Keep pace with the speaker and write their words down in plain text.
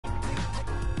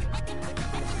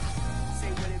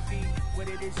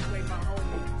it this way, my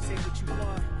homie. Say what you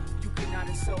want, you cannot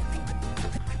insult me.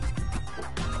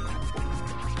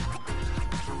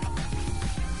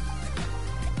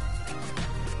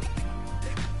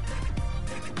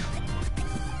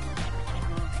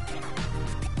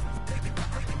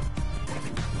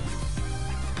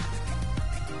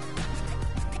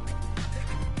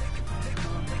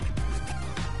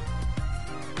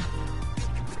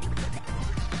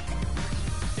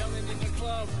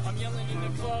 I'm yelling in the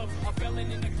club, I'm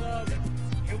felling in the club.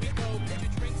 Here we go, put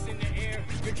your drinks in the air,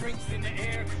 your drinks in the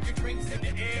air, your drinks in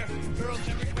the air. Girls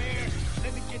everywhere,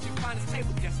 let me get your finest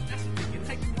table guesses. That's what we can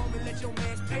take you home and let your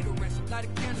man's Pedro ransom. Light a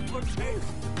candle for the Pedro.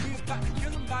 We about to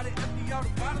kill him by the empty all the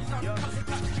bottles out the puzzle,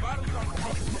 got the bottles on the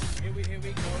puzzle. Here we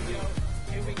go, yo.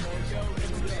 Here we go, yo.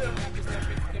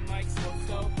 The mic's so,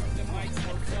 the mic's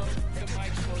so, the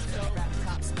mic's so. Rap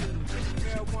top speed.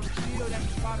 Marijuana feel at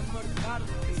the bottom of the bottle.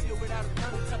 Conceal without a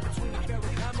gun, tuck between the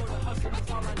Ferragamo. The hustle is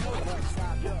all I know. One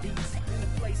side, your beats, in the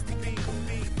place to be.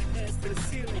 Hands to the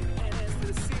ceiling, hands to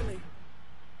the ceiling.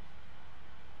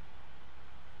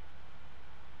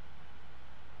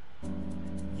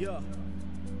 Yeah.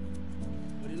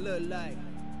 What it look like?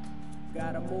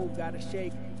 Gotta move, gotta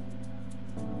shake.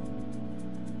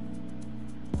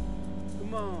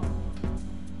 Come on.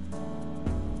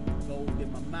 Gold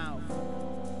in my mouth.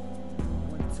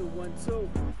 1, 2, 1, 2.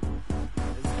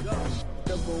 Let's go.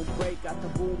 The boom break, got the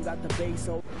boom, got the bass.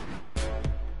 Oh.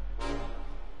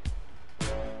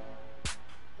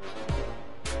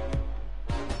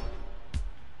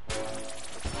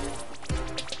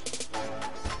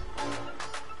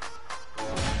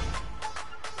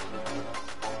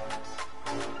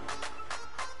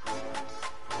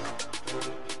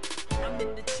 I'm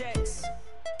in the checks.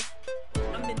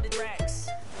 I'm in the racks.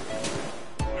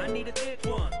 I need a thick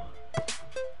one.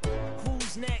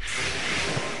 Who's next?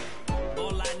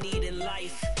 All I need in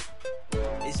life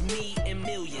is me and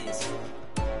millions.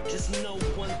 Just know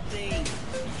one thing,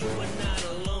 you are not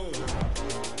alone.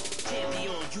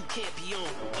 Champion, you can't be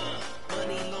on.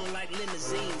 Money long like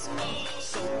limousines.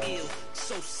 So ill,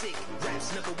 so sick.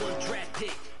 Rap's #1 draft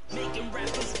pick. Making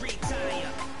rappers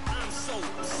retire. I'm so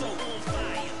on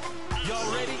fire.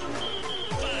 Y'all ready?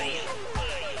 Fire.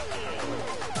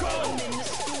 I'm in the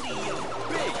studio.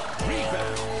 Big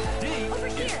rebound. D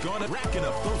is gonna racking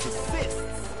up those assists.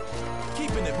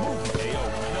 Keeping it moving. Ayo,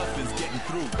 nothing's getting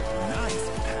through. Nice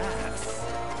pass.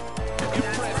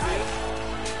 Impressive.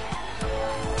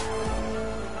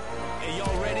 Hey,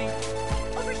 y'all ready?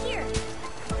 Over here.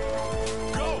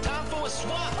 Go. Time for a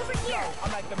swap. Over here.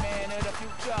 I'm like the man of the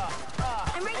future.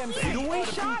 I'm right MC here. of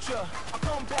the future. I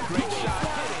come back. Great shot.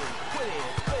 Hit it, quit it,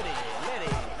 split it, let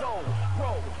it go,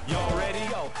 roll. Y'all ready?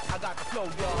 Yo, I got the flow,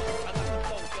 y'all. I got the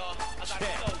flow, y'all. I got Check.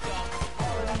 the flow, y'all.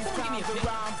 All of these times the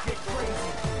rhymes get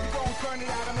crazy. We gon' turn it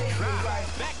out and make it right.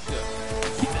 Back to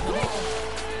keep it going.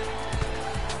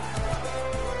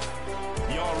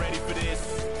 Y'all ready for this?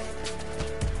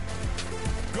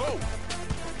 Go.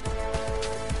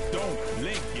 Don't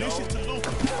blink, yo. Oh,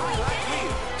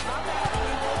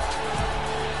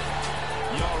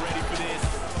 Y'all ready for this?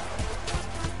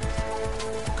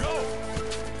 Go.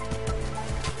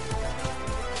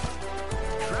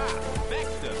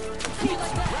 Trifecta. Keeps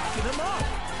racking them up.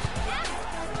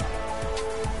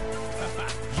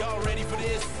 Y'all ready for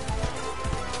this?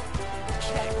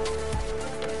 Check.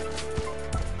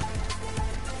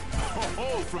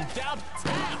 Oh, from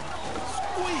downtown.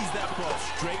 Squeeze that ball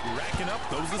straight, racking up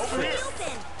those assists.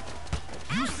 Open.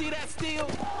 You see that steal?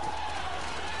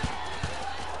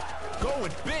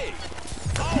 Going big.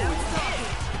 Oh, it's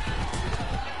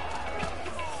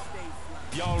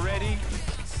in. Y'all ready?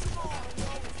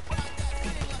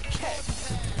 Catch.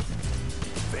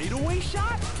 Fadeaway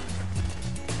shot?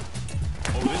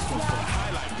 Oh, this one's for the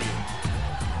highlight reel.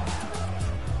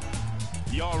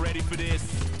 Y'all ready for this?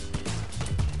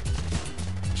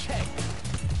 Check.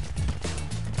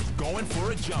 Going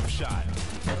for a jump shot.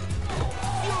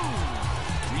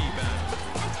 Rebound.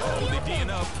 Oh, they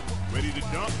D'ing up. Ready to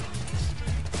dunk?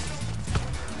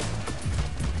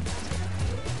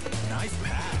 Nice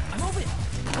pass. I'm open.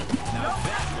 Now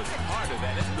that was harder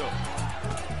than it looked.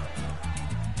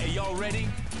 Hey, y'all ready?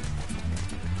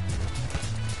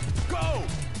 Go!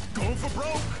 Going for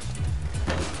broke.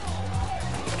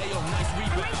 Hey, yo, nice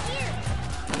rebound. Right here.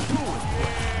 Doing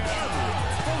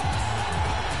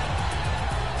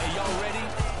Hey, y'all ready?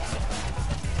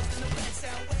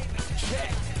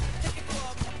 Check.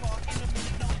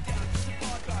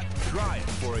 Trying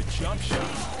for a jump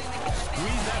shot.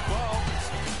 Squeeze that ball.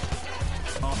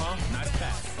 Nice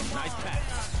pass. Nice pass.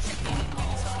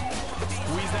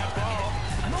 Squeeze that ball.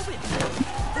 I'm open.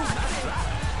 Ooh, nice drive.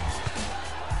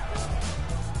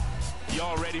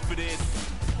 Y'all ready for this?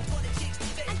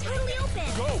 I'm totally open.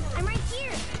 Go. I'm right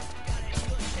here.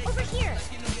 Over here.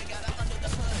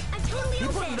 I'm totally You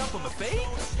open. putting it up on the fade?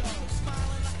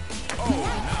 Oh,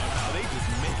 no, they just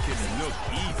making it look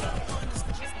easy.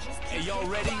 Hey, y'all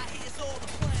ready?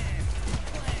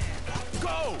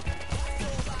 Go!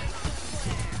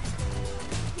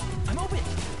 I'm open.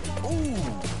 Ooh,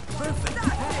 perfect.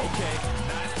 Okay,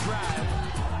 nice drive.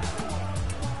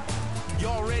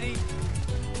 Y'all ready?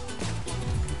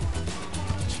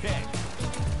 Check.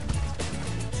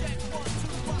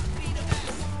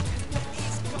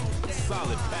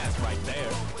 Solid pass right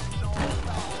there.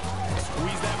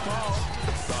 Squeeze that ball.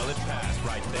 Solid pass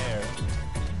right there.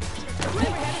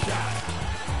 Shot.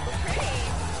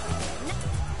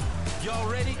 Y'all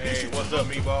ready? Hey, what's up,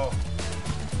 meatball?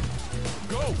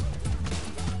 Go.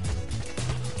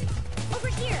 Over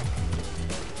here.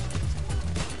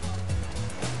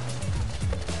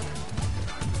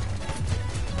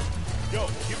 Yo,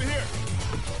 give it here.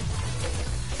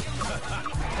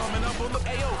 Coming up on the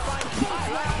AO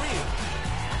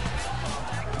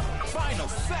final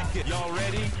second. Y'all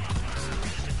ready?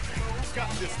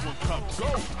 Got this one covered. Go.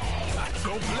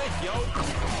 Don't blink, yo.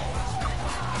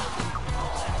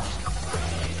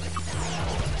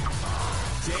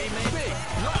 J-Man big.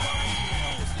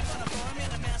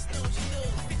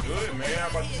 Good, man. How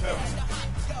about yourself?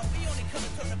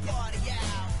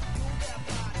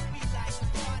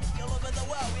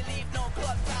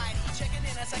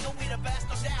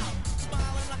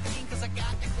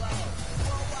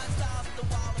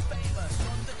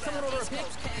 Someone order a pick?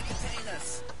 Can't contain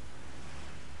us.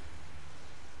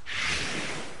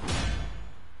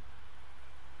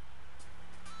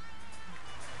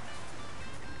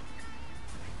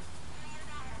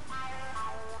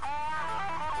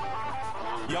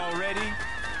 Y'all ready?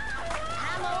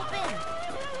 I'm open.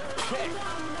 Check.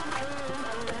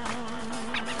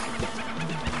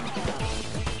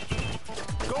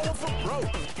 Going for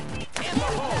broke. In the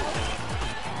hole.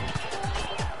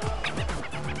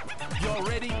 Y'all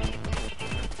ready?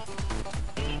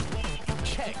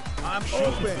 Check. I'm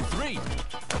open. Three.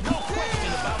 No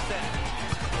question about that.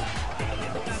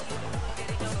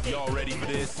 Y'all ready for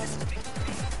this?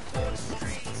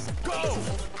 Go!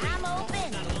 I'm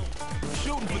open.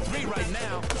 Shooting for three right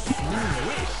now.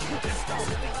 Swish.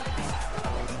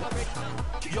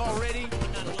 Y'all ready?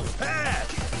 Pass!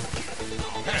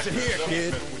 Pass it here,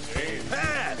 kid. With your hands.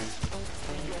 Pass!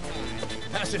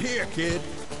 Pass it here, kid.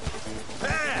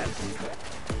 Pass!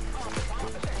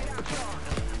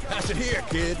 Pass it here,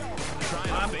 kid.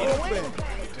 I'm open.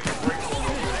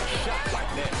 Shot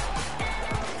right there.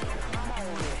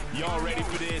 Y'all ready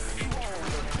for this?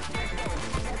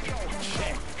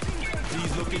 Check.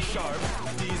 D's looking sharp.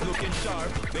 D's looking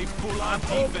sharp. They full on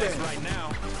defense open. right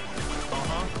now.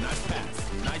 Nice pass.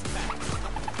 Nice pass.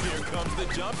 Here comes the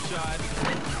jump shot.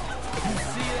 You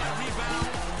see that rebound?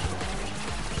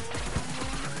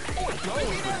 Oh, it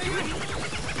goes for three.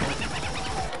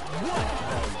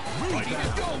 What a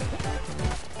rebound.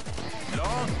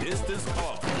 Long distance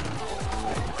ball.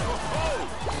 Oh,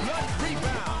 blood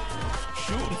rebound.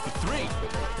 Shooting for three.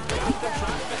 Got the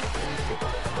trifecta.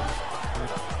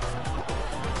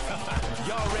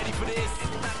 Y'all ready for this?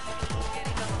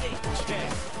 Check.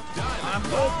 Done. I'm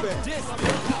open. Distance.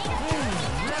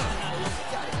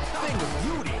 Thing of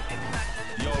beauty.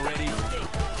 Y'all ready?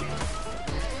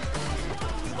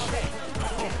 Check.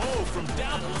 Oh, from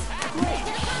down the great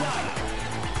shot.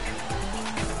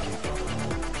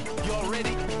 Y'all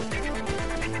ready?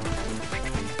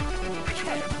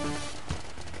 Check.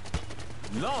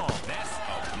 Long. That's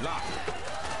a block.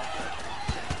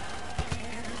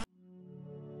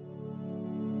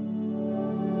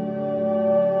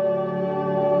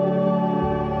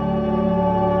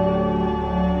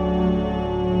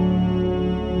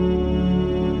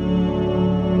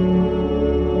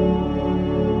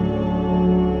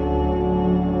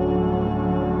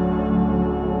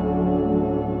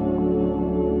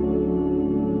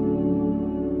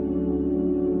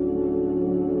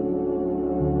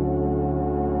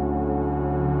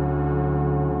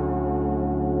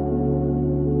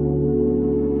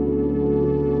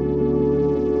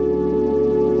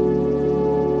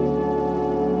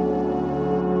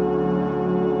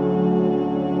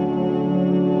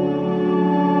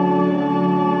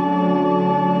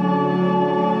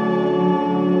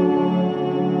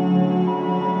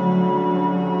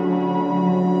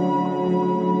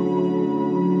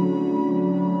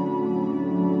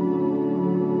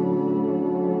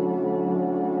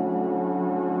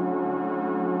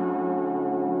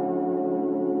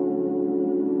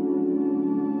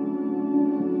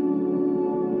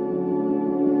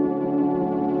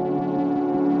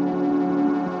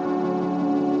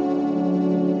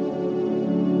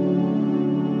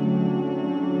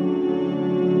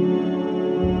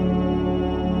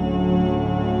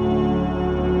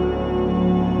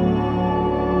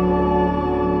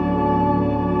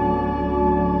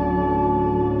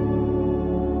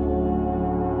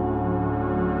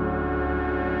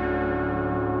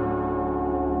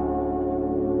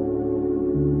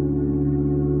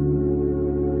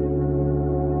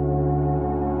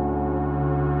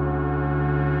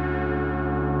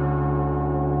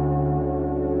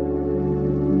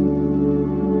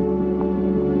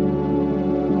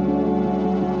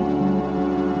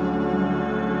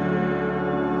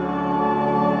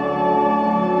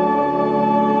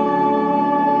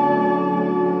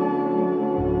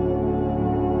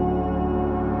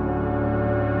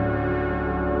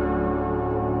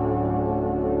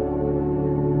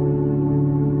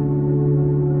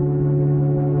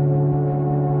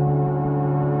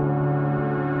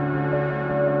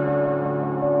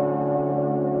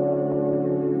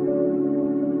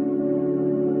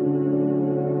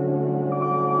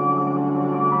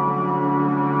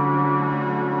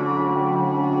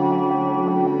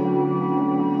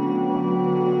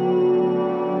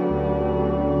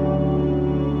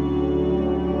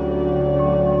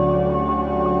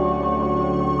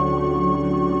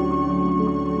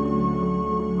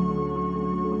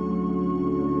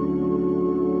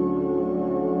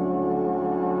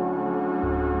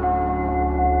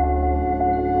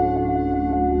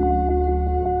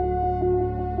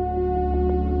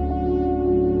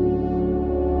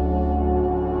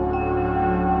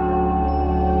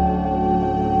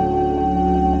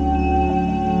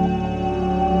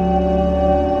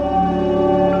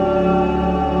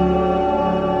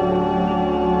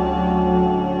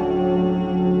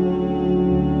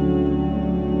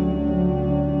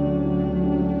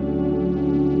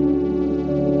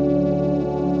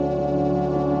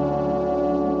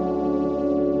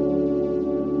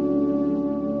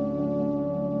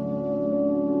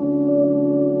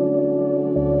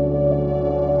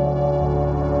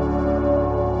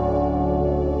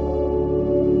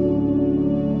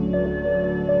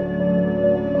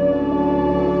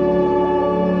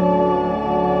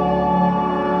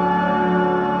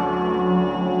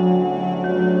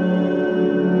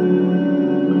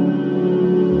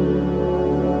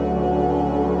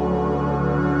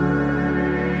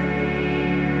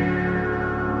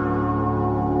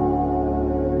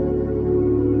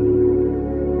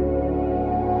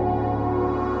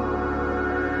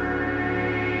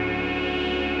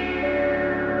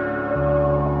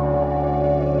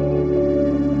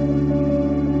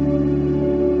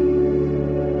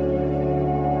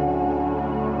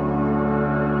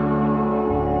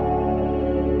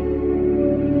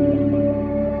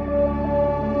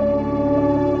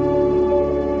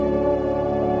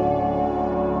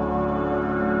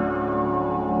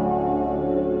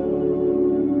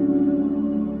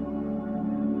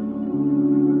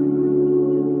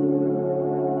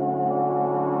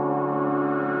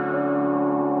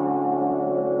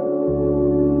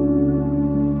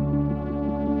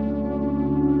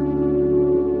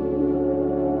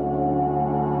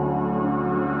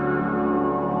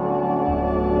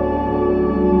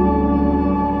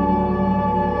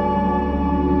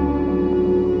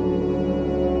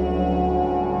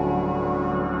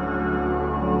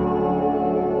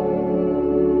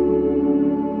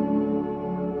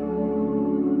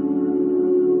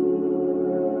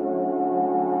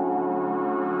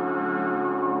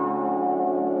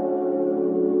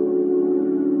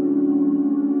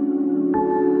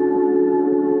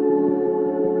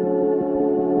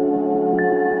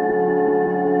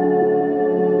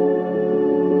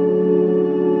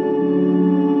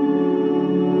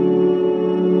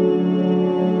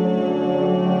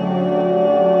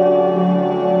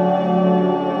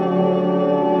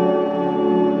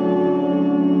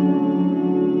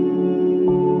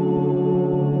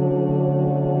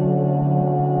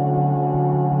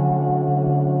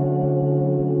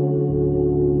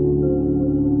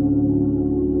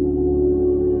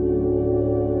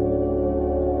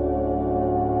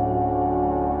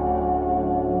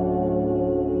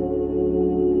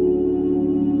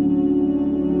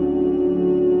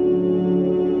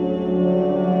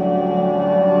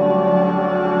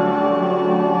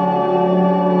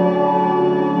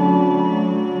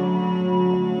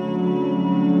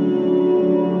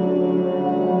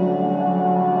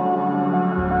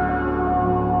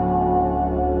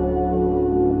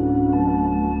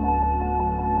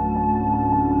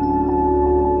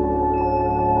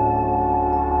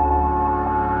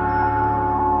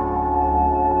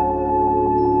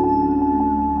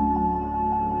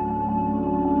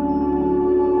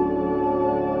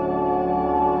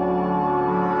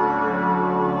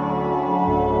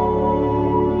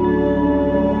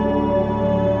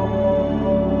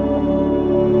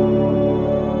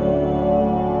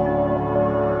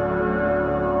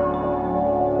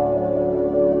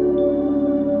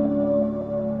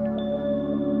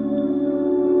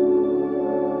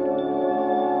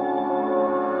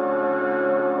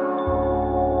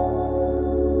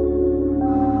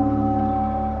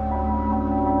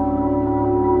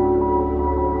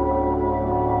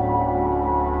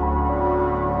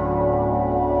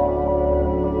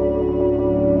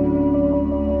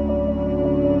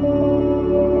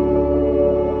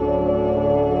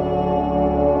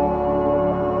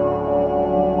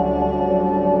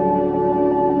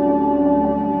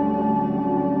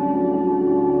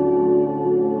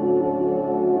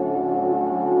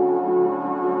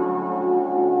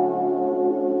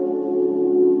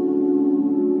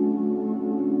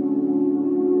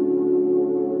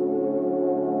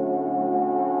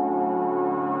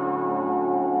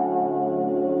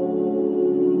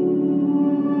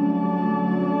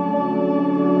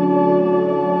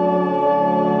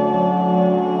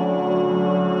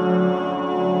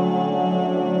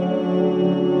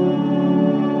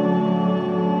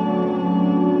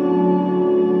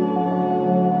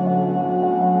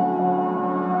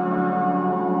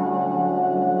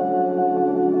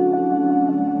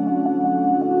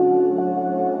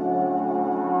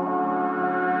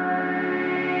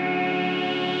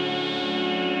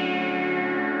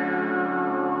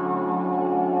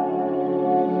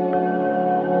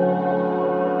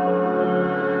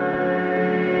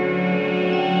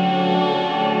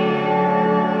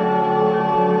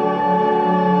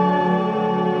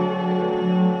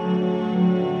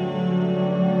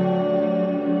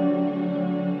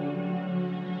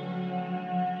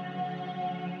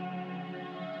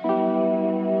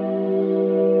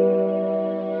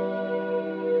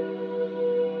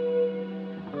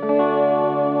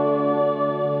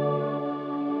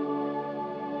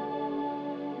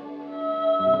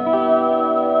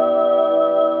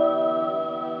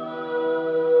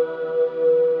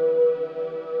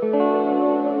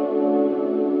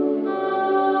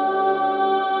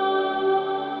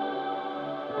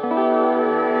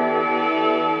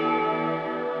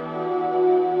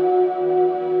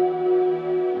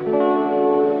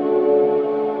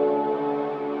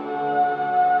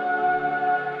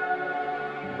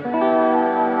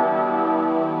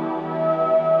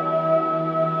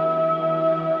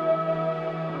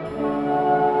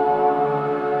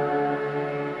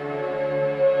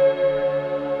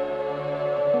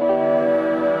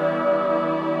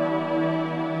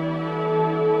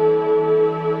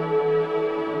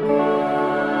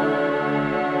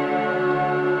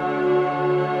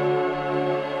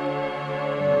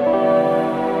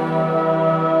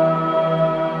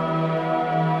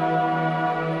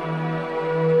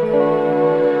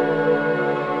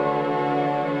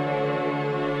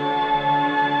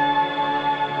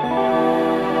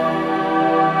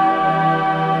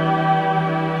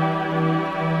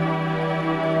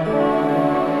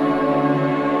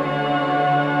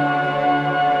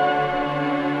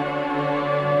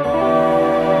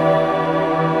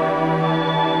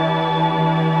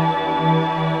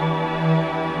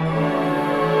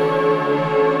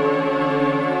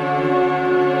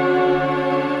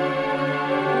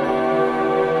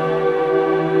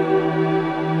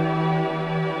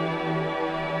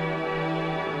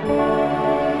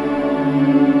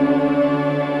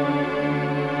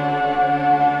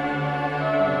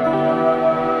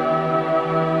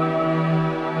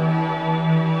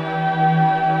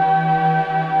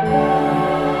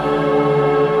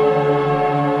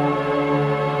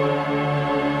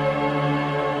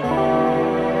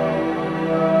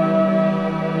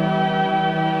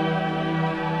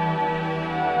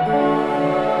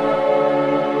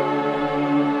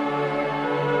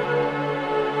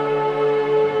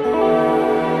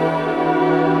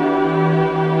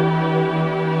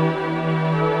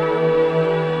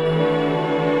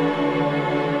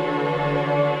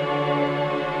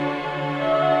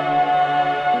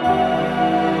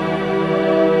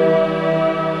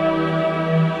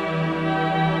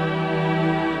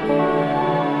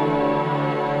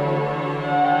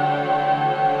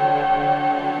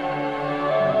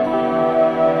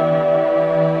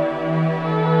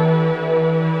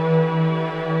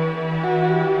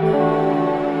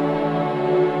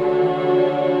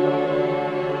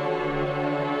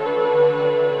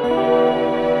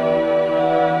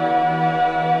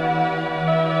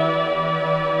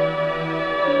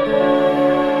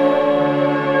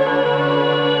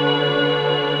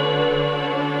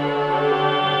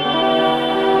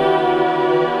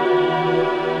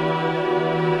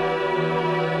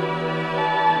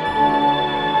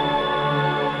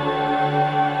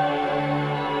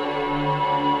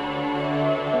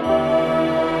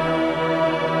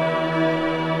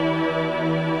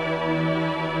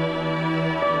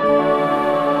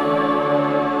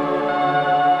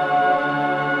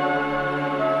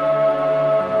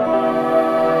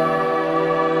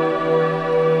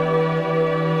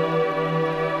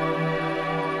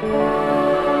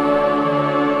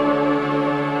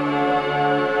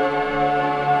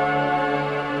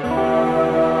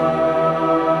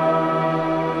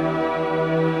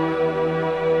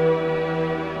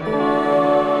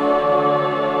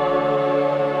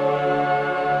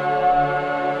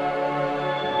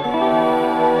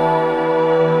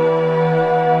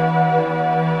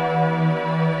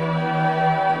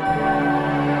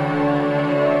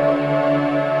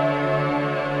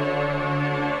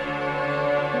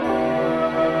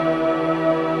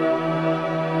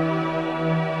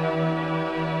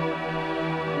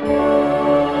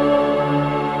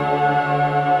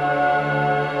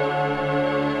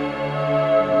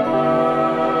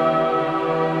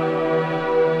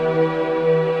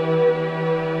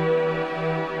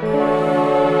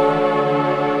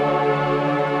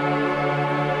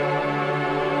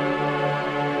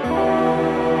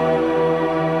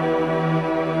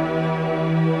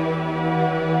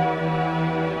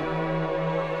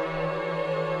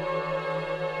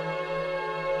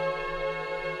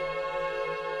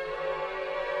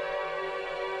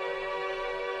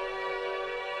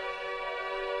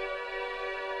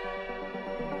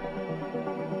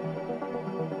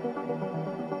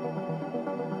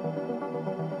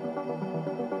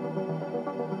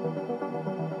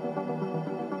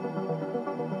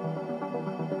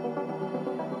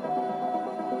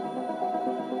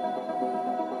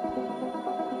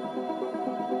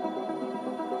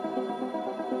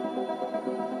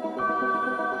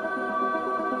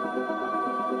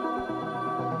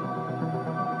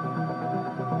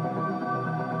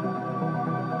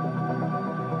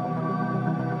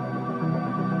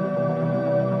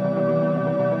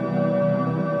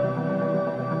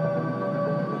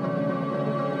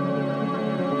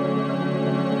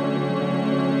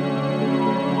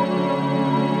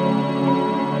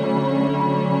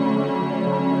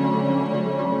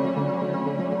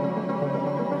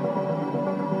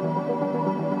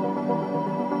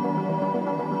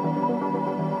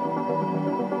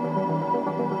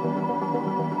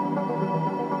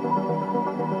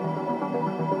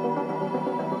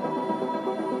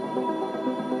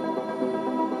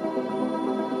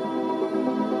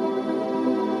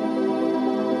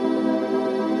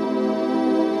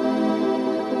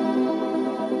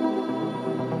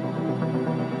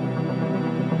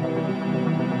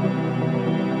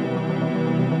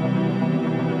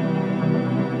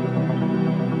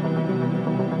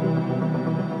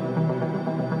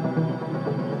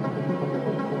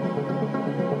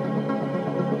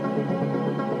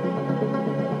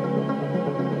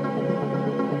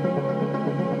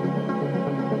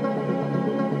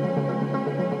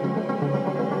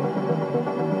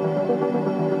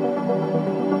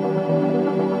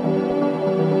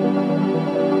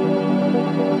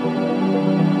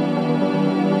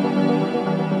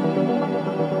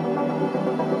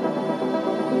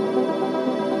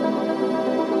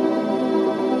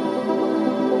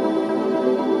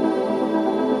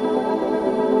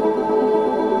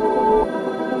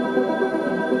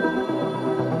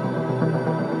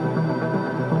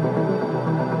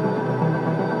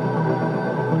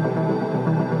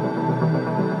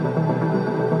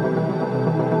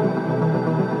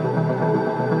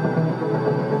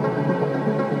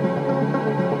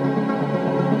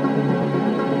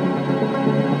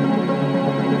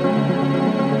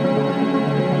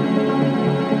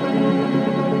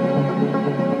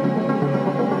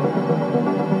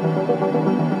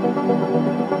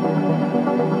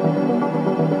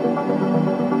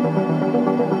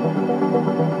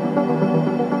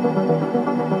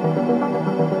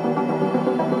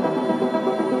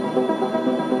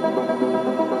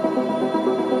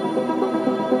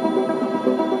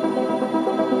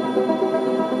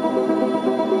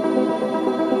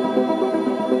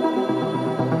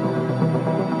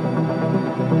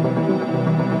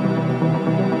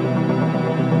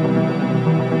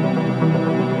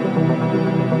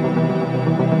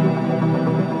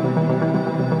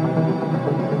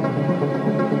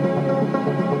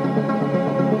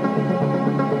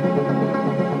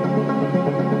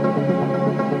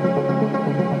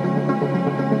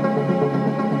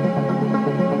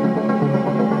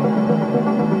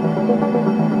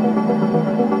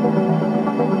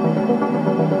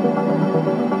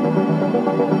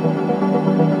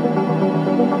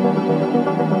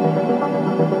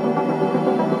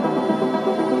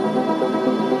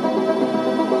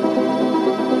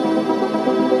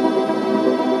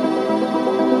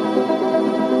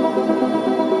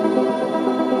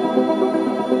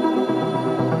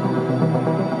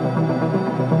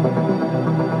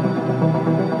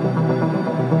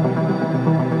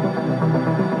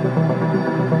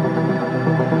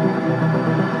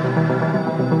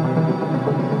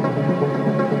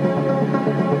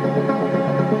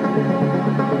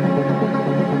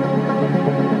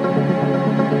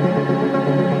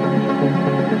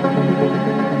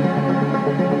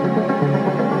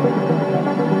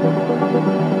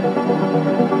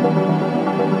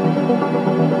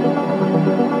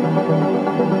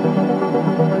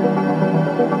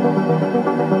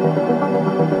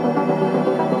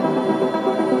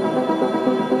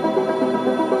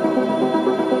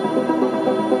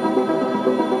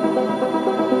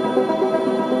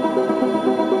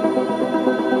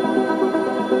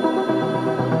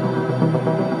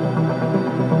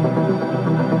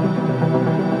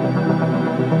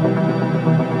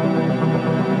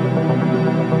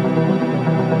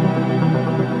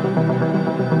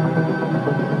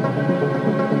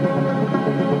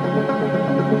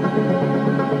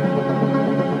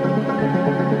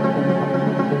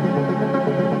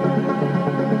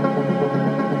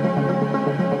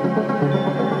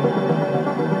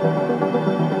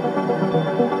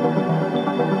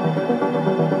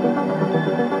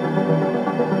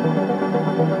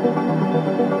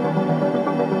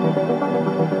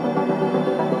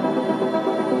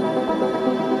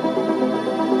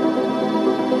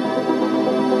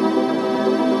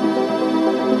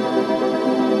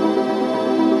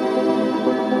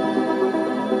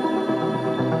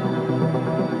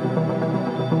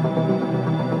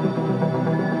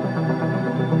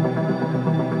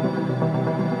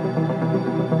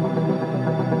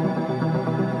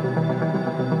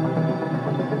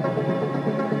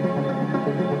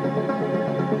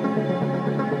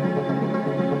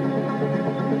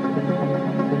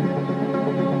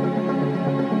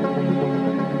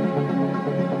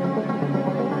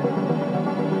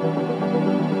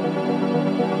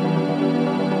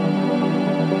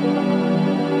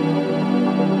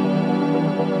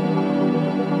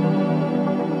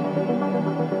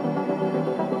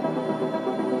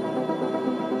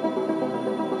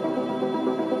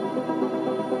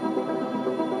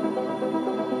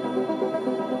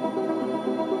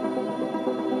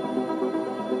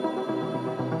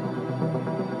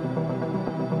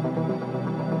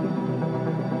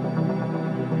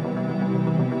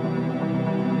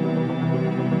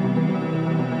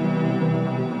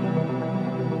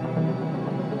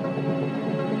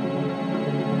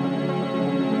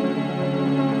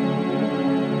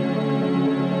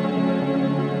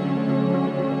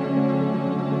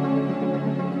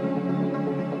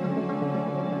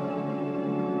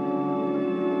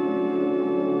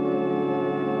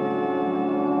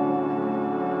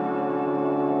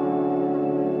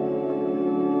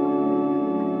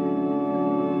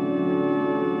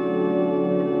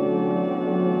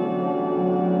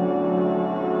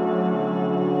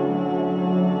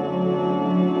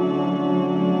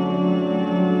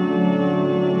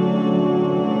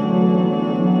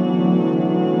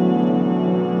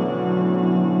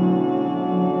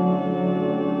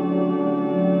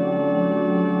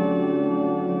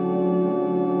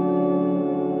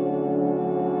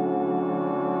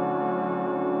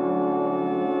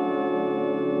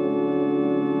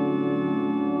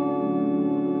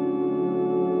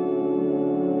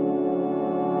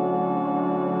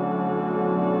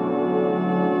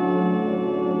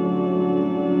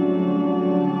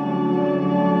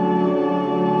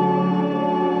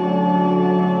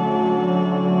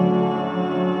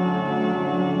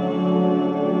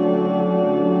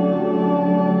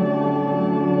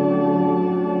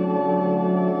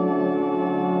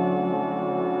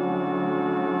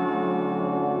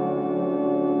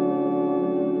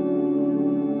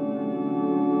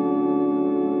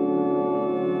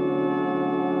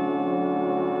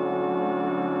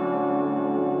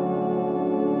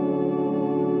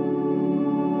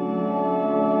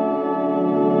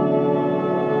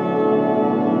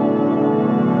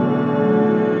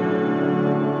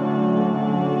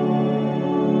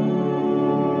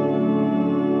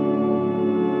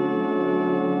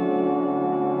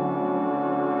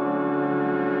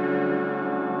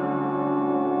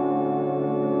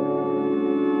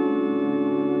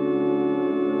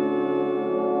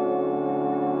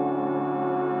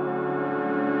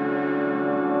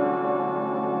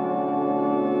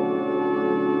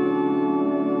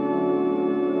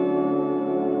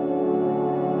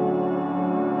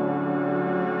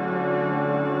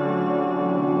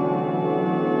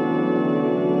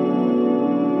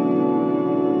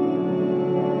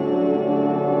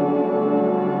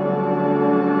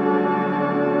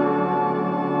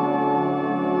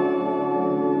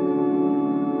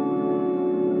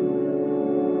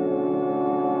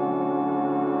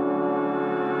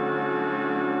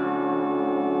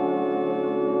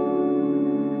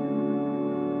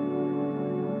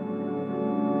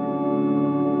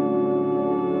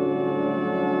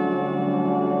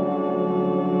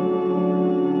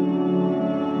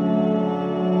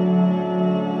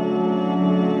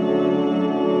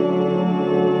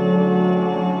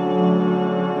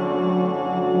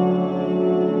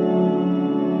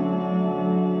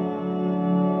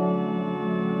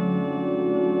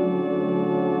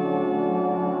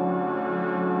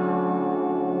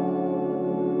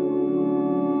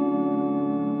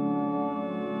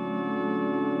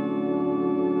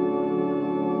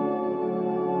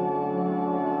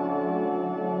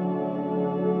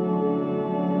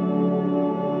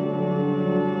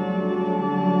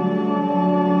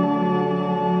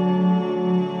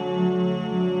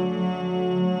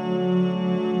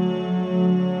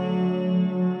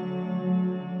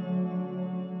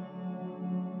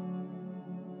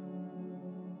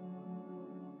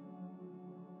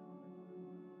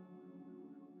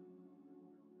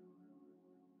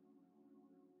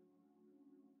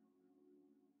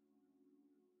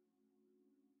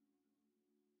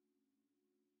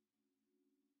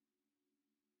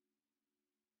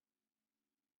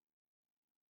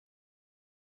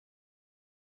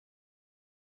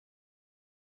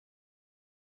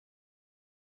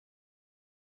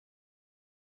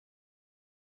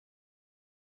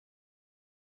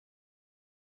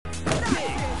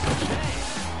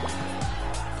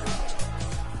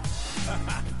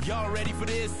 Y'all ready for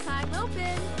this? I'm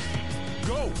open.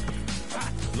 Go!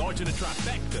 Ha! Launching a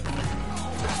trifecta.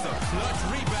 That's a clutch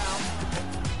rebound.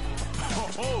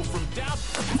 Oh, from down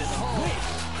to the hole.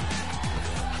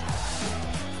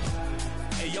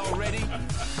 Hey, y'all ready?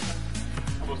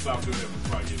 I'm gonna stop doing that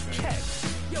before I get back. Check.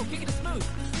 Yo, kick it smooth.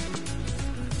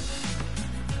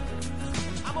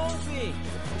 I'm open.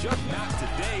 Just not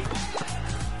today.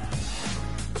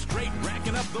 Straight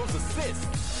racking up those assists.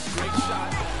 Great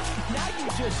shot. Now you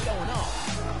just showing off.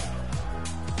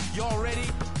 Y'all ready?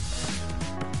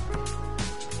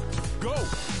 Go!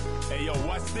 Hey, yo,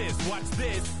 watch this, watch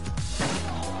this.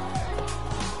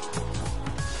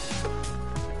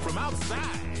 From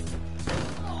outside.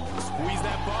 Squeeze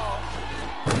that ball.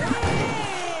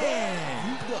 Yeah.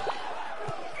 You go.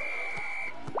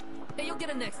 Hey, you'll get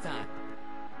it next time.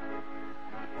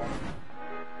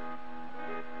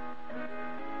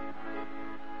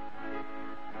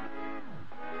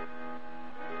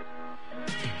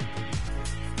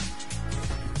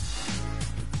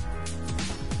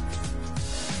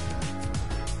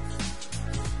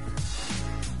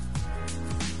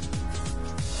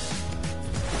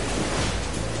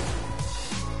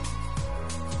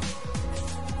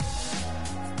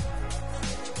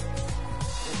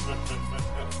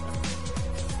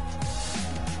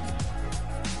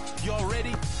 Y'all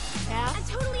ready? Pass. I'm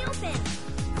totally open.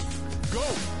 Go!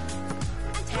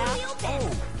 I'm totally open. Oh,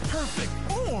 perfect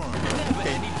form. Never Can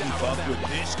any you doubt keep on up that with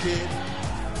one. this kid?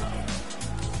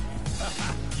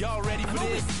 Y'all ready for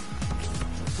this?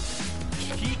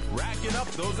 Keep racking up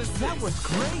those assists. That was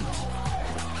great.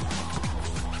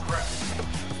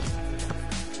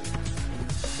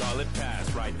 Solid pass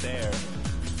right there.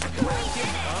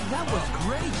 That was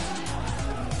great.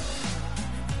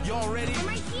 Y'all ready? I'm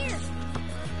right here.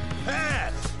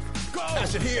 Pass! Go!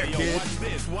 Pass it here, Hey, yo, kid. watch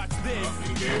this, watch this.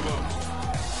 He gave up.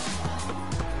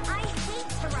 I hate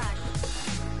to rush.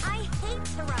 I hate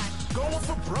to rush. Going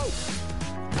for broke.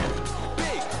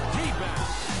 Big rebound.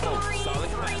 Sorry, Solid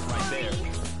sorry, pass right there.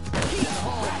 sorry. Keep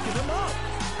racking them up.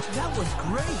 That was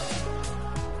great.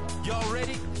 Y'all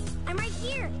ready? I'm right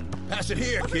here. Pass it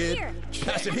here, Over kid. here.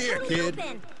 Pass it I'm here, totally kid.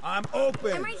 open. I'm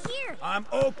open. I'm right here. I'm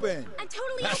open. I'm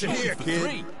totally Pass it open. here, For kid.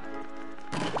 three.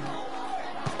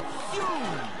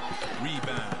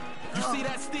 Rebound. You see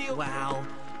that steal? Wow.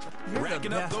 You're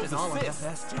Racking the up best those in all assists. of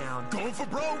FS Town. Going for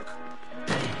broke.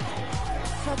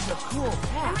 Such a cool I'm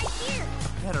pass. right here.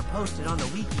 Better post it on the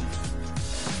wiki.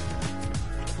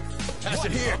 Pass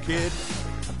it here, kid.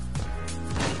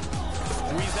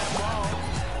 Squeeze that ball.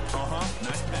 Uh-huh.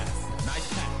 Nice pass. Nice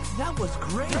pass. That was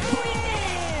great.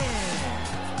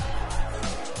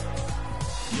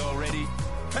 Y'all ready?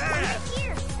 I'm Pass! right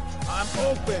here. I'm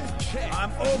open. Check.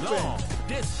 I'm open. Long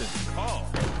distance call.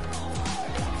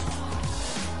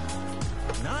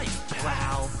 Nice pass.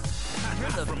 Wow.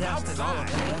 You're the From best in all of outside.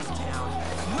 FS Town.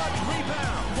 Clutch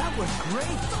rebound. That was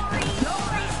great. Sorry,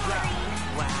 sorry, sorry.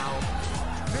 Wow.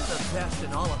 You're the best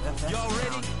in all of FS Y'all Town.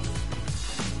 ready?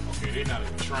 Okay, they not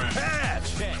even trying.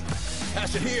 Pass! Check.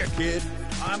 Pass it here, kid.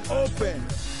 I'm open.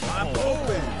 I'm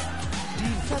open.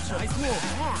 Such a cool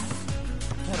pass.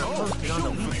 Better post it on the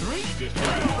shooting for wiki. three. He just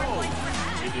tried.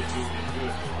 He didn't do it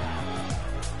good.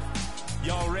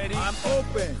 Y'all ready? I'm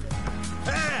open.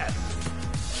 Pass!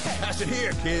 Pass it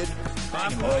here, kid.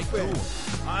 I'm Banging right open.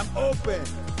 through I'm open.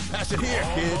 Pass it here,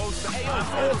 kid. Almost. Hey, I'm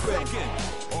for a open. second.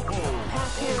 Oh,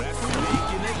 Pass here. that's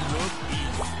making it look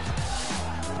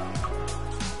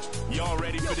easy. Y'all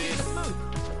ready for this?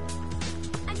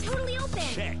 I'm totally open.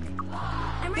 Check.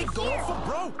 I'm right Going here. for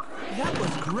broke. That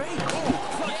was great.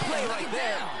 Clutch play right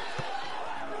there.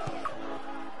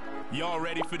 Y'all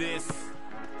ready for this?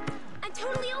 I'm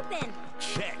totally open.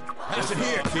 Check. Pass it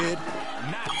here, kid.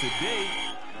 Not today.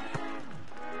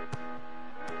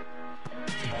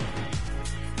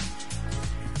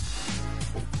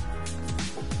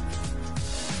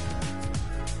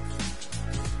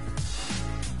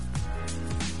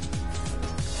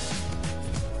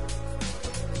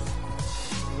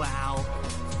 Wow.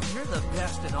 You're the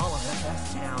best in all of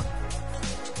FS Town.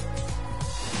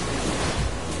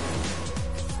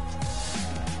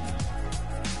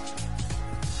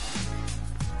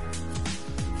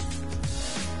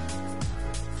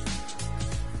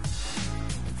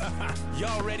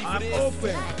 Y'all ready for I'm this? open.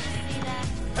 See that?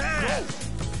 Pass!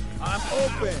 I'm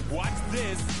open. Watch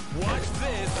this. Watch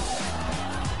this.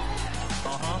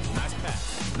 Uh-huh. Nice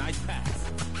pass. Nice pass.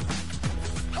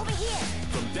 Over here.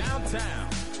 From downtown.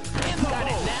 In the Got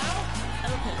it hole. now?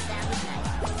 Okay, that was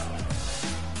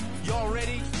nice. Y'all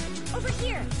ready? Over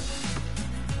here.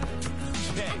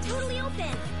 Check. I'm totally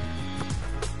open.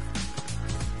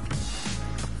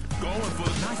 Going for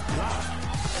a nice block.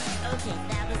 Okay,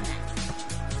 that was nice.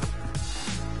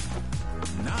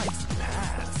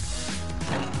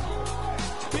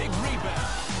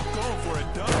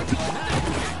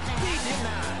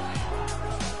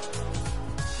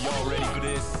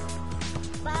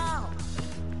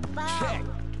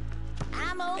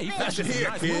 open. Hey, Pass it here,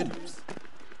 nice kid. moves.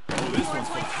 Oh, this one's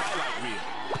for the highlight reel.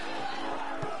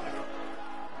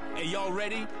 Hey, y'all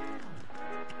ready?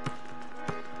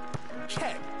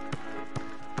 Check.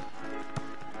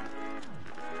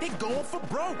 They going for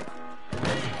broke.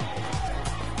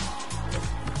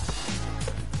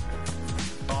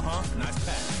 Nice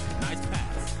pass. Nice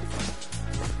pass.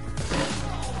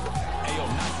 Hey, yo,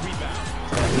 nice rebound.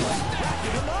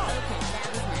 Get him up.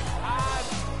 I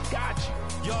got you.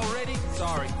 Y'all ready?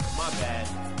 Sorry, my bad.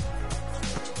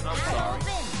 I'm sorry.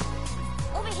 open.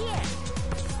 Over here.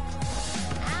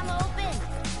 I'm open.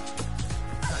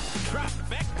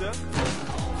 Trifecta.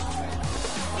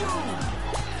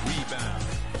 Rebound.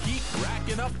 Keep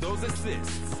racking up those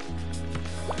assists.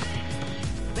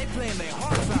 They playing their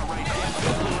hearts out right there.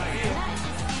 Right here.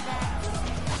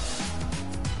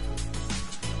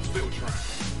 They were trying.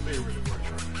 They really were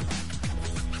trying.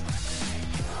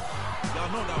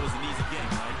 Y'all know that was an easy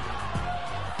game, right?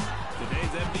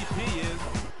 Today's MVP is...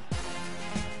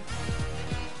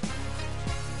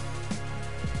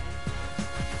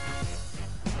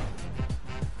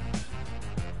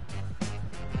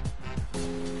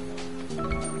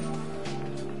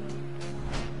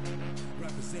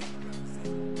 Represent.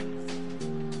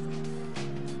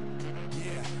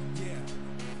 Yeah.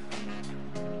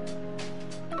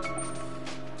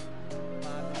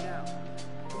 Now,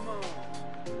 come on.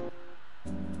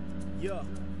 Yo,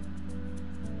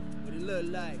 what it look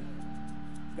like?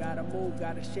 Gotta move,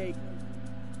 gotta shake.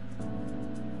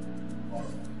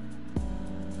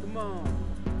 Come on.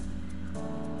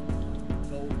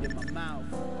 Gold in my mouth.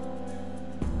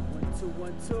 1, 2,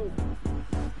 1, 2.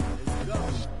 Let's go.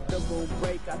 The boom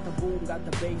break, got the boom, got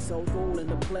the bass, so roll in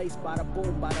the place. Bada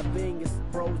boom, bada bing, it's the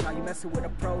pros. Now you messing with a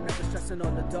pro, never stressing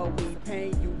on the dough. We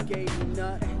pain, you gave me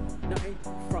nothing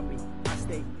from me. I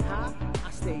stay high,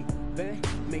 I stay bent,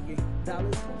 making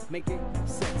dollars, making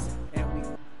sense, and we.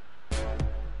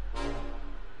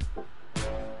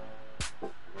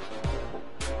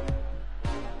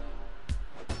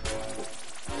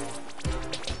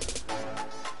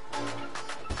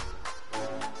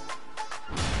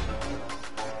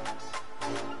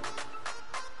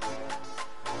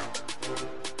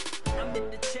 I'm in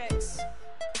the checks.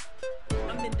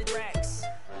 I'm in the racks.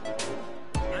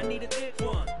 I need a thick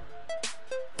one.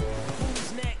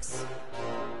 Who's next?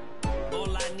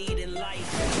 All I need in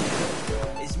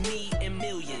life is me and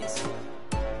millions.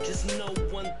 Just know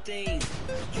one thing,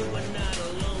 you are not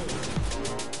alone.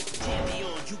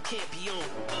 Champion, you can't be on.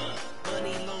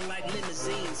 Money long like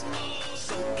limousines.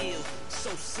 So ill, so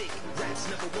sick. Rap's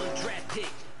 #1 draft pick.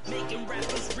 Making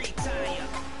rappers retire.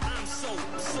 I'm so.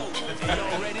 Hey,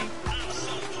 y'all ready? I'm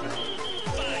so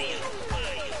fire.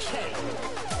 Check.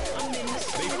 I'm in the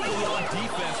They fully on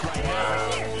defense right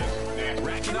now.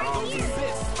 Racking up those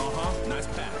assists. Nice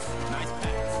pass. Nice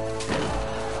pass.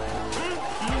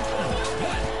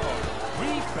 What?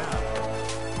 Rebound.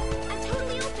 I'm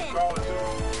totally open. Call it too.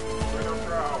 We're gonna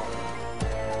try.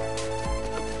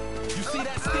 You see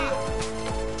that steal?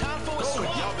 Time for a switch.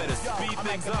 Y'all better speed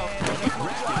things up. Keep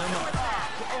racking them up.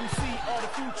 The MC of the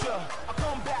future, I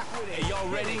come back with it. Hey, y'all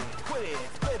ready? Quit it,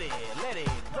 split it, let it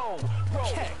go,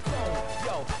 roll, Check.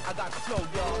 yo, I got the flow,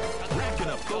 y'all. Racking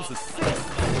up those assists.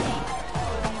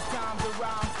 All of these times the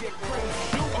rhymes get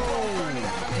crazy. You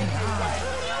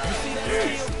see that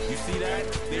steal? You see that?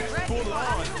 They're full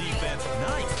on defense.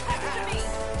 Nice pass.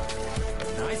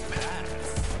 Nice pass.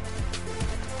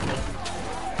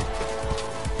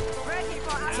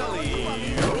 Telly.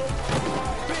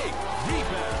 Big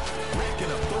rebound.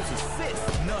 Racking up those assists.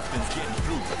 Nothing's getting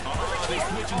through. They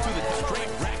switching to the straight.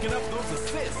 Racking up those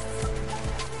assists.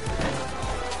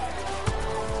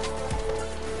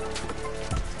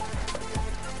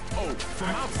 Oh, from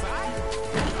outside?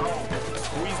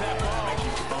 Squeeze that ball.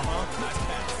 Nice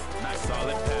pass. Nice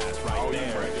solid pass right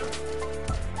there.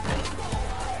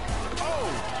 Oh,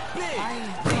 big.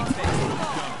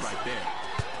 Dunk right there.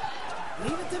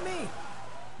 Leave it to me.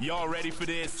 Y'all ready for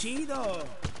this? Cheeto.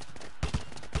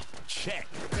 Check.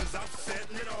 Cause I'm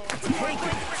setting it all. Taking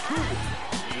it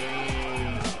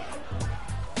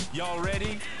to. Y'all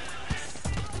ready?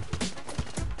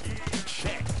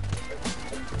 Check.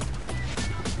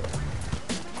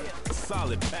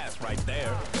 Solid pass right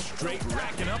there. Straight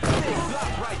racking up. Big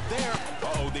block right there.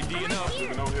 Uh-oh, they D'ing up.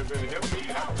 Even though they're very heavy,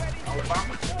 out. All about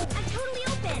me. I'm totally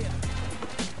open.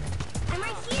 I'm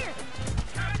right here.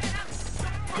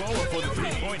 Going for the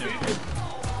three-pointer.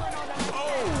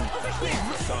 Oh, big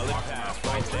solid pass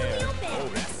right there. Oh,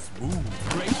 that's smooth.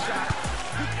 Great shot.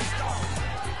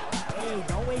 Hey,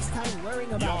 don't waste time worrying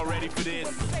about Y'all ready for this?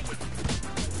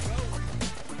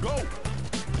 Go.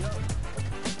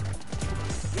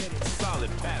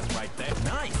 solid pass right there.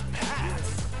 Nice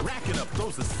pass. Racking up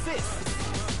those assists.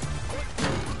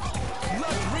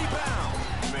 Lush rebound.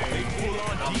 They full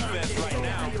on defense right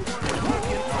now.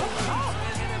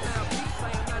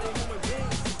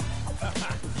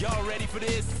 Y'all ready for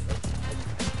this?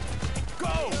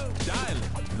 Go! Dialing.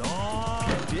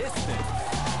 Long distance.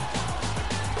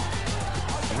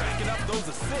 Racking up those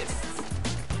assists.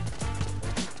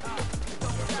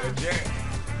 Jack.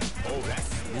 Oh, that's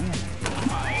smooth.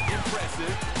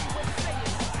 Impressive.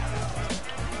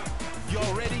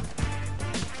 Y'all ready?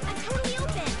 I'm totally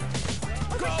open.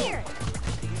 Over Go. here.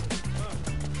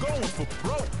 Going for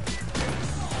broke.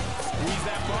 Squeeze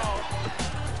that ball.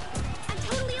 I'm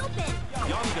totally open.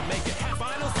 Y'all need to make it.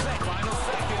 Final second.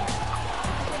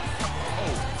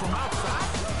 Oh, from outside?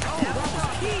 Oh, that was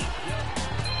key.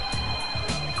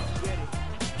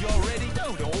 Y'all ready?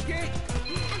 Okay.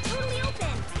 I'm totally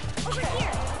open. Over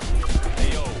here. Hey,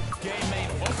 yo, game made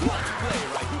a clutch play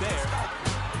right there.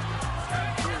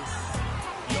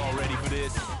 Y'all ready for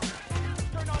this?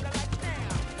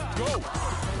 Go.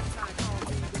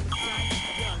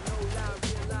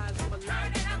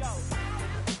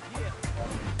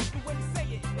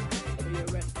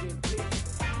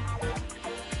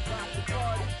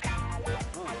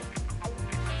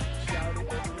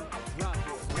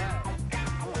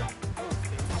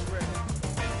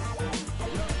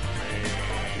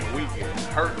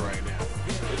 Hurt right now.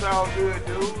 It's all good,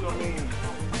 dude. I mean,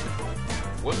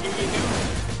 what can you do?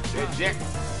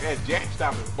 That Jack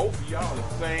stopping both of y'all at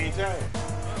the same time.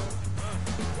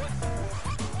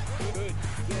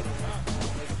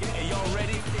 Hey, y'all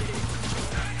ready?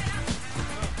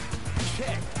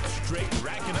 Check. Straight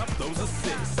racking up those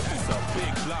assists. That's a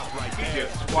big block right He there.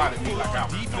 just squatted me like I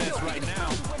was Defense right now.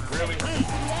 Really? Really?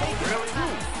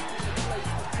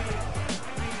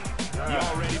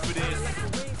 Y'all ready for this?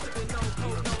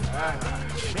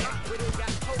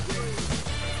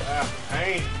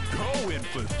 Hey. Going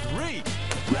for three.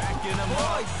 Racking them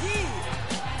up.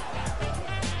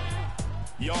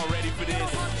 Y'all ready for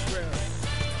this?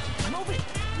 Move it.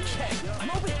 Check.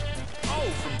 Move it. Oh,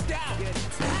 from down.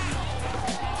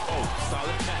 Oh,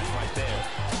 solid pass right there.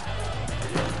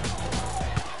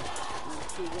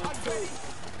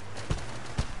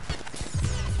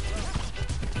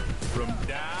 From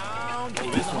down.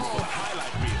 Oh, this one's for the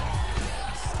highlight reel.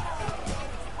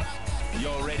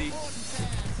 Y'all ready?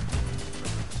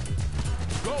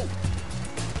 Go!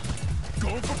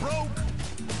 Going for broke!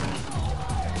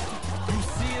 You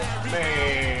see that rebound?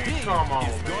 Man, come on,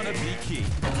 It's gonna be key.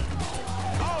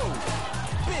 Oh!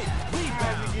 Big How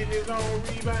rebound! he get his own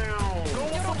rebound?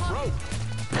 Going for broke!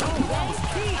 Oh, that was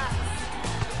key!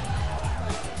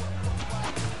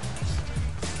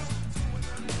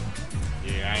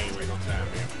 Yeah, I ain't waiting no time,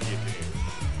 man. Get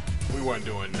there. We wasn't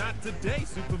doing that. Not today,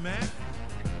 Superman.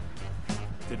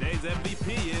 Today's MVP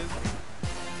is...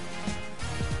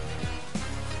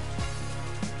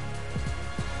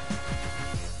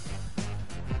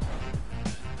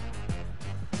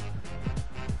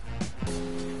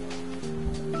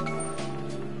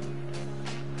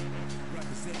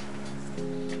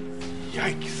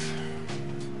 Yikes.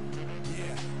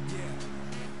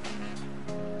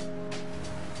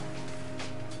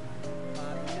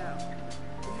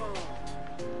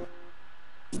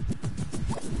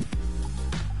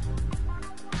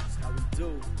 That's how we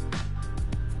do.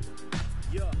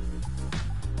 Yeah.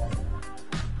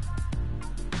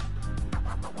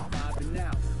 Vibing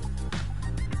out.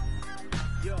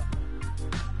 Yeah.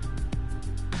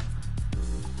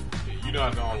 Yeah, you're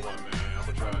not the only one, man. I'm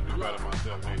gonna try to do better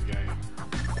myself next game.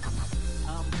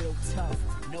 I'm built tough,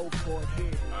 no port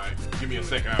here. Alright, give me a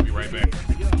second, I'll be right back.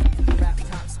 Yeah. Rap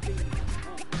top speed.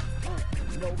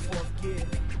 No fourth gear.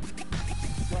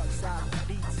 Dark side of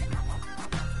the beats.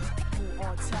 Who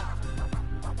on top?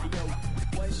 Yo,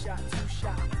 one shot, two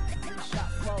shot, three shot,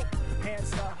 four.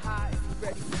 Hands up high if you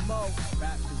ready for more.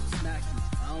 Rap you, smack you.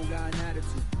 I don't got an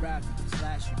attitude. Grab you,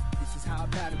 slash you. This is how I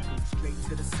battle you. Straight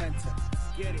to the center.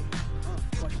 Get it.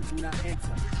 Question do not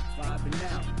enter. Vibing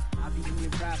now. I be in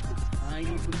your rapper. I ain't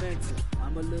even mental.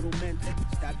 I'm a little mental.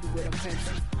 Stab you with a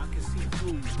pencil. I can see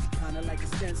through you. Kinda like a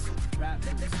stencil. Rap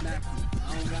you, smack you.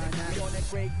 I don't got an attitude. On that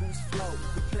Grey Goose flow.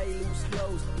 We play loose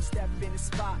clothes. We step in the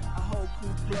spot. A whole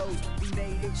crew close. We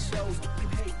made it shows. You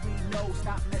hate, we know.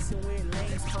 Stop messing with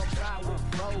lanes. Come ride with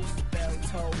pros. Bell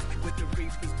toes. With the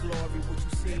Reaper's glory. What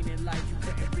you seen in life, you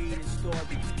couldn't read in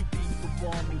story. You beat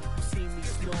before me. You see me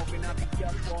snoring. I be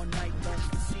up all night long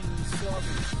to see me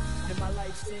soaring. In my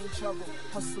life's in trouble.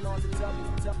 Hustle on the double.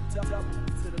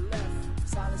 To the left.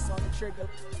 Silence on the trigger.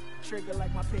 Trigger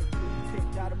like my pick.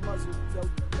 Picked out a muzzle. Yo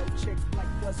chick like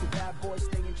guzzle. Bad boy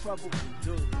stay in trouble.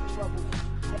 Dude, trouble.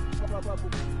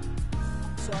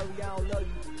 sorry I don't love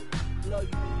you. Love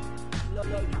you. Love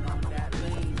you. I'm that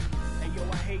lame. Hey yo,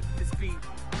 I hate this beat.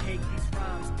 I hate these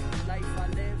rhymes. The life I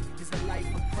live is a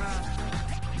life of crime.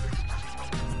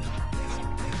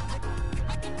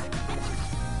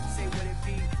 Say what it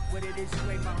be, what it is,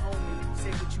 you ain't my homie.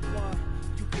 Say what you want,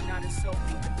 you cannot insult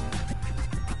me.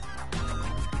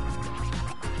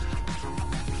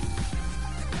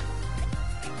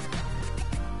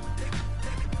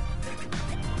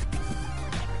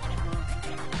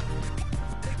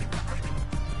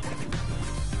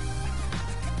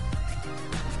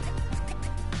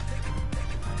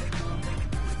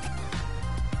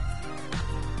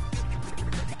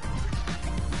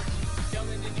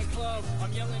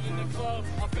 I'm yelling in the club,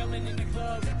 I'm felling in the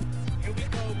club. Here we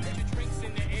go, put your drinks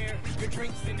in the air, your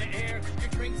drinks in the air, your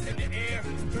drinks in the air.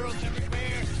 Girls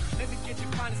everywhere, let me get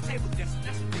your finest table dance.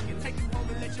 That's what they can take you home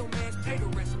and let your man's Pedro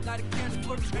rest. Light a candle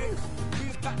for the haters. We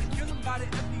about to kill them by the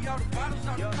empty all the bottles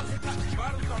on the cousin, got the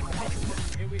bottles on the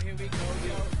cousin. Here we go,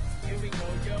 yo. Here we go,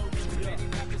 yo. Many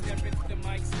rappers that rip the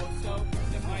mic so,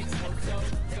 the mic so,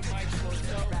 the mic so.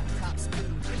 Rap top speed.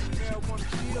 Marijuana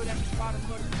feel that's the bottom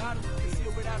of the bottle.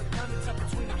 Concealed without a gun, tucked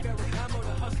between the Ferragamo.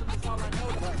 The hustle is all I know.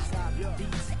 The Upside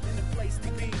beats in the place to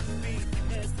be.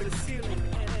 Hands to the ceiling,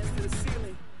 hands to the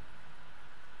ceiling.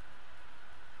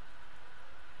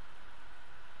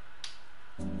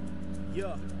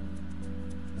 Yeah.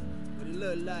 What it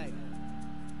look like?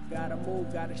 Gotta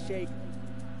move, gotta shake.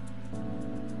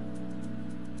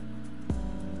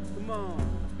 Come on.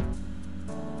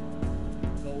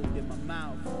 Gold in my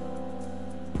mouth.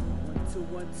 1, 2,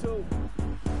 1, 2.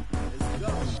 Let's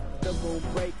go. The boom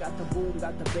break, got the boom,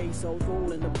 got the bass, so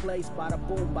all in the place. Bada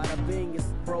boom, bada bing, it's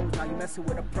bros. Now you messing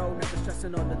with a pro, never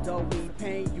stressing on the dough. Need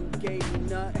pain, you gave me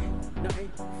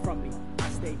nothing from me. I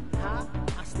stay high,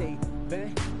 I stay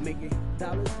bent, making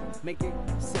dollars, making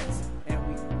cents, and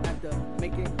we have to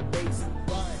make it base.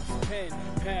 Rhymes, pen,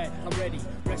 pad, I'm ready.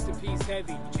 Rest in peace,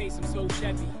 heavy. Chase, I'm so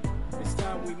Chevy. This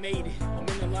time we made it. I'm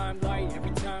in the limelight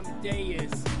every time the day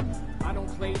is. I don't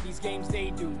play these games they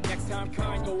do. Next time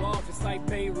Kanye go off, it's like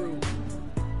Beirut.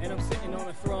 And I'm sitting on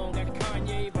a throne like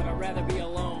Kanye, but I'd rather be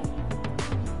alone.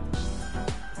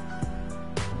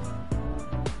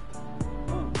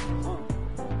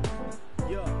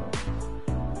 Yeah.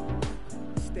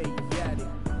 Stay at it.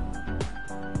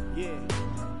 Yeah.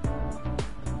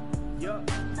 Yeah.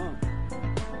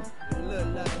 What it look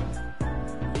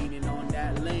like? Leaning on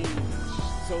that lane.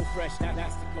 So fresh, now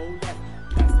that's the go left.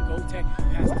 That's the go tech.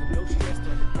 Pass the no stress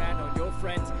on the grind on your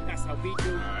friends. That's how we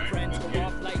do. Friends go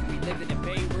off like we living in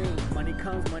Beirut. Money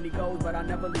comes, money goes, but I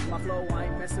never lose my flow. I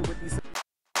ain't messing with these.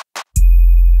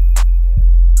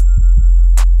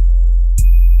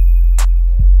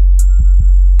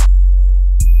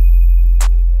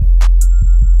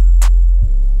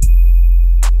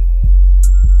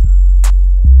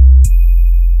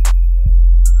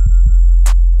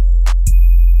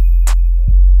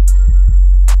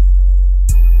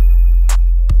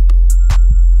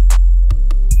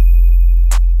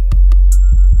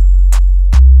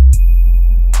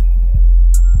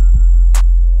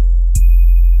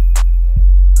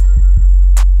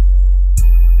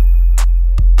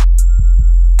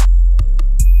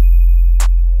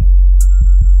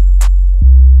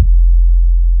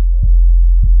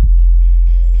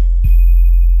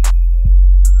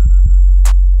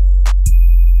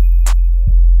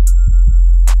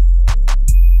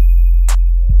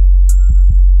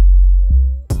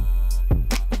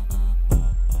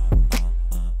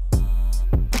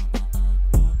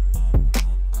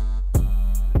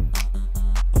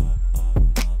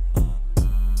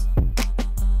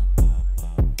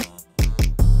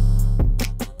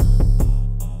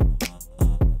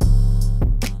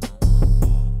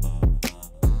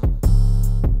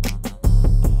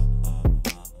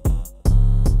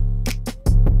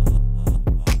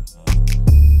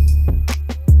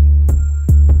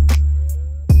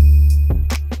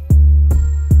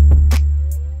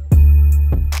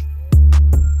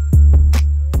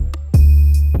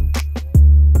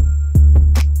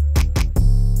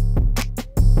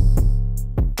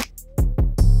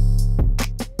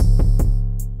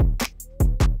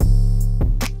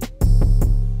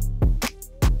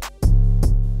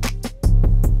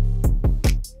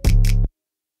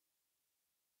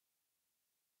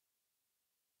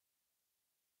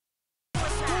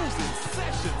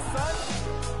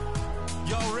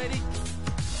 Y'all ready?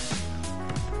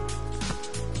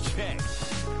 Check.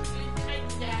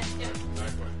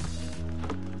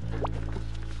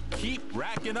 Keep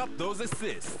racking up those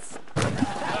assists.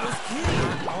 That was key.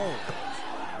 Oh,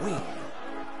 win.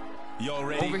 Y'all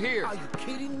ready? Over here. Are you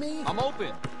kidding me? I'm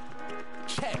open.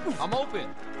 Check. I'm open.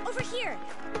 Over here.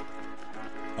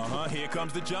 Uh-huh, here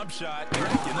comes the jump shot.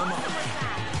 Racking them up.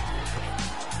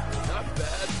 Not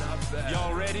bad, not bad.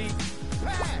 Y'all ready?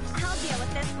 I'll deal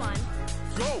with this one.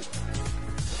 Go!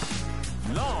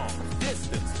 Long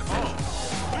distance call.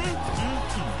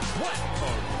 What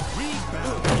a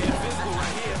rebound. Get physical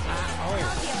right here. I'll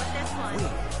deal with this one.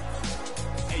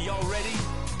 Hey, y'all ready?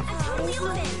 I totally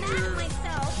wasn't mad at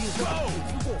myself. Go!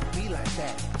 You won't be like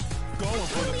that. Going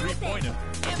for the three-pointer.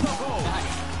 In the hole.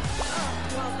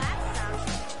 Well, that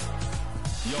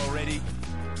sucks. Y'all ready?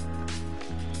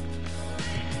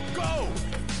 Go!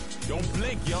 Don't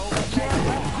blink, yo.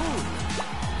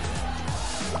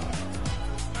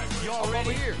 Y'all I'm ready?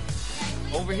 over here.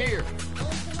 Over here.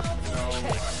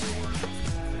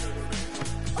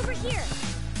 Over here.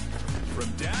 From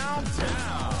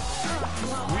downtown.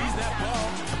 Squeeze that ball.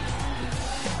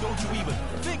 Don't you even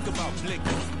think about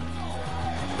blinking.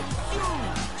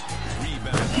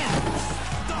 Rebound.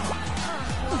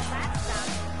 Well, that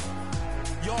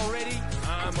sucks. Y'all ready?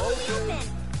 I'm Totally open. open.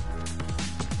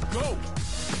 Go!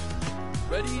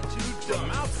 Ready to From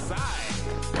dunk. outside.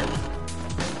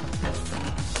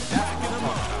 Backing them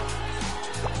up.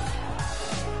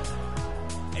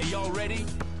 Hey, y'all ready?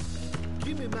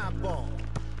 Give me my ball.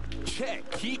 Check.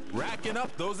 Keep racking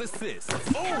up those assists.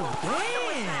 Oh,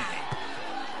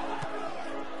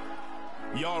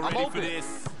 damn! Y'all I'm ready for open. this?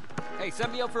 Hey,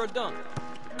 set me up for a dunk.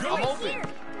 Go! I'm open. Here.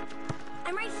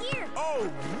 I'm right here.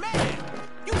 Oh, man!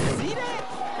 You see that?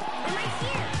 I'm right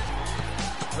here.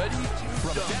 Ready to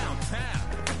From dunk. downtown.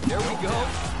 There we go.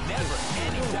 Never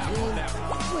any doubt on that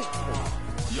one.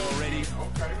 Y'all ready?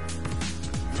 Okay.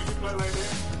 You can play like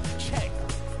that. Check.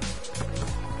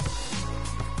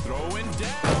 Throwing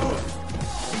down.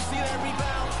 You see that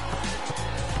rebound?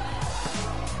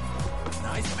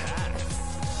 Nice pass.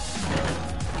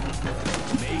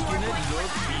 Making it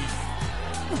look easy.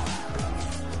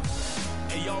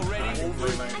 Hey, y'all ready? You can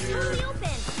play like I'm that. totally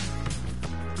open.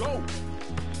 Go.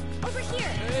 Over here.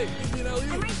 Hey, give me an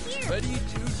alley-oop. I'm right here. Ready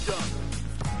to dunk.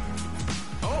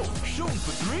 Oh, shooting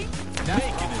for three?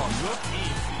 Making it look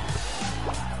easy.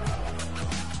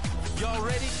 Y'all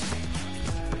ready?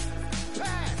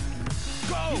 Pass.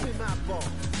 Go. Give me my ball.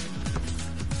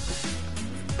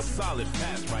 Solid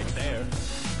pass right there.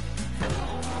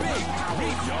 Big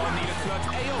reach. Y'all need a clutch.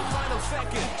 Ayo, final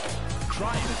second.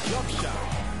 Trying a jump shot.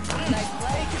 Nice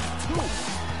play. Two.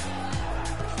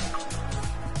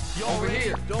 Y'all Over ready?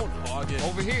 here. Don't hog it.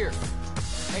 Over here.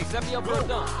 Hey, set me up for a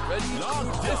dunk. Ready Long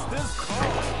to dunk. distance call.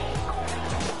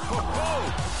 Oh,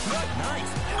 good,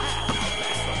 nice pass.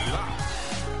 That's a block.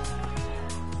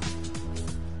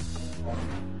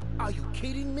 Are you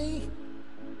kidding me?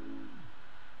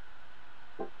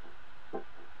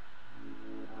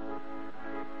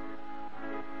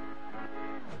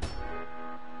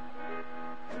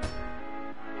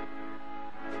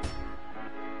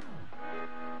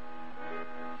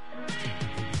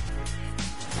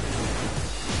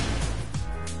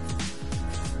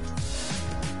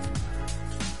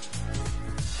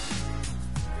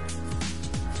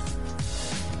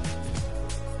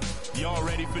 Y'all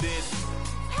ready for this?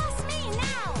 Pass me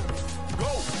now. Go.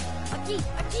 Aki,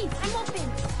 I'm open.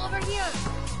 Over here.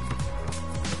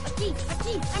 Aki,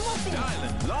 I'm open.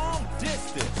 Dialing long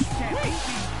distance.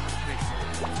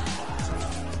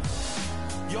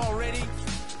 Y'all ready?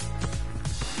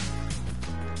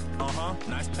 Uh-huh.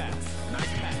 Nice pass.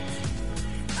 Nice pass.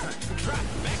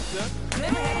 Trifecta.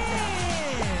 Man!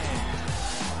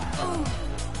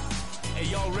 Hey,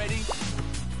 y'all ready?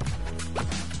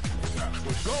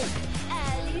 Go.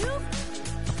 Alley-oop.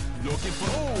 Looking for...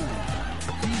 Oh!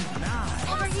 Nice.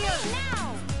 Over here.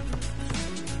 Now.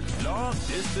 Long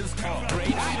distance call. Great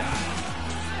shot.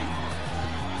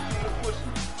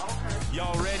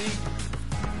 Y'all ready?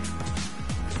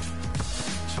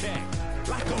 Check.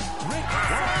 Like a brick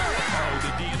wall. Oh,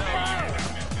 the DNO.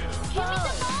 Give me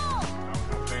the ball.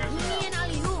 Give me an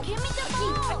alley-oop. Give me the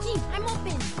ball. Aki, I'm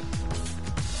open.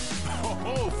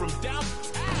 Oh, from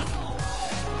downtown.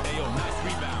 Hey, yo, nice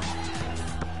rebound.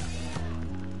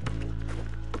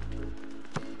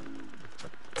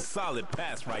 Solid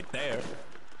pass right there.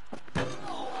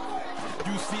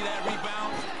 You see that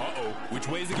rebound? Uh-oh. Which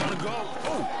way is it gonna go?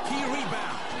 Oh, key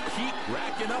rebound. Keep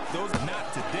racking up those.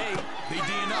 Not today. They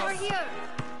D'ing Over us. here.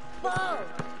 Ball.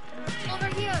 Over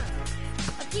here.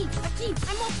 Aki,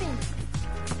 I'm open.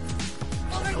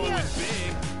 Over Going here.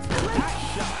 big. Nice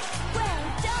shot. Well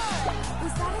done.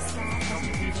 Was that as fast as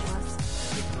you think it was?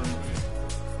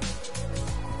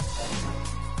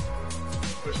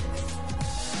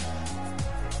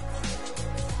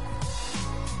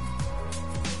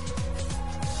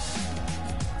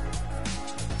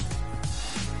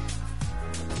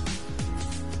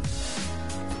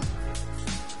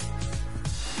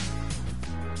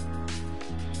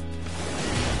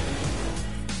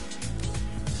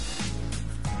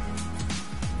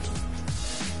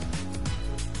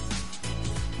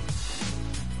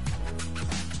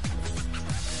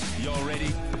 Y'all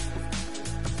ready?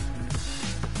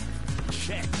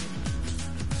 Check.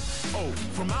 Oh,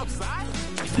 from outside?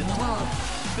 It's a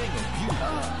thing of beauty.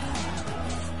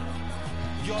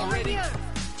 Y'all Over ready? here.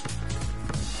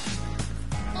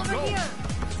 Over Go. here.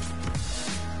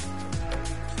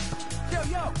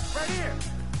 Yo, right here.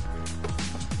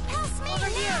 Pass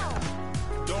me now.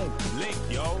 Don't blink,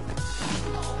 yo.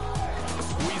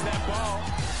 Squeeze that ball.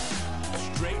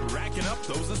 Straight racking up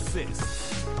those assists.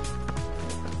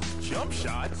 Jump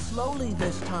shot. Slowly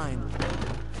this time.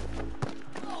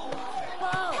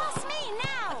 Pass me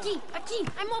now. Aquí,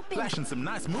 I'm open. Flashing some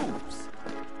nice moves.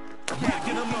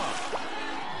 Racking them up.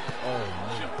 Oh,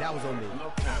 man, that was on me.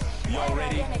 Y'all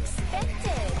ready?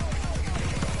 Unexpected.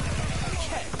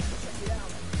 Check.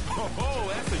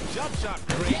 Oh, that's a jump shot.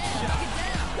 Great shot.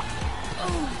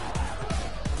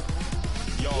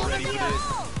 Y'all ready for this?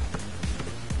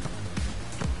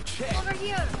 Check. Over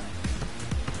here.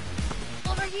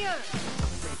 Over here.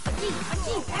 Aquí, I'm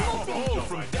open. Oh,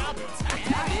 from down the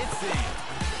tap, it's in.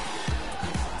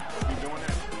 You doing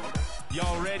that?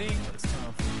 Y'all ready?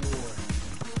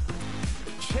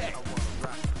 Check.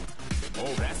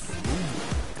 Oh, that's smooth.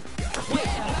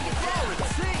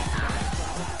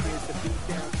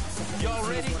 Y'all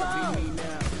ready?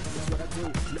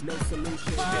 No solution.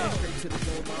 Straight to the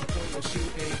goal, my point of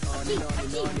shooting.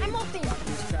 Aquí, I'm open.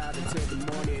 This crowd until the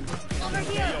morning. Over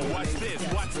here. Yo, watch this,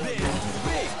 watch this.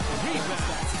 Big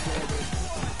rebound.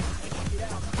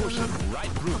 Push him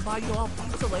right through. I'll buy you all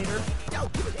pizza later. Yo,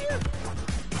 give it here.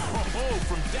 Oh,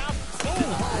 from down. Oh,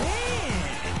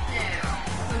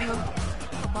 man.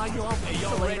 I'll buy you all Hey, pizza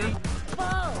y'all later. ready?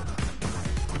 Whoa.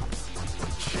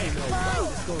 Check.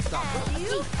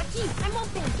 Aquí, I'm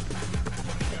open.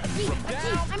 Aquí,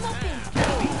 I'm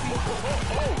open.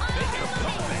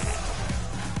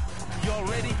 Y'all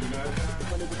ready?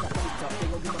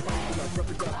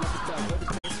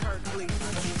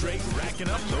 Straight racking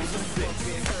up those assists.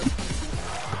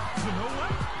 You know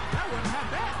what? That wasn't half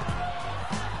bad.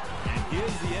 And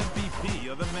here's the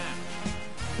MVP of the match.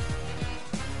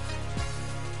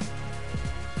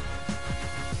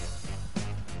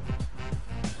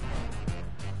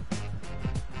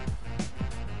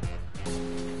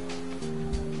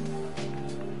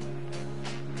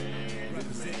 Man,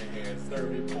 this man had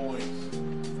 30 points.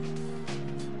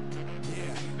 Yeah.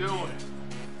 What you doing?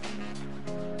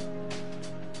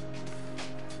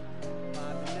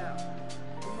 Now,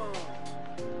 come on.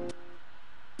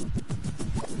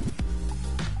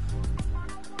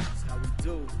 That's how we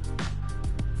do.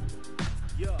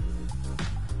 Yeah.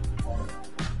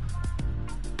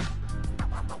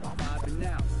 Vibing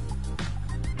out.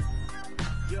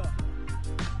 Yeah.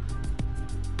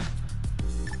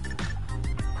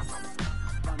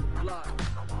 On the block.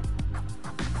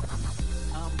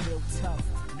 I'm real tough.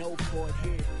 No board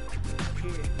here.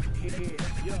 Here.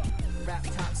 Yeah. Rap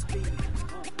top speed.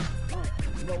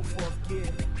 No fourth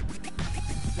gear.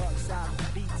 Dark side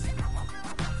beats.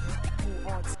 Who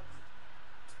on It's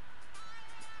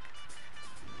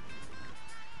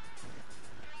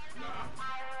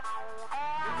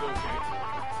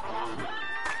okay.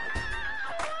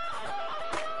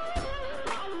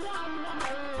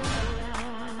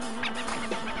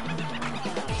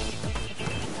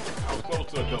 I was close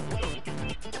to a double-double.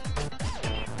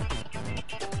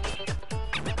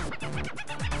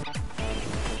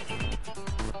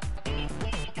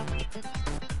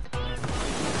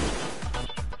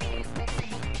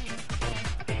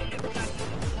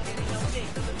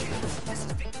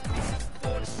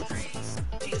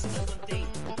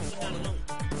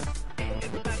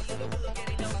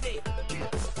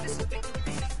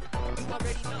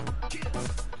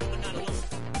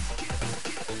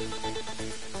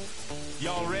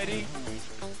 Y'all ready?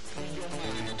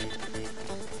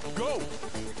 Go!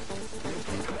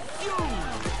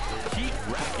 Keep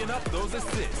racking up those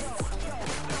assists.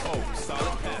 Oh,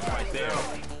 solid pass right there.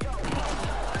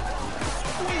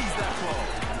 Squeeze that ball.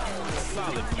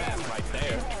 Solid pass right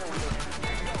there.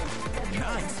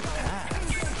 Nice pass.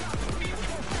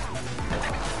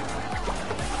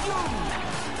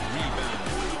 Rebound.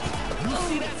 You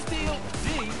see that steal? D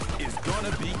is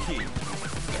gonna be key.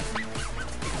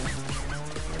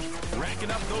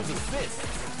 Racking up those assists.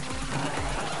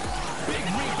 Big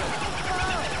rebound.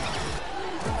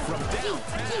 From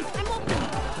downtown. I'm open.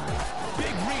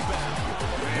 Big rebound.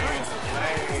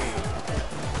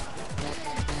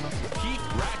 Keep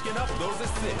racking up those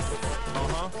assists.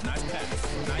 Nice pass.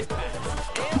 Nice pass.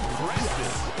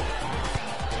 Impressive.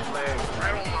 Leg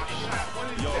right on my shot. What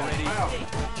is Y'all that? ready? Wow.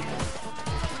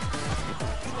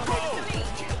 Go!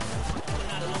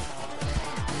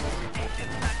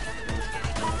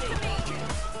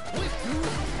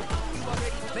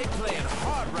 They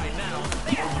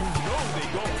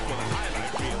going for the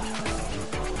highlight reel.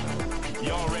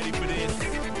 Y'all ready for this?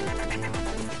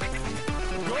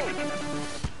 Go!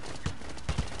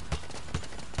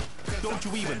 Don't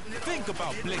you even think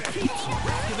about Blake. Keeps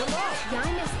racking them up.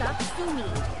 Y'all messed up, sue me.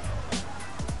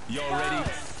 Y'all ready?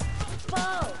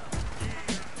 Ball.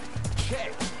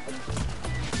 Check.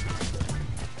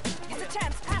 It's a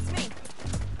chance, pass me.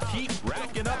 Keep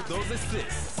racking up those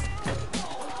assists.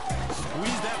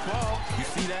 Squeeze that ball. You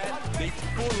see that? They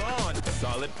full on.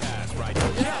 Solid pass right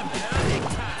there. Jam down big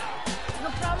time. No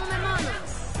problem, hermano.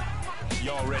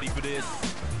 Y'all ready for this?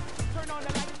 Turn on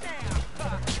the lights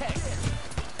now. Check.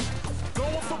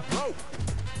 Going for broke.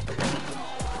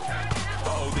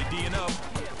 Uh-oh, they D'ing up.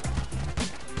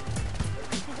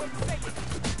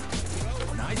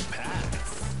 Nice pass.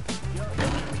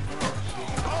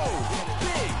 Oh,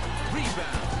 big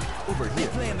rebound. Over here. They're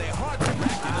playing their hearts and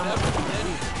racking them up.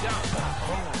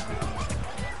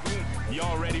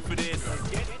 Y'all ready for this?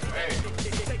 Hey,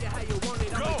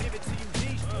 Go!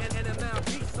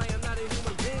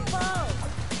 Ball.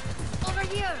 Over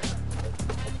here.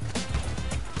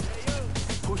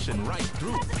 Pushing right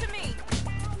through. Pass it to me.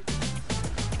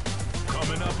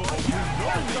 Coming up, oh, you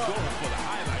know they going for the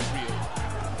highlight reel.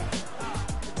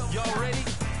 Y'all ready?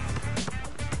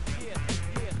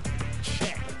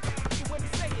 Check.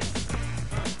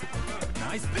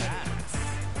 Nice pass.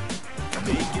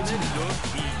 Making it look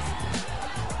easy.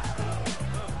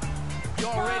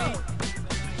 Y'all ready?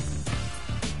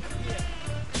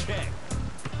 Check.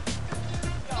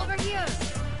 Over here.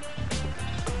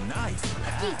 Nice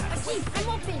pass. I'm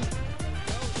open.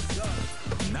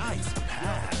 Nice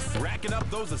pass. Racking up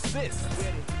those assists.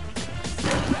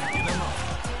 Racking them up.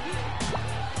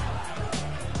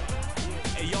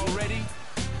 Hey, y'all ready?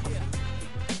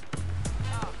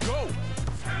 Go!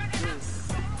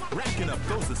 Racking up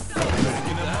those assists.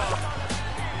 Racking them up.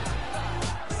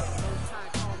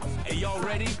 Hey, y'all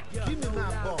ready? Give me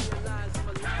my ball.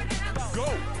 Go!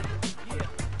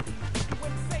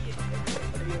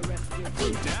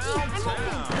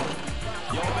 Downtown.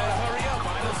 Y'all better hurry up.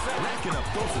 Final set. Racking up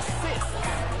those assists.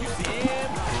 You see,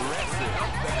 impressive.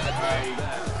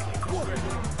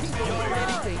 Y'all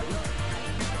ready?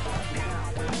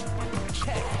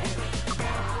 Check.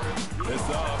 It's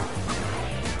up.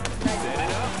 Set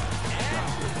it up and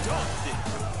dunked it.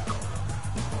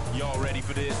 Y'all ready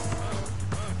for this?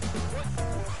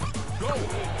 Go.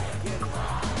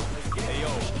 Hey,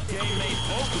 yo, game made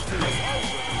focus to this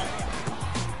over.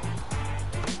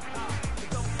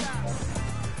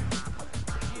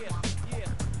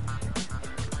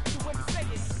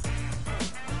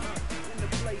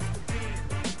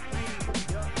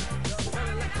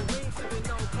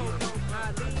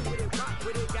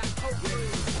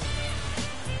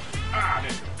 ah,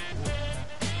 this.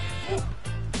 Ooh.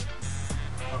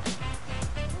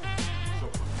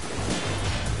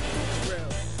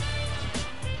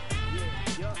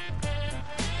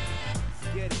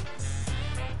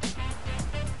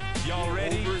 Y'all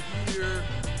ready? Over here.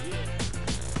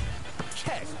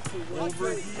 Check.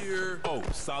 Over here. Oh,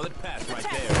 solid pass right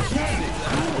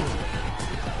there.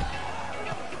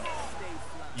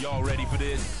 Y'all ready for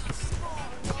this?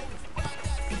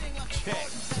 Check.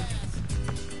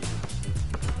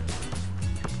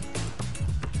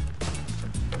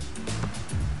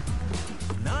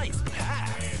 Nice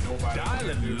pass.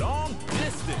 Dialing long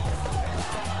distance.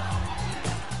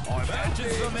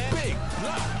 Catches them and big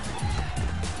block.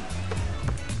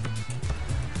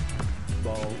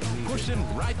 Ball.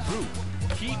 Pushing right through.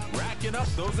 Keep racking up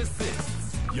those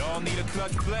assists. Y'all need a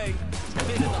clutch play.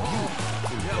 Hit it home.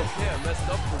 Hell yeah, messed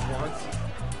up for once.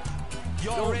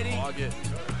 Y'all Don't ready? hog it.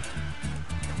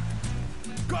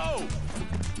 Go!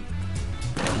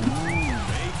 Ooh,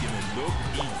 making it look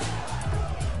easy.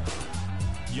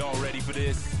 Y'all ready for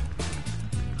this?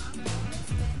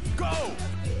 Go!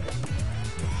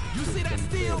 You see that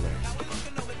steal?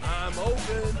 I'm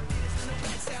open.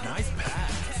 Nice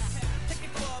pass.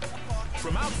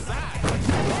 From outside.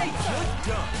 Hey, good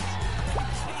dunk.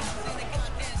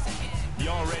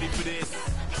 Y'all ready for this?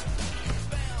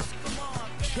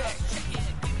 Check.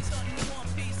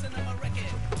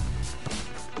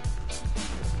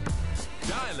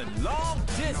 Dialing long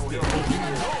distance. You know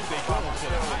they going for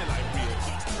the highlight reel.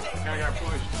 Kinda got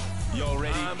pushed. Y'all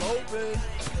ready? I'm open.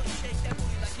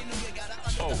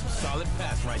 Oh, solid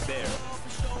pass right there.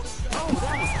 Oh,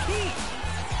 that was key.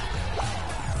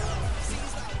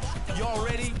 Y'all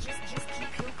ready?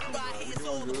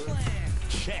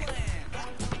 Check.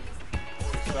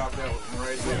 Stop that one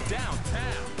right there.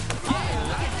 Downtown.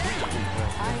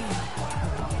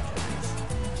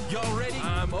 Y'all ready?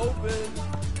 I'm open.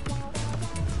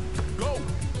 Go.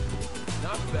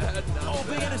 Not bad, not Oh,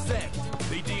 big bad. intersect.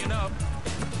 They D'ing up.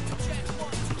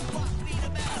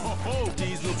 Oh,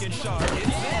 D's looking sharp. It's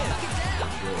in.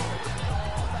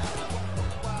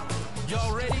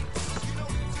 Y'all ready?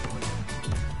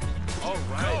 All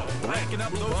right. Racking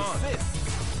up those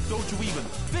assists. Don't you even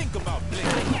think about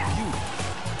blinking.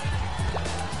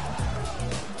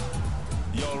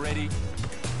 Y'all ready?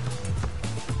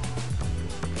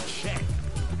 Check.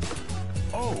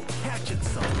 Oh, catching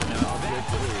something. Now that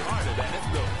was harder than it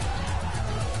looked.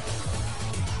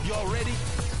 Y'all ready?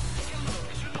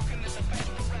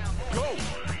 Go!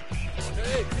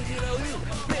 Hey,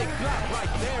 big block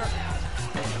right there.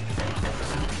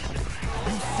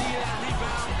 You see that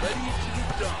rebound? Ready to be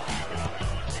done.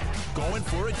 Going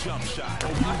for a jump shot. Oh,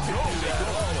 you know they go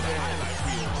all of the highlight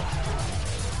reel.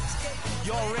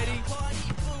 Y'all ready?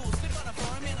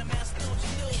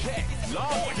 Check.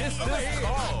 Long distance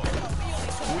call.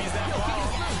 Squeeze that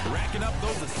ball. Racking up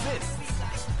those assists.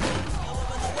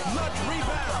 Clutch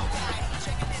rebound.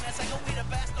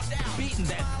 Beating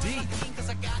that deep.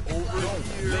 Over don't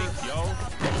blink, yo.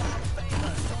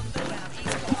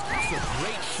 That's a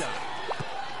great shot.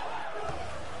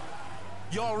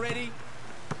 Y'all ready?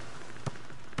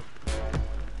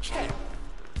 Check.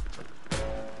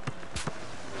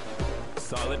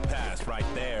 Solid pass right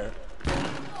there.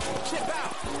 Chip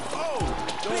out. Oh,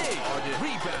 big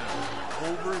rebound.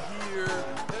 Over here.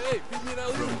 Hey, from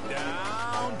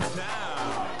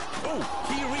downtown. Oh,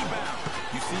 key rebound.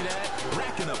 You see that?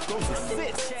 Racking up those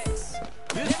assists.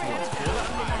 This one's full of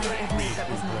fire.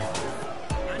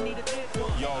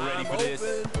 Y'all ready for this?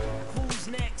 Who's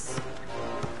next?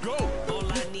 Go. All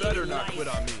I need Better in not life quit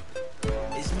on me.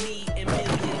 is me and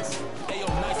millions. Hey, yo,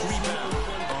 nice rebound.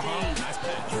 Nice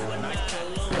pass. Nice pass.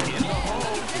 In the hole.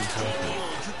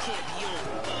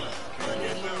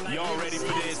 Y'all ready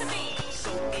for this?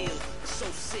 So ill, so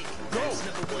sick. Go.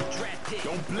 #1 draft pick.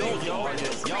 Don't blink, y'all.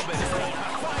 Y'all better stay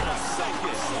final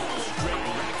second. Straight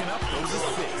racking up those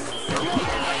assists.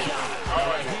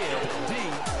 Right here, D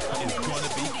is going to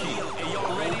be key. Hey,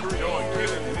 y'all ready? Y'all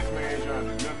killing it. This man ain't trying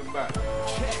to do nothing about it.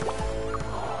 Check.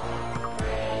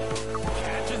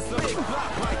 Catching some big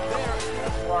block right there.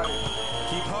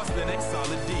 Keep hustling it,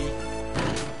 solid D.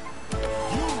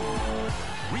 You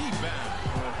rebound.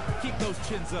 Keep those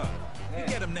chins up. You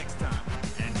get them next time.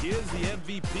 And here's the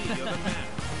MVP of the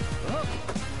match.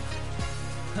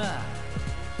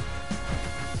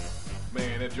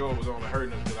 Man, that Joel was only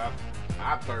hurting us because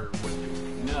our third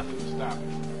wouldn't do nothing to stop it.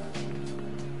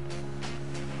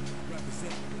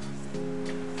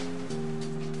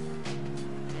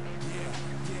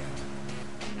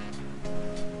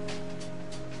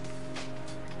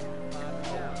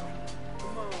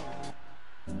 Come on.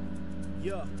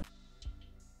 Yeah.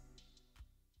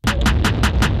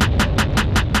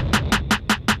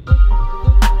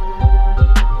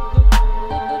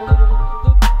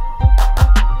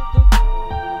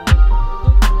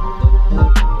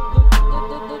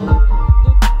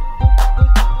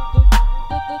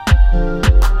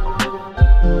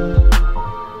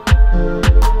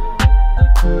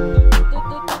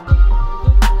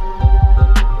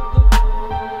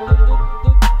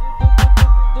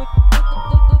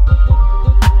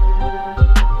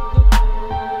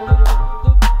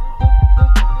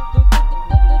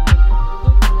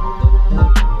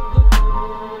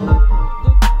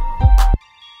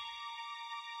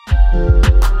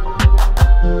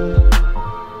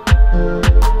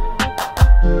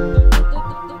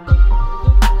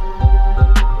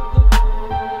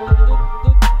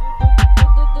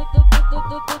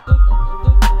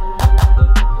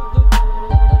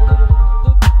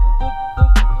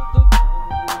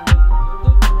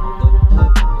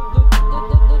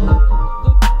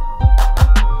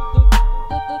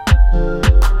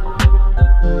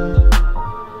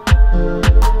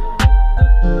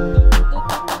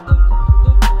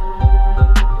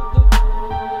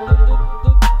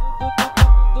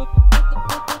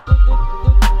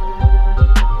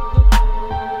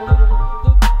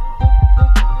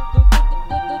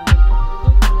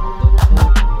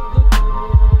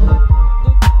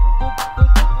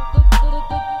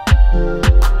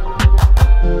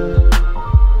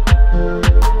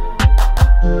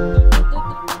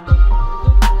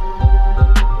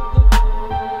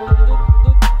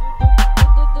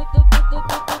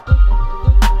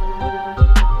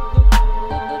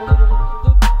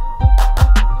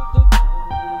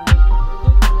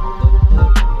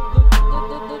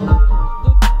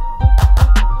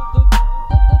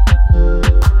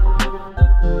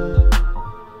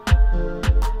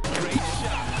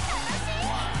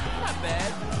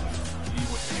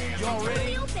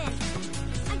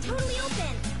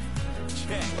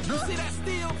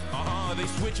 They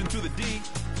switching to the D.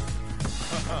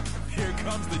 Here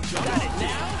comes the jump. Got it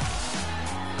now.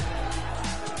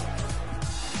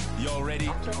 Y'all ready?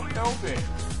 I'm telling you, open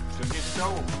to get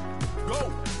stole.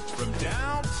 Go from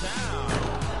downtown.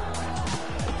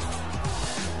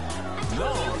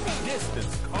 Long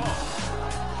distance call.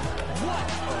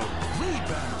 What a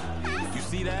rebound. You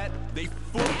see that? They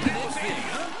flipped it in.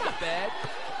 Not bad.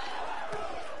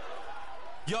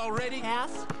 Y'all ready?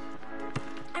 Pass.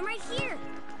 I'm right here.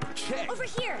 Check. Over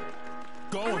here.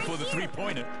 Going right for the here.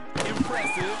 three-pointer.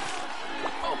 Impressive.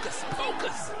 Focus,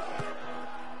 focus.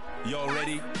 Y'all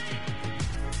ready?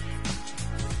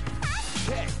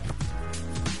 Check.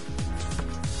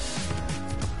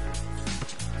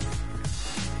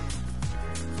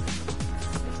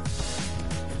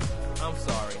 I'm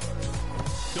sorry.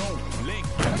 Don't blink.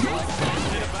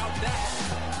 Forget about that.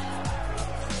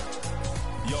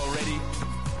 Y'all ready?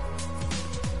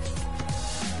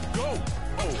 Go.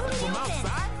 Oh, from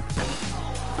outside?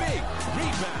 Big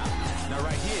rebound. Now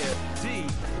right here, D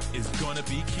is gonna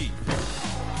be key.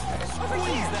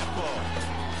 Squeeze that ball.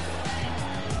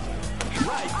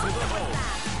 Right to the hole.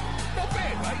 Not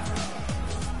bad, right?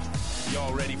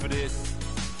 Y'all ready for this?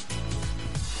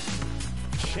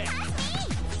 Check.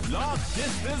 Long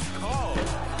distance call.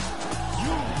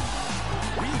 You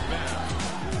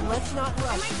rebound. Let's not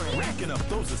rush, friends. Racking up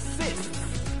those assists.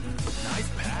 Nice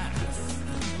pass.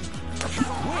 Switch.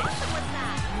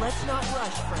 Let's not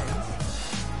rush, friends.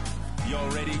 Y'all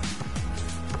ready?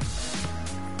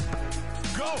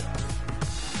 Go.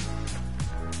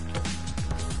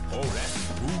 Oh, that's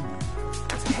smooth.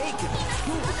 Take it.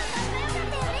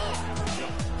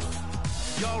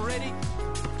 Y'all ready?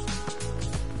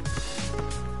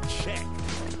 Check.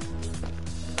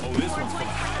 Oh, this one's for the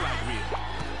highlight reel.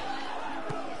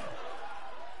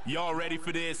 Y'all ready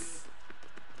for this?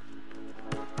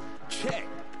 Check.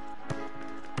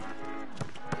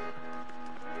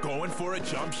 Going for a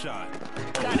jump shot.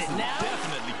 Got This it is now.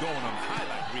 definitely going on the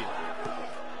highlight reel.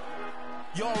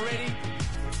 Y'all ready?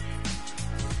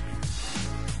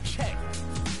 Check.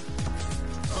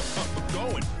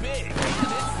 Going big.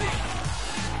 That's it.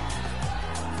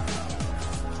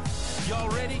 Y'all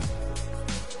ready?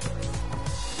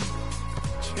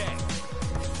 Check.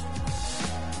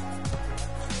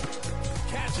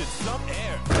 Catching some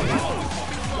air.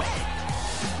 Oh,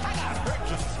 I got hurt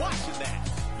just watching that.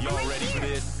 Y'all ready for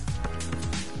this?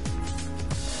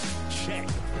 Check.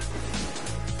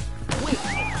 With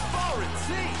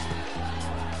authority.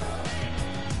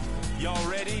 Y'all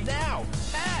ready? Now,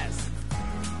 pass.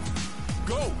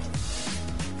 Go.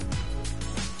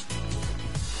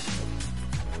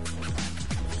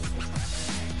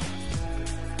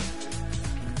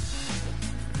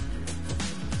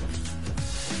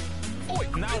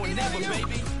 Now or never,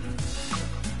 baby.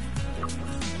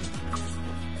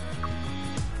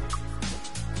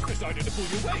 Decided to pull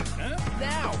your weight, huh?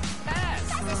 Now, pass.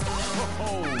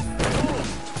 Oh,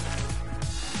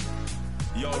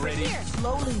 no. Y'all ready? Here.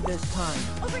 Slowly this time.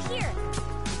 Over here.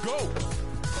 Go.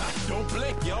 Don't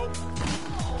blink, yo.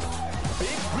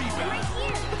 Big Right rebound.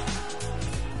 here.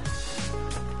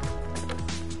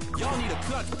 Y'all need a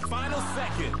clutch final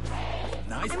second.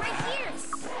 Nice I'm right pass. here.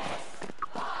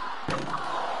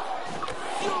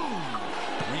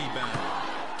 Rebound.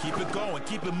 Keep it going.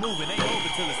 Keep it moving. Ain't over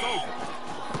till it's over.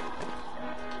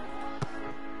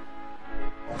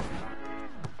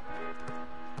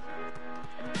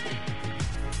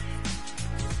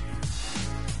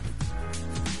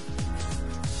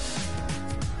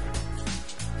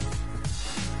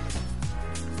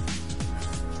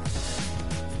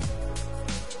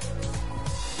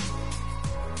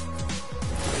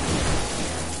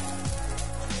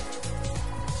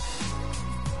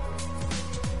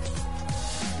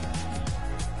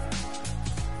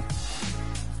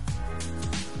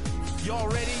 Y'all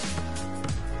ready?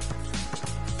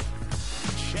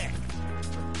 Check.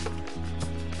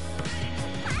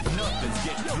 Nothing's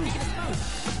getting through.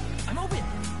 I'm open.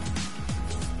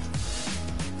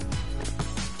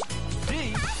 D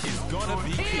is gonna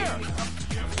be here.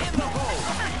 In the hole.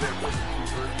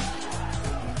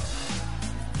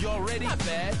 Y'all ready? Not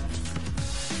bad.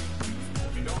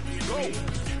 Go.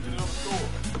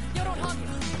 Yo, don't hug me.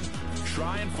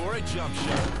 Trying for a jump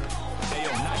shot. Hey,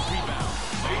 yo, nice rebound.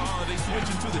 Oh, they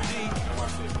switching to the D.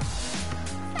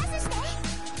 Faster stay.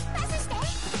 Faster stay.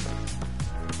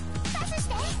 Faster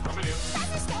stay.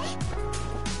 Faster stay.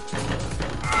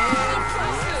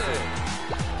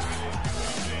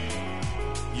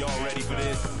 Y'all ready for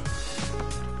this?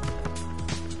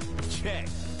 Check.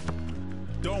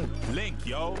 Don't blink,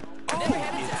 yo. Never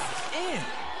had it It's in.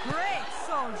 Great,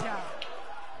 soldier.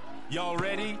 Y'all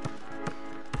ready?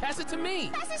 Pass it to me.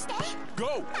 Faster stay.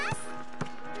 Go. Pass.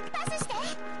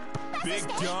 Big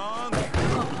dunk.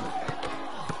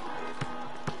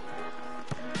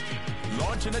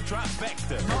 Launching a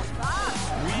trifecta.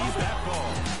 Squeeze that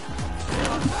ball.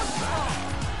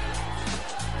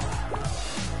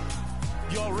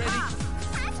 Y'all ready?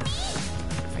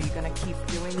 Are you gonna keep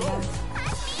doing that?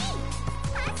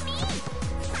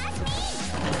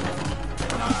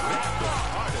 That was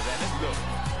harder than it looked.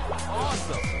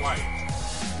 Awesome. White.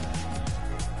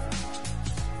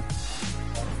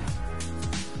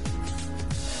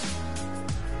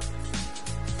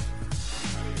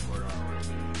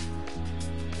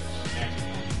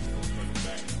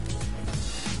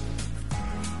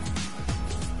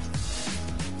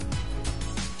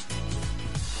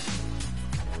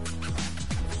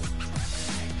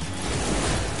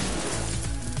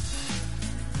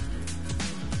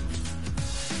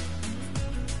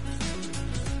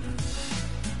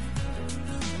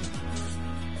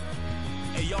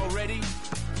 Hey, y'all ready?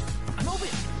 I'm open.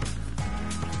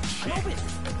 I'm open.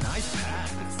 Nice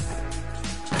pass.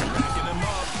 Backing him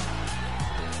up.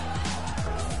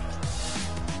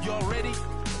 Y'all ready?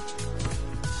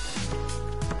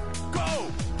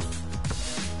 Go!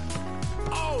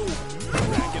 Oh!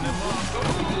 Backing him up.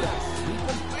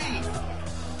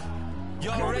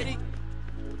 Y'all ready?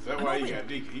 That's why he got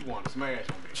Deacon. He wanted to smash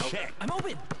on me. Check. I'm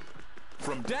open.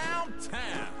 From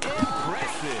downtown.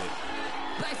 Impressive.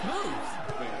 Nice moves. I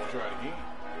think you want to try it again.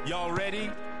 Y'all ready?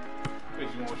 I think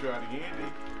you want to try it again,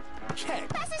 Deacon. Check.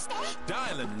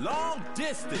 Dialing long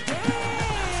distance.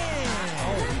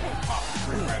 Oh,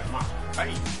 right in my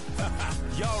face.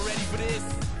 Y'all ready for this?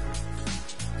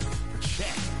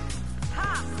 Check.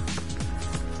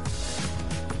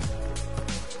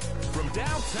 From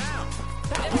downtown.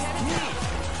 That was key.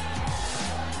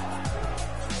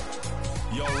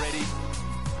 Y'all ready?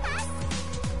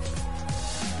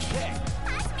 Check.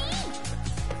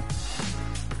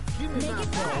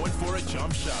 Going for a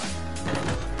jump shot.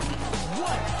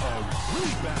 What a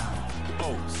rebound.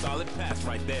 Oh, solid pass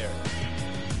right there.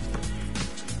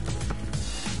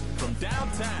 From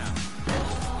downtown.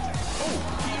 Oh,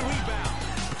 key rebound.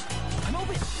 I'm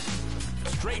open.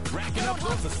 Straight racking up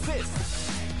those assists.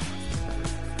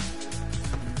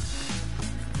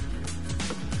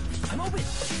 I'm open.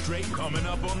 Straight coming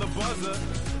up on the buzzer.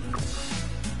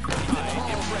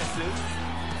 Right, impressive.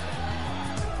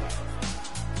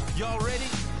 Y'all ready?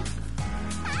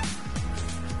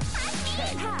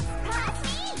 Check.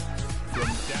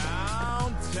 From downtown.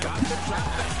 Got the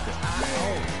trifecta.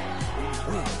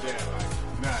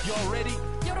 Nice. Y'all ready?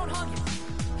 Yo, don't hug it.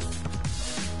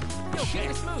 Yo, keep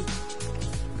it smooth.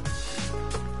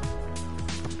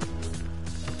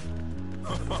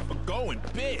 Going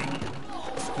big.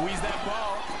 Squeeze that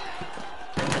ball.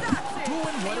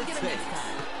 Doing what it takes.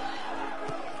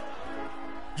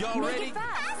 Y'all ready?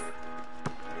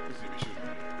 Let's see if we shoot.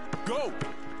 Go.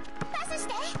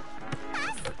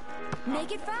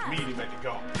 Make it fast. Immediately make it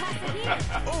go.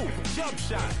 Oh, jump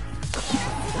shot.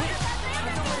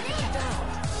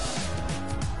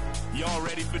 Y'all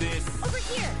ready for this? Over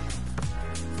here.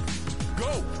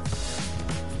 Go.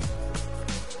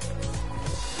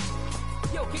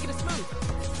 Yo, kick it smooth.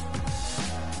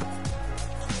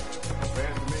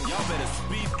 Y'all better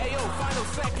speed. Ayo, final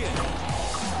second.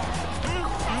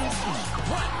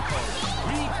 What a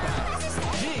rebound.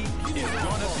 G is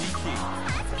gonna be key.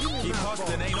 Keep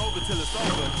hustling, ain't over till it's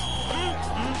over.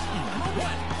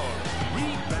 What a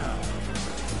rebound.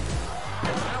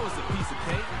 That was a piece of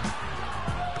cake.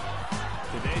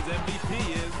 Today's MVP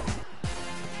is...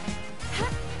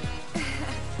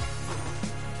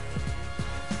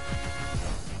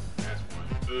 That's one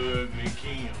ugly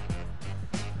Kim.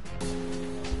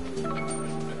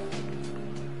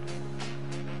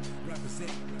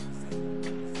 Represent.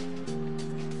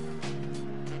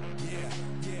 Yeah,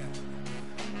 yeah.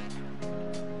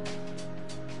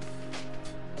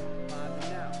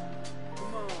 Now,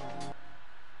 come on.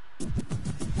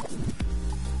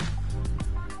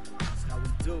 That's how we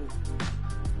do.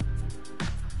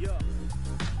 Yeah.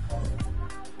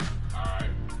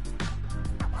 Alright.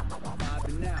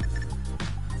 Vibing out.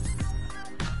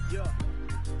 Yeah.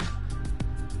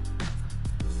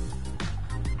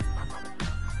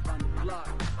 On the block.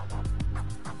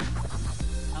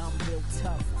 I'm real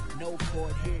tough. No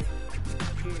board here.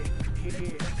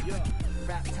 Here. Yeah.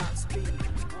 Rap top speed.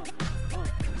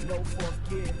 No fourth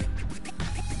gear.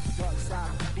 Dark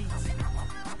side beats.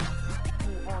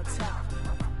 Who on top?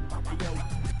 Yo,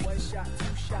 1 shot, 2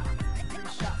 shot, 3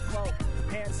 shot, 4.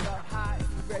 Hands up high, if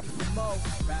you ready for more.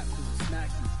 Rap you, smack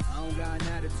you. I don't got an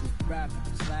attitude. Grab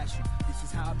you, slash you. This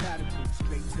is how I battle you.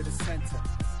 Straight to the center.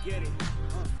 Let's get it.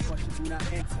 Caution, do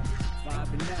not enter.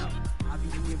 Vibing now, I be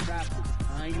being rapper.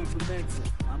 I ain't even mental.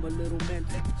 I'm a little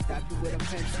mental. Stab you with a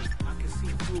pencil. I can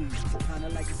see through you, kinda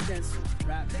like a stencil.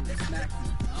 Rap you, smack you.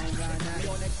 I don't got nothing.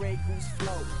 On that Grey Goose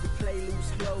flow, we play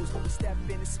loose clothes. We step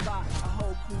in the spot, our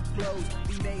whole crew blows.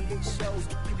 We made it shows.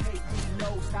 You hate, we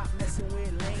know. Stop messing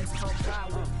with lanes. Come by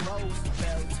with pros.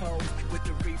 Bell toes with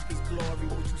the Reaper's glory.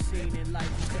 What you seen in life,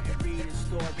 you couldn't read a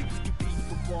story. You beat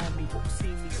before me, you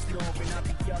see me snoring. I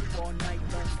be up all night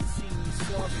long to see me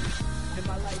soaring. And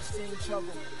my life's in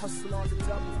trouble. Hustle on the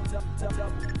double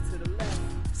to the left.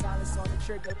 Silence on the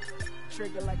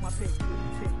trigger like my pick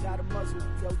got a muzzle.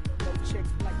 Yo chick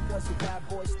like guzzle. Bad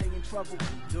boy stay in trouble.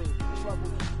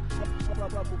 Trouble.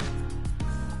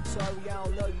 Sorry I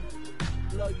don't love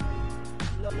you.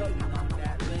 I'm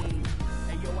that lame.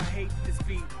 Hey yo, I hate this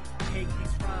beat. I hate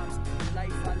these rhymes. The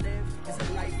life I live is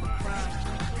a life of crime.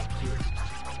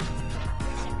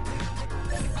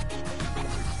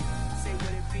 Say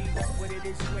what it be, what it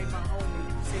is, you ain't my homie.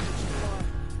 Say what you want,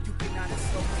 you cannot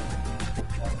insult me.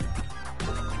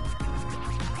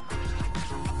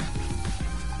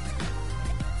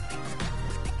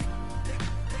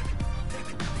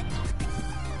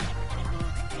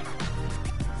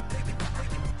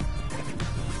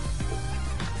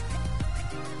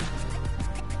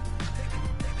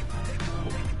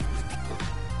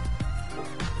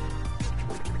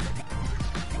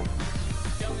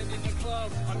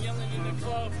 I'm yelling in the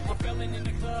club, I'm felling in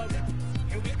the club.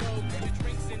 Here we go, your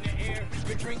drinks in the air,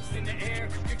 your drinks in the air,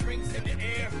 your drinks in the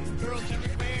air. Girls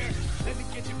everywhere, let me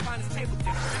get your finest table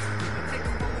dinner. Take a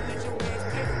moment, let your man's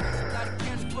pay the rest. A lot of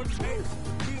candles for the haters.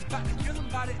 We about to kill them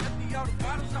by the empty all the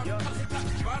bottles on the hustle, got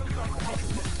the bottles on the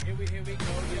hustle. Here we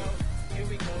go, yo. Here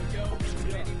we go, yo.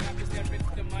 Many rappers that rip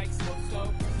the mic so,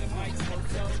 the mic so.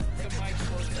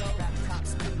 Top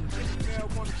speed.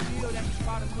 Marijuana feel that's the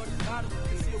bottom of the bottle.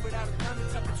 Conceal without a gun,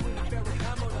 tuck between the barrel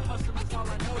ammo. The hustle is all I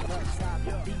know. Upside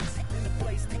the beats in the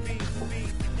place to be.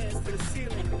 Hands to the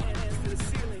ceiling, hands to the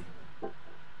ceiling.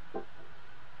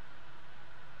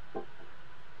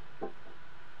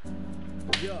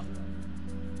 Yeah.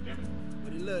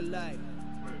 What it look like?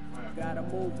 Gotta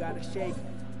move, gotta shake.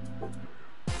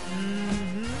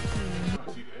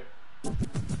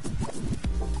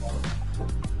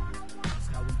 That's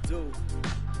how we do.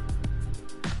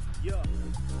 Yeah.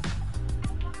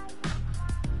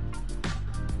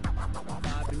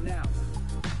 Vibing now.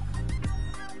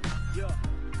 Yeah.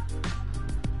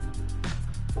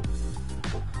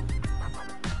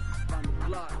 From the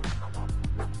block.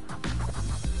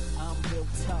 I'm real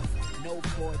tough. No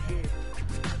board here.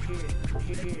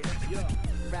 Yeah.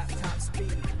 Rap top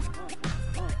speed.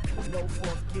 No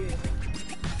fourth gear.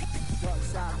 Dark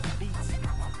side of the beats.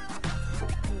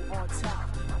 Who on top?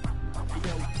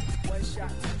 Yo, 1 shot,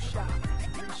 2 shot,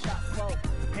 3 shot, 4.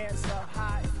 Hands up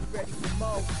high, ready for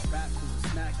more. Rap you,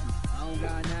 smack you. I don't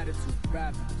got an attitude.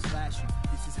 Grab you, slash you.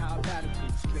 This is how I battle you.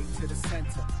 Straight to the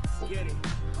center. Get it.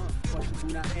 Caution,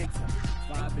 do not enter.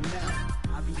 Vibing now.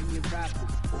 I be being rapper.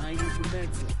 I ain't even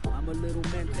mental. I'm a little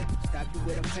mental. Stab you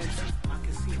with a pencil. I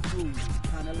can see through you,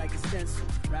 kinda like a stencil.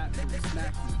 Rap you,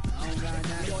 smack you. I don't got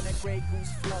nothing. On that Grey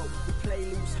Goose flow, we play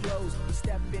loose clothes. We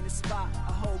step in the spot,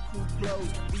 our whole crew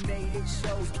blows. We made it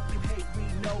shows. You hate, we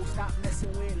know. Stop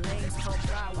messing with lanes. Come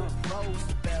fly with pros.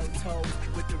 Bell toes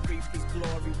with the Reaper's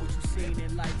glory. What you seen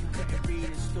in life, you couldn't read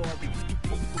a story. You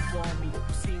beat before me, you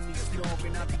see me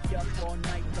snoring. I be up all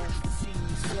night long to see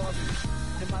me soaring.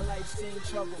 And my life's in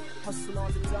trouble. Hustle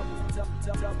on the double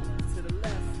to the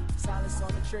left. Silence on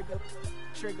the trigger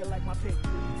like my pick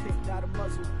got a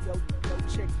muzzle. Yo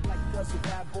chick like guzzle.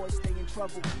 Bad boy stay in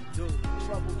trouble.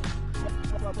 Trouble.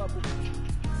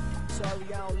 Sorry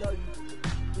I don't love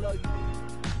you.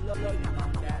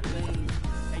 I'm that lame.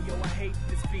 Hey yo, I hate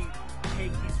this beat. I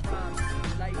hate these rhymes.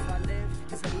 The life I live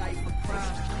is a life of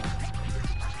crime.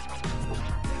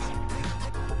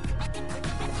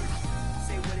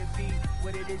 Say what it be,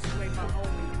 what it is, you ain't my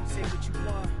homie. Say what you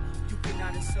want, you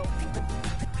cannot insult me.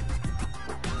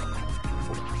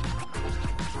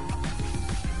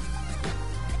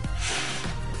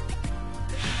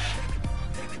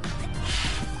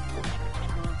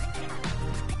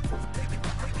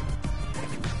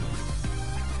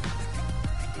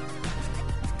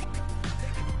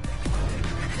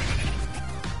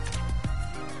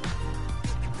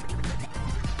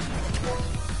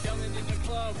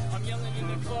 I'm yelling in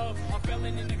the club, I'm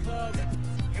felling in the club.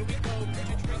 Here we go,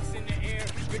 your drinks in the air,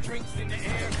 your drinks in the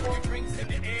air, your drinks in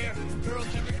the air. Girls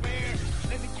everywhere,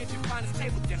 let me get your finest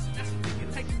table dancer. That's what they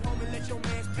can take you home and let your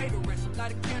man's pay the rest. A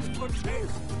lot of candles for the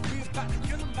haters. We about to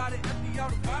kill them by the empty all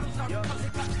the bottles on the hustle,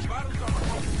 got the bottles on the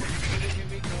hustle. Here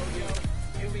we go, yo.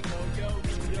 Here we go, yo.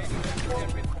 Ready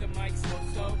to rip the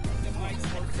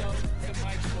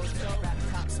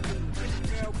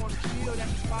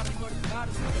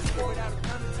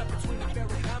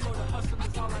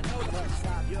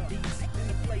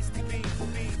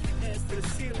to the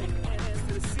ceiling, hands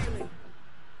to the ceiling.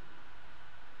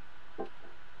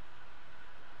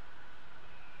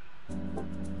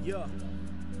 Yeah,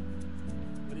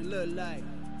 what it look like?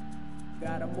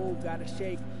 Gotta move, gotta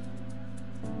shake.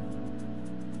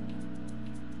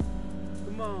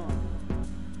 Come on.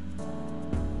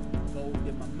 Gold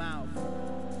in my mouth.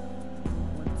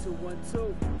 1, 2, 1,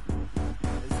 2.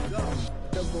 Let's go.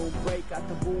 The boom break, got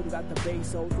the boom, got the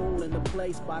bass, old rule in the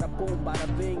place. Bada boom,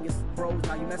 bada bing, it's bros.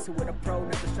 Now you messing with a pro,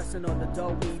 never stressing on the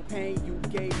dough. We pain, you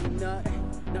gave me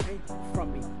nothing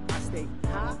from me. I stay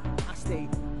high, I stay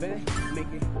bent,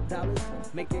 making dollars,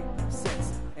 making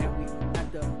sense, and we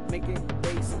have to make it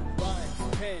base.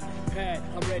 Rhymes, pen, pad,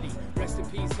 I'm ready. Rest in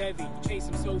peace, heavy. Chase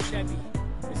him so Chevy.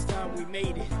 This time we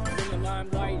made it. In the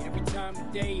limelight every time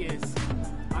the day is.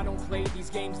 I don't play these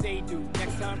games they do.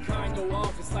 Next time kind go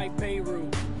off, it's like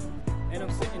Beirut. And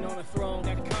I'm sitting on a throne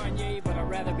like Kanye, but I'd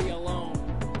rather be alone.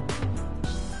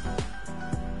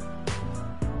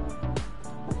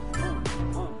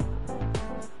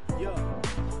 Yeah.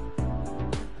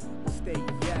 Stay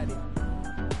at it.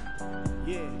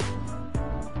 Yeah.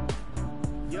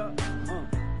 Yeah.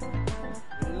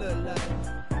 What it look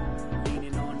like?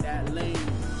 Leaning on that lane.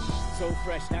 So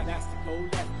fresh, now that's the go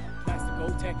left. Plastic go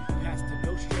tech, past to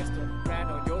no stress. Don't rat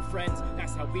on your friends,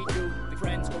 that's how we do. The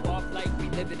friends go off like we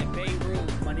living in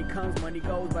Beirut. Money comes, money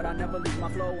goes, but I never leave my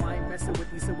flow. I ain't messing with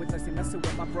these just messing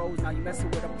with my bros. Now you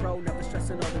messing with a pro, never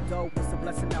stressing on the dough. It's a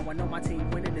blessing, now I know my team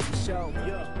winning is a show.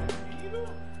 Yeah.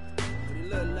 What it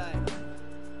look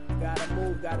like? Gotta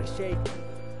move, gotta shake.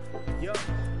 Yeah.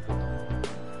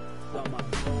 Got my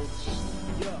goals.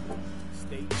 Yeah.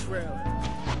 Stay trail.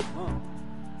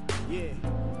 Yeah.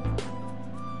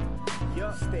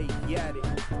 Yeah. Stay at it.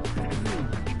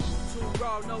 Too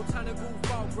raw, no time to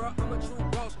goof off, bro. I'm a true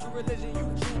boss, true religion, you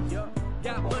true. Yeah.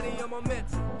 Got money, I'm a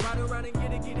mental. Ride around and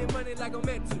get it money like I'm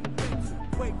meant to.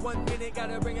 Wait 1 minute,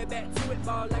 gotta bring it back to it.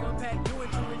 Ball like I'm packed, doing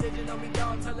true religion on me,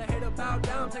 dog. Tell a hater bow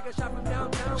down, take a shot from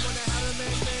downtown. Wonder how the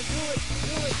man do it.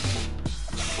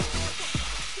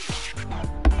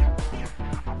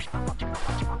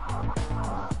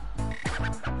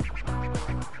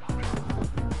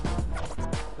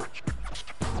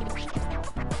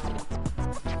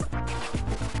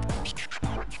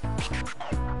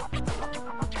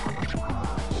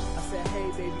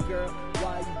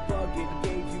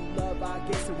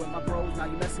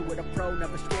 With a pro,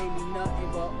 never straight me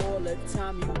nothing, but all the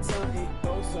time you tuntin'.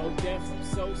 So different,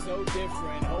 so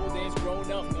different. Holdings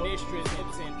grown up mistress,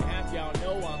 hips and half y'all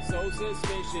know I'm so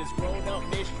suspicious. Grown up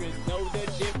mistress, know the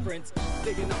difference.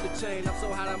 Digging up the chain, I'm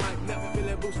so hot I might melt.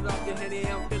 Feeling boosted off the Henny,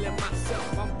 I'm feeling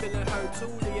myself. I'm feeling her too,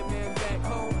 leave your man back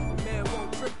home. The man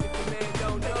won't trip if the man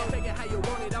don't know. Make it how you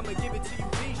want it, I'ma give it to you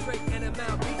D straight and a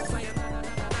mouth beat slaying.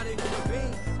 Not a human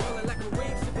being, falling like a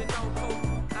ring, sipping on coke.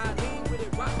 I lean with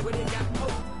it, rock with it, got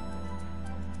coke.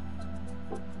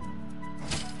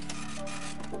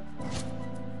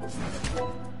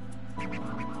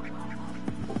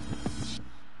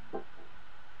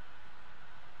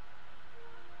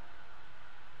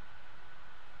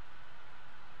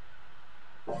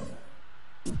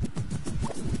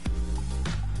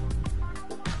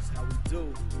 That's how we do.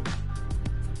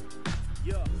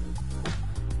 Yeah.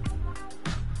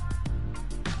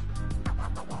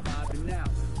 Vibing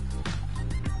out.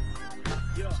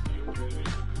 Yeah.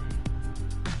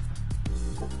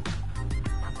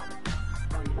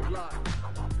 On the block.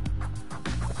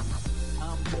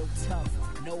 I'm built tough,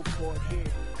 no board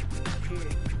here.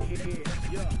 Here,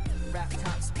 yeah. Rap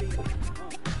top speed.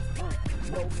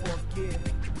 No fourth gear.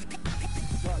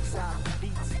 Dark side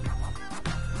beats.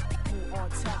 Who on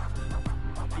top?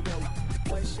 Yo,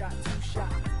 1 shot, 2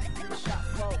 shot, 3 shot,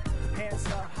 4. Hands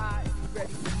up high, if you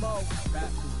ready for more.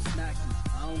 Rap you, smack you.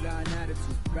 I don't got an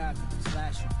attitude. Grab you,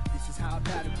 slash you. This is how I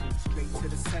battle you. Straight to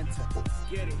the center.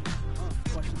 Get it.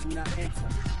 Question do not enter.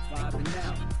 Vibing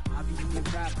out. I be in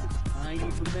rappers. I ain't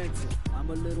even mental. I'm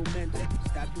a little mental.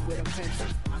 Stab you with a pencil.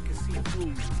 I can see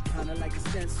through you. Kinda like a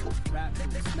stencil. Rap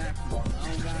you, smack you. I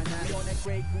don't got an attitude. On that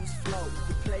Grey Goose flow.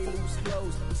 We play loose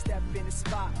flows. We step in the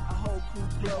spot. A whole crew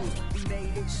blows. We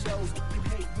made it shows. You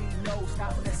hate, we know.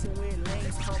 Stop messing with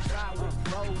lanes. Come ride with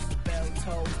bros. Bell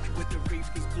toes. With the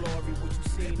reaper's glory. What you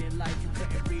seen in life, you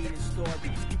couldn't read in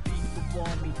story. You beat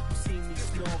before me. You see me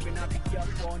snoring. I be up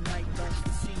all night long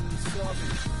to see me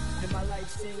soaring. In my life,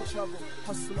 seeing trouble.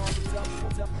 Hustle on the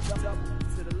double.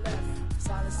 To the left.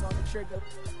 Silence on the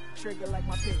trigger like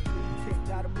my pick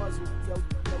got a muzzle. Yo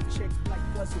chick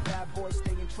like guzzle. Bad boy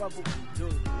stay in trouble.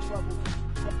 Dude, trouble.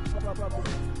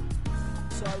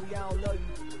 Sorry, I don't love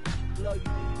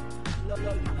you.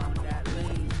 I'm that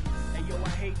lame. Hey yo, I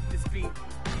hate this beat.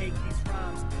 hate these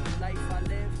rhymes. The life I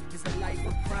live is a life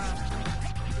of crime.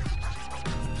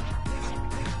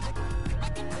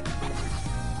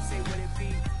 Say what it be,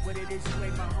 what it is, you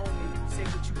ain't my homie. Say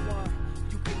what you want,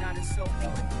 you cannot insult me.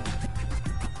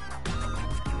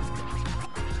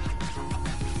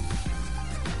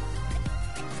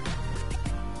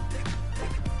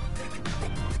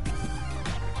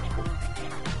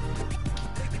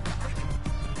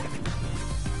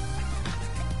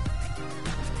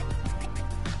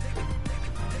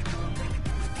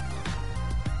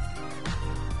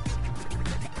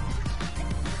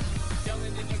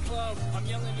 I'm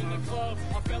yelling in the club,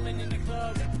 I'm felling in the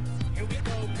club. Here we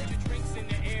go, put your drinks in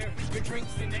the air, your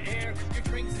drinks in the air, your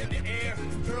drinks in the air.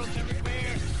 Girls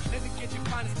everywhere, let me get you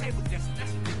find a table dance.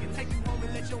 That's what we can take you home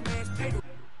and let your man's Pedro.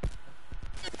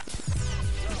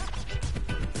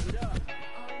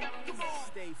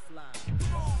 Stay fly.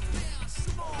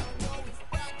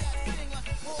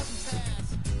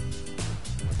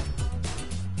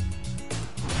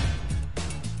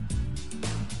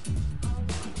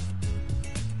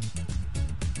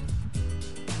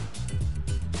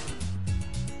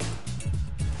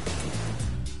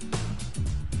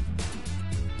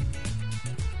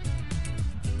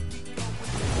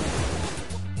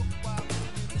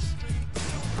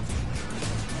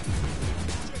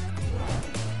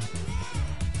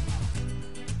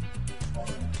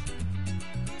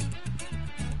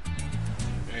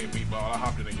 Meatball, I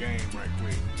hopped in the game right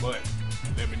quick, but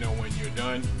let me know when you're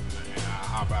done, and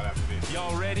I'll hop out after this.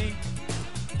 Y'all ready?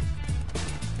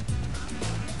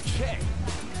 Check.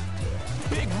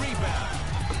 Big rebound.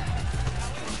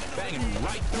 Banging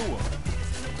right through him.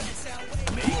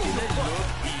 Making it look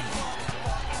easy.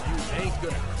 You ain't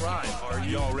gonna cry, are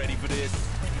you? Y'all ready for this?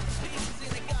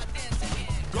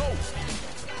 Go.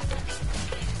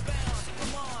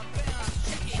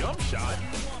 Jump shot.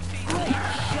 Great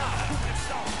shot.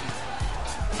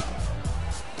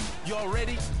 Y'all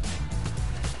ready?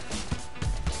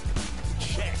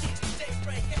 Check.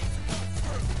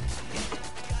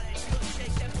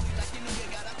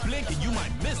 Blink and you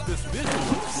might miss this visual.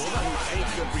 Well, I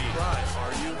ain't gonna be crying,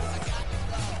 are you?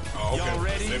 Oh, okay. Y'all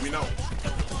ready? Let me know.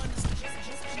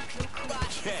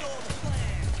 Check.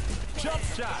 Jump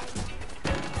shot.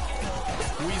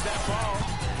 Squeeze that ball.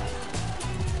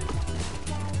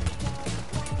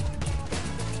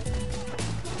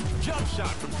 Jump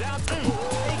shot from downtown.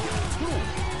 Take it to him.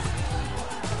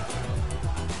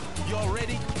 Y'all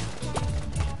ready?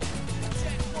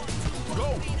 Go.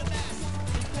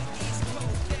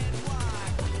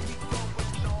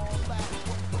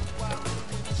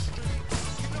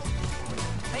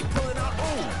 They pulling out.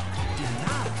 Oh,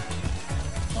 denied.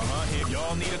 Here,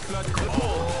 y'all need a clutch.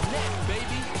 Oh, net,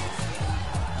 baby.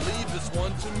 Leave this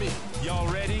one to me. Y'all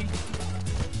ready?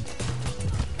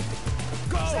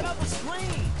 Go. Set up a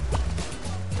screen.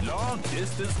 Long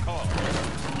distance call.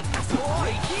 That's a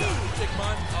great shot. Take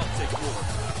mine, I'll take yours.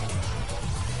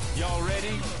 Y'all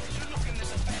ready?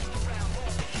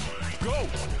 Go!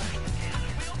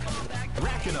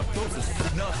 Racking up those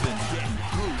assists. Nothing getting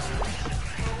through.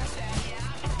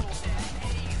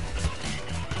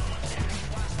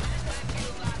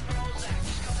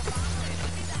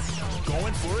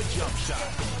 Going for a jump shot.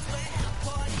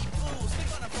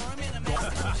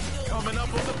 Coming up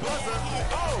on the buzzer.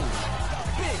 Oh!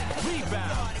 Big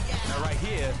rebound. Now right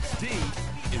here, D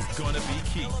is gonna be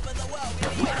key.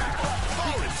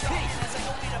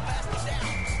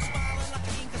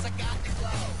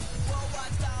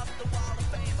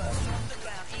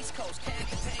 East Coast can't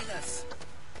contain us.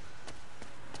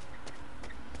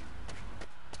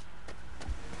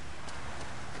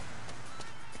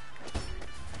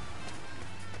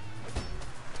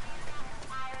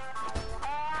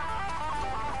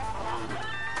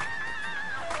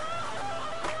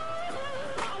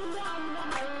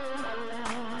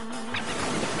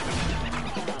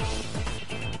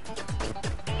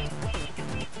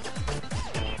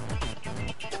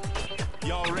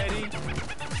 Y'all ready?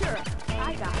 Sure,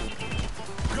 I got it.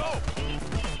 Go!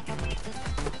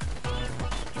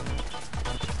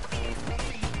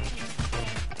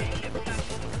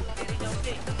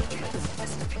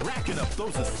 Racking up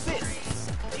those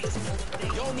assists.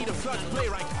 Y'all need a clutch play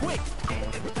right quick.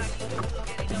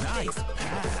 Nice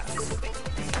pass.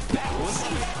 That was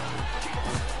quick.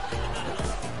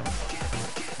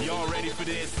 Y'all ready for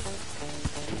this?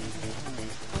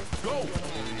 Go!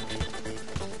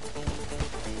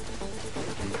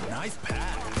 Nice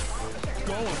pass.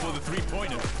 Going for the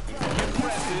three-pointer.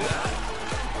 Impressive.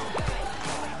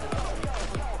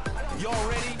 Y'all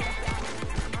ready?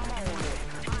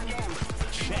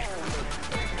 Check.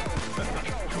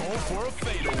 Going for a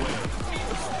fadeaway.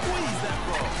 Squeeze that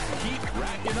ball. Keep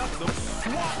racking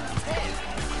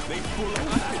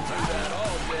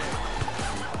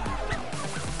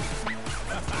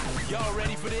Y'all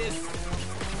ready for this?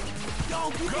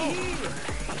 Go!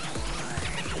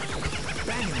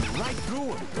 Banging right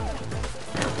through him.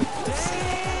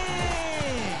 Dang!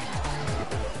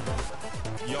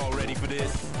 Y'all ready for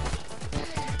this?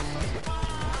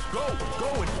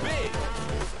 Going big.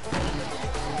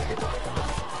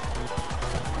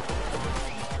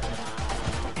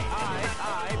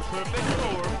 Aye, perfect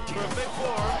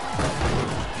form.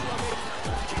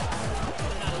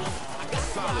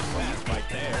 Solid pass right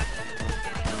there.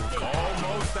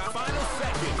 Almost that final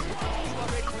second.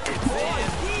 It's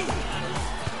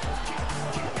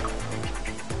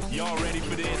in. Y'all ready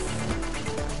for this?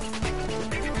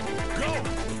 Go!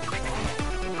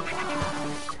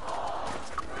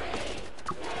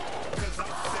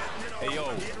 Hey, yo,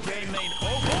 game ain't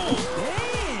over.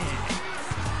 Damn!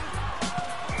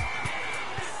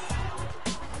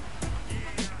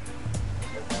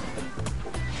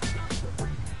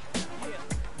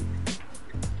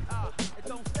 It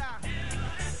don't stop.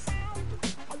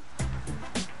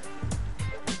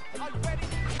 Are you ready?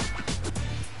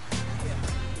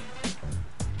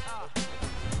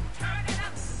 Turn it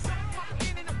up.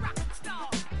 Walking in a rock star.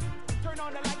 Turn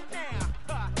on the light now.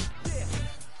 Yeah.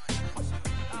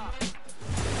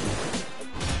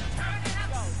 Turn it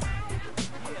up.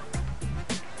 Yeah.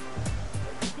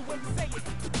 The way you say it.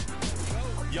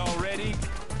 Y'all ready?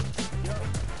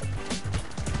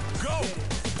 Go!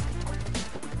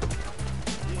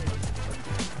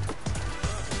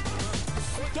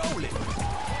 Stole it!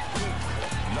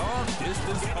 Long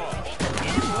distance ball.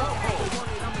 In the hole.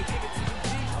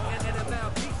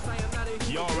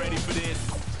 Y'all ready for this?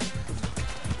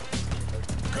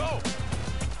 Go!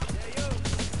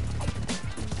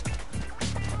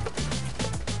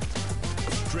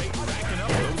 Straight racking up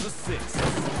those assists.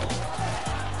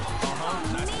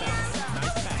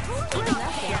 Nice pass.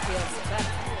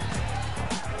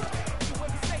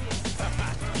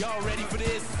 Y'all ready for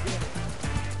this?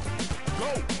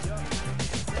 Go!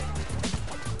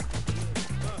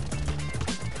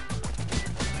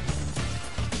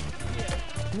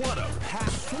 What a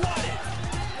pass! Swat it!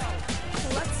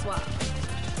 Let's swap.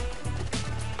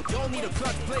 Y'all need a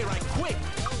clutch play right quick.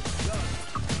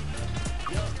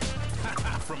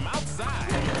 From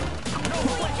outside. No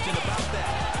question about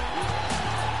that.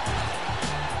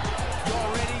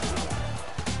 Y'all ready?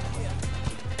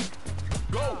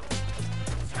 Go!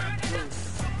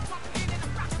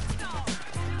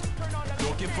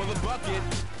 Looking for the bucket.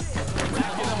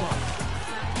 Racking them up.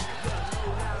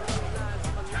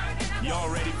 Y'all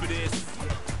ready for this?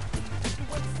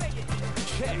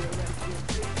 Check.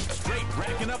 Straight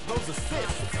racking up those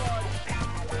assists.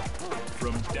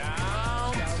 From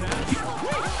downtown.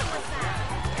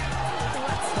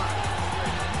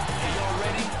 Hey, y'all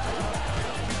ready?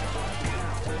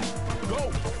 Go!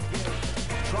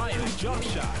 Trying a jump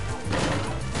shot.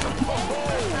 Oh!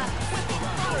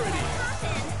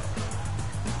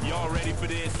 Y'all ready for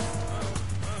this?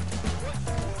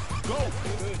 Go!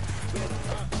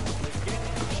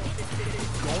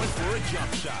 Going for a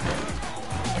jump shot.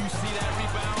 You see that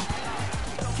rebound?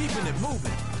 Keeping it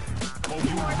moving. Oh,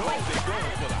 you know they're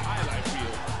going for the highlight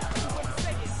reel.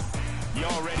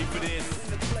 Y'all ready for this?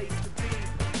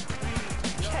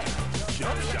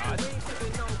 Jump shot.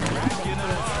 Racking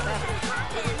them up.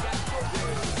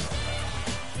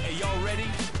 Hey, y'all ready?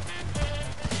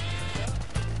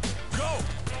 Go!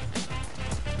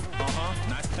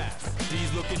 Nice pass.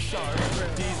 D's looking sharp.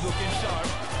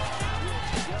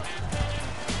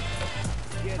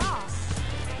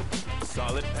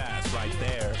 Solid pass right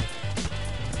there.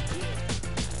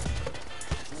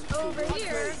 Over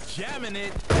here. Jamming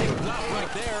it. Big block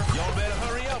right there. Y'all better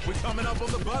hurry up. We're coming up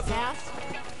on the buzzer.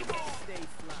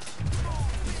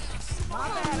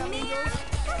 Oh, man.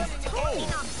 Totally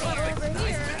not fair. Over Nice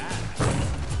here. pass.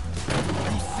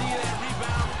 You see that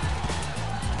rebound?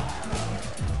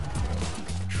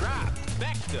 Trap.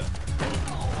 Vector.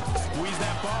 Squeeze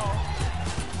that ball.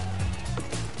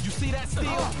 You see that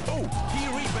steal? Oh, key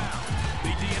rebound.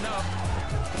 They D'ing up.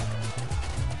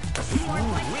 Ooh,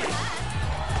 whip.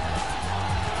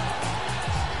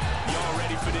 Y'all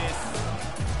ready for this?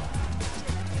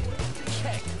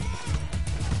 Check.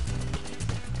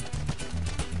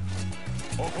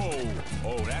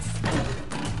 Oh, that's...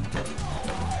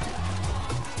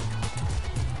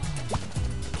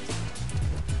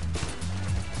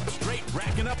 Straight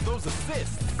racking up those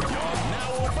assists. Y'all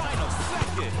now on final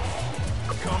second.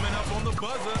 Coming up on the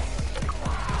buzzer.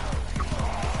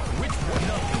 Which one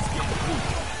of them's getting through?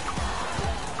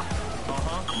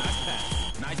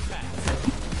 Nice pass.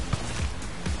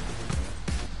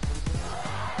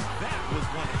 That was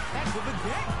one heck of a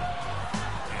game.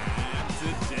 And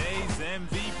today's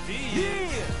MVP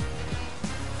is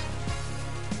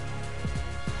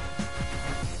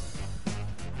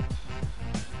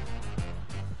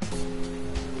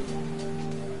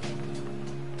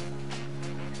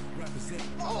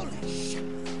Holy shit.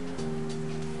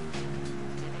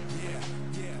 Yeah.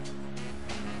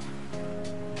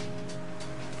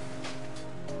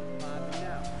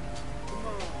 Come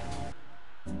on.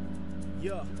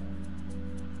 Yo.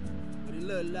 What it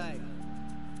look like?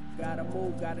 Gotta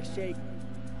move, gotta shake.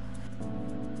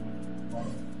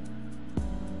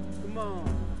 Come on.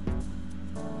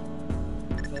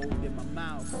 Gold in my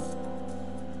mouth.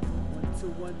 1, 2,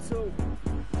 1, 2.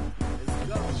 Let's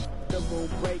go. The boom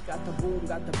break, got the boom,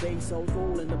 got the bass, so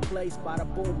roll in the place. Bada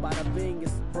boom, bada bing,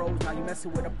 it's bros. Now you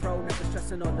messing with a pro, never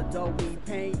stressing on the dough. We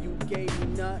pain, you gave me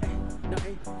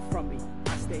nothing from me.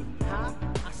 I stay high,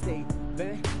 I stay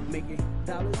bent, making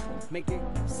dollars, making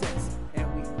sense, and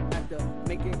we have to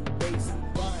make it base.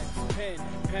 Rhymes, pen,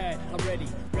 pad, I'm ready.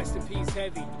 Rest in peace,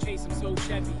 heavy. Chase him so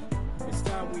Chevy. This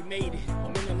time we made it.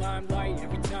 I'm in the limelight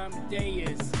every time the day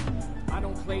is. I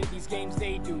don't play these games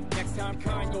they do. Next time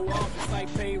Kanye go off, it's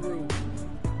like Pedro.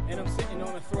 And I'm sitting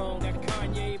on a throne like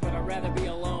Kanye, but I'd rather be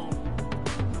alone.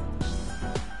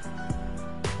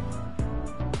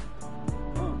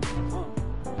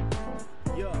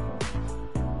 Yeah.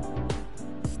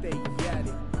 Stay at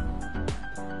it.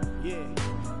 Yeah.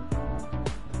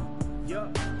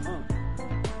 Yeah.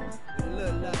 It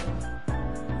look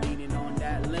like leaning on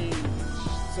that lane.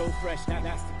 So fresh, now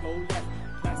that's the go left.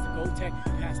 Plastic go tech,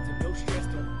 pass to no stress.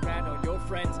 Don't rat on your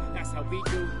friends, that's how we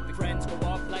do. The friends go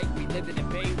off like we living in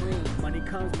Beirut. Money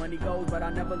comes, money goes, but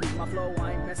I never leave my flow.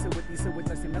 I ain't messing with these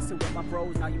cigarettes, I ain't messing with my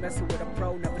bros. Now you messing with a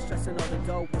pro, never stressing on the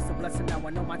dough. What's a blessing now?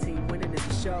 I know my team winning is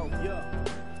a show. Yeah.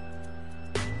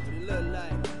 What it look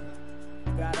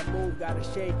like? Gotta move, gotta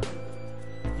shake.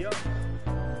 Yo.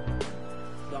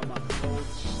 Got my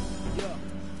goals. Yo.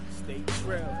 Stay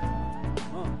trail.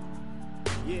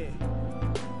 Yeah.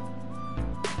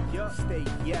 Yo. Stay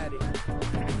at it.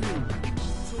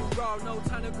 Too raw, no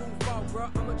time to goof off, bro.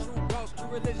 I'm a true boss, true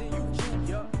religion, you true.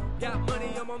 Yo. Got money,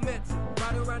 I'm on mental.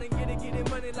 Ride around and get it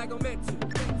money like I'm meant to.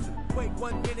 Wait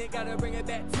 1 minute, gotta bring it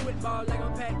back to it. Ball like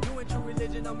I'm Pat, doing true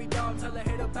religion on me, dog. Tell a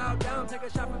hater bow down, take a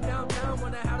shot from downtown.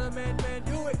 Wonder how the man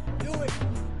do it.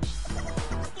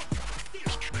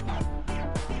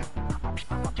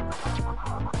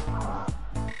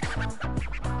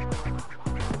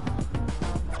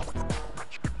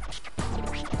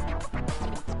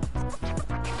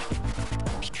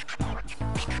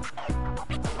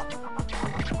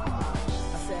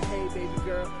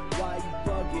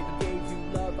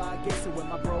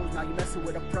 Now you messing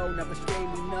with a pro, never stray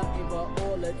me nothing, but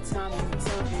all the time you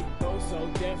turning. So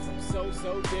different,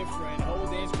 so different.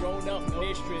 Holdings grown up, no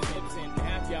mistress. Hips in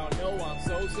half, y'all know I'm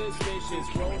so suspicious.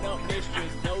 Grown up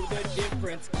mistress, know the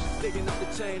difference. Digging up the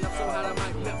chain, I'm so hot I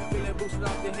might melt. Feeling boosted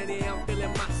off the Henny, I'm feeling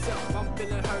myself. I'm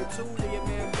feeling her too, leave your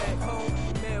man back home.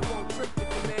 Your man won't trip if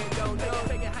your man don't know.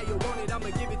 Take it how you want it, I'ma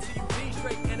give it to you G.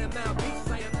 Straight and a mouth beats,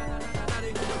 I am not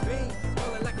a human being.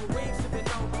 Rolling like a ring, sipping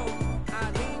on coke. I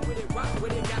lean with it, rock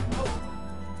with it, got hope.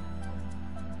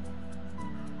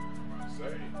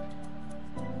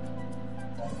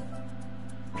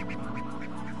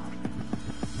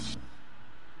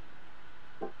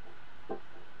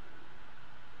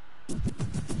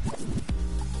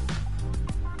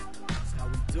 That's how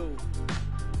we do.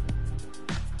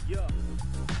 Yeah.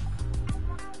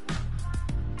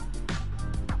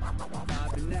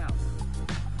 Vibing out.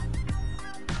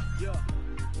 Yeah.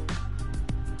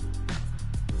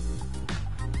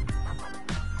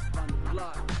 On the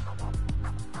block.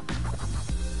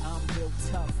 I'm built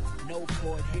tough, no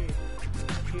board here.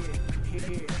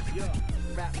 Yeah.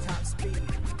 Rap top speed.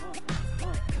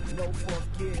 No fourth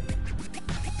gear.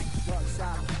 Dark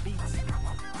side of the beats.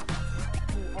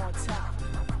 Who on top?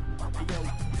 Hey, yo,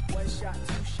 1 shot,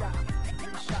 2 shot,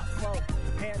 3 shot, 4.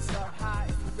 Hands up high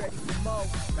if you ready for more.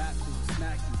 Rap you,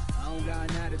 smack you. I don't got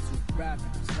an attitude.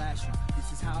 Rapping, slash you. This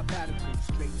is how I battle you.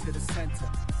 Straight to the center.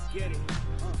 Get it.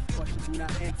 Question do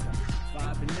not enter.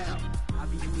 Vibing out. I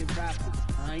be eating rappers.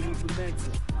 I ain't even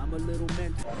mental. I'm a little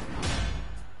mental.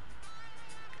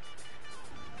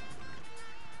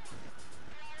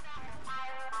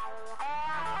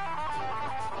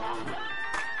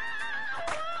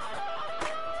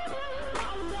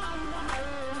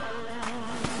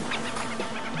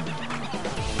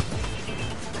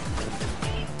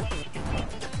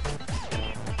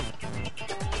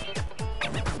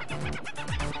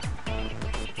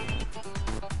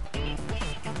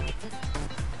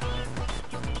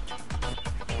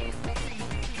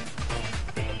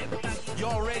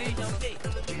 Y'all ready? You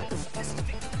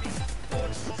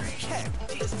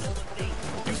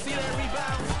see that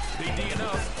rebound? Big D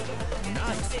enough.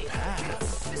 Nice pass.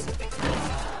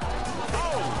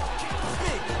 Oh,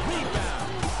 big rebound.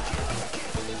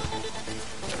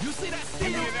 You see that steal?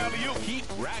 Give me an alley-oop. Keep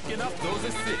racking. racking up those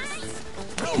assists.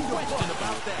 No question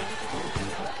about that.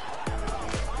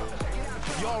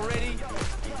 Y'all ready?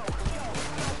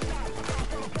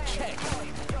 Check.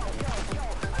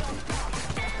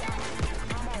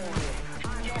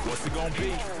 What's it gonna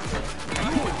be?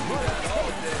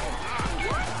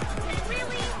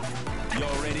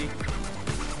 Y'all ready?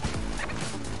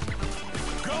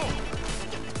 Go!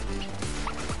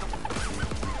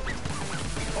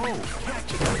 Oh,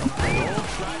 catch it. Don't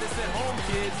try this at home,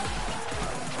 kids.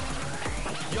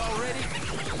 Y'all ready?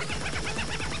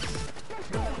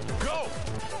 Go!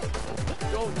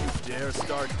 Don't you dare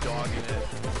start dogging it.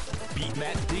 Beat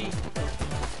Matt D.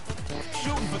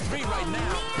 Shooting for three right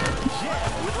now.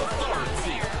 Yeah, with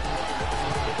authority.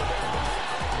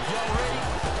 Y'all ready?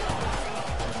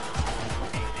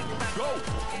 Go!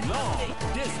 Long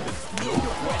distance. No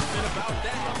question about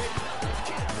that.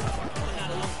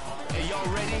 Hey, y'all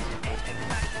ready?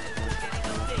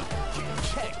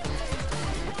 Check.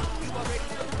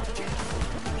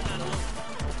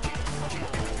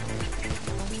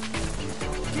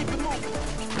 Keep it moving.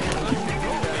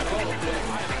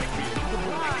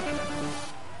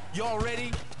 Y'all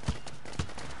ready?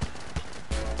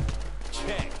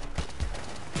 Check.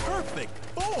 Perfect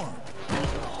form.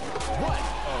 What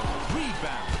a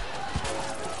rebound.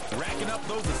 Racking up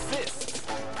those assists.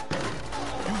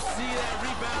 You see that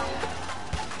rebound?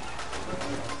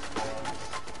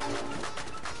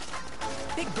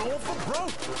 They going for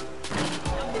broke.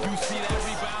 You see that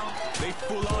rebound? They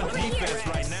full on defense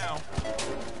right now.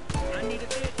 I need a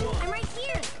good one. I'm right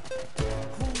here.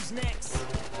 Who's next?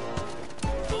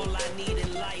 All I need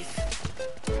in life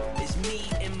is me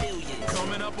and millions.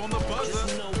 Coming up on the buzzer.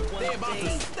 Just know one They about to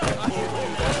thing. stop you.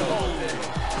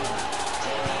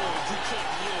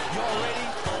 Y'all ready?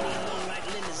 Money low like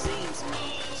limousines.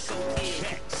 So big,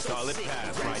 Check. so Solid sick.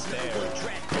 pass Raps right no there. one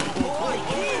track.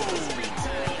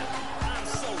 Retire. I'm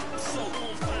so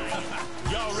on fire.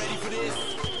 Y'all ready for this?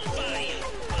 Fire.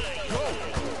 Go!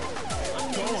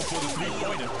 Going for the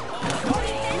three-pointer.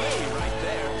 Play right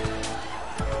there.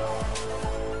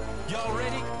 Y'all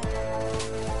ready?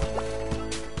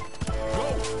 Go!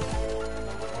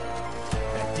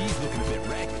 That D's looking a bit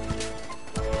ragged.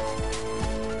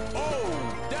 Oh,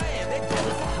 damn, they're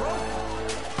going for broke.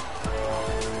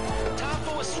 Time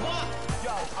for a swap.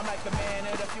 Yo, I'm like the man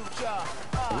of the future.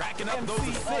 Racking up those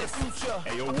assists.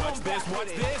 Hey, yo, watch this, watch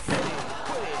this. Put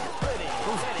it.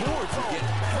 Those boards are getting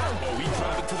hurt. Oh, he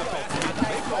driving to the basket.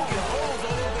 They poking holes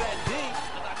all over that D.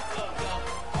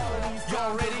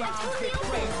 Y'all ready? Get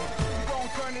crazy. You gon'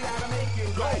 turn it out and make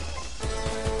it right.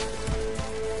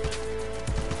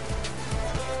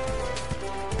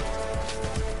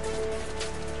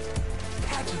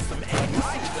 Catching some eggs.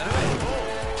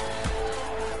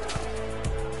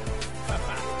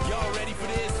 Y'all ready for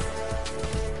this?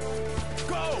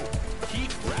 Go!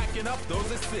 Keep racking up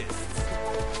those assists.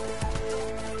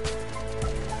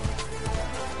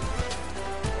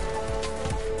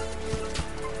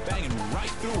 Banging right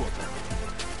through them.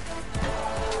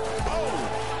 Oh,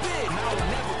 big! Now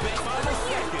never been on a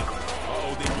second. Oh,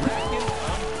 they racking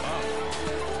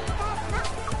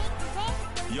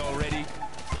up. Y'all ready?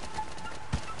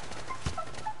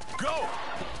 Go!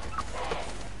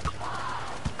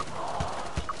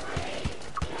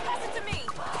 Pass it to me.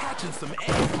 Catching some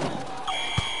eggs.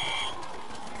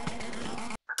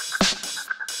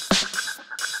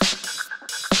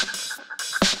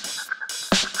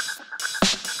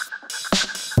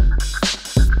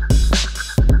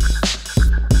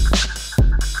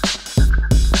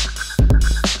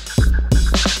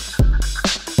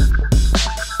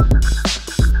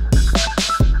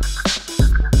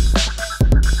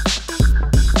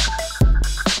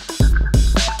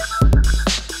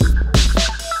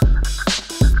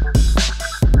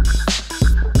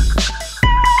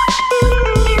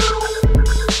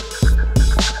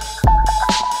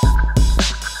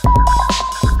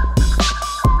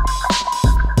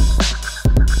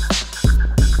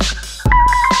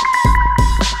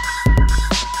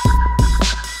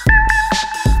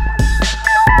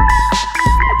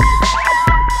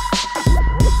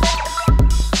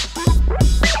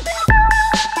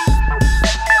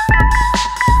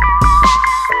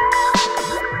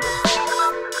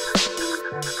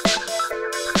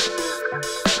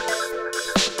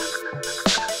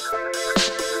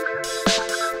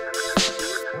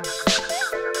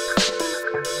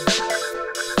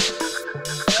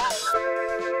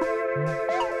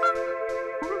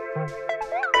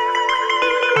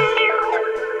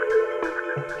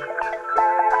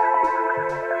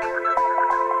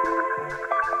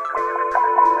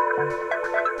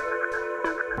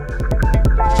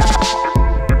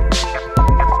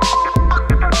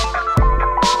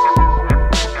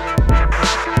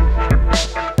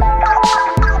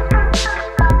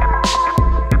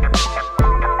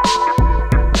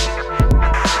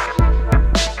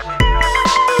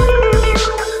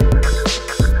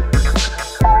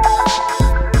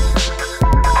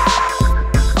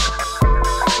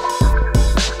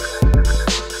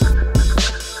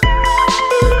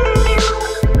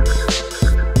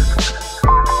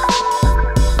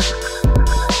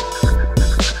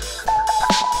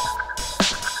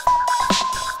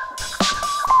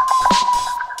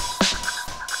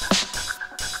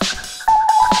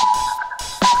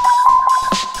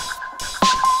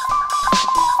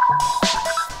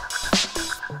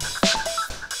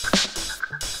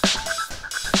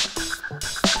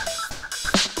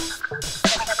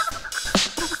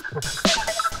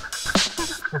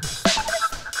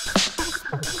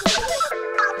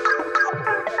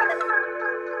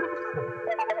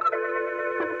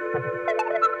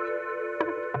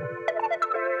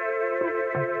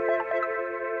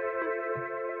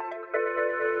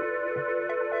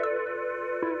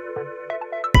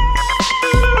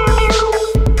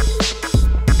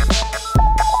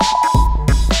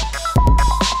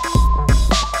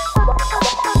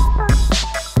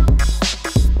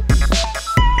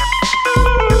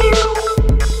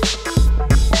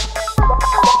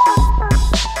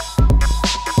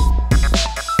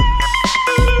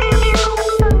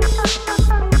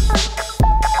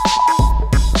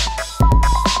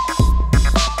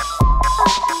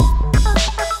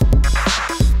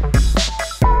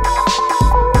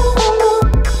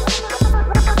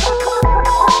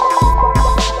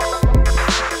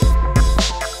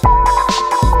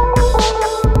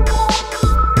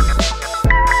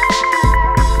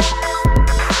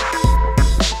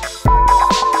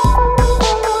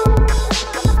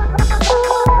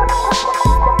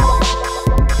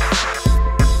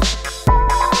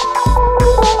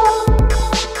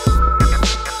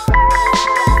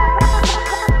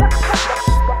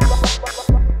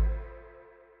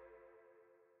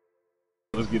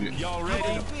 get it. Y'all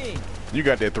ready? You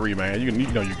got that 3, man. You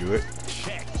know you good.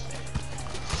 Check.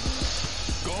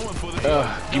 Going for the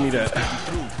Give me that.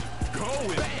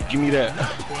 going. Give me that.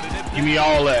 Give me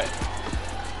all that.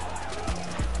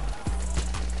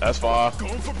 That's fine.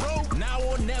 Going for broke. Now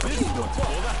or never.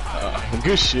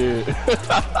 Good shit.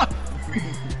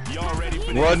 Y'all ready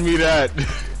for Run me that.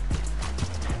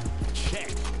 Check.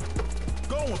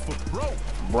 Going for broke.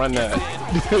 Run that.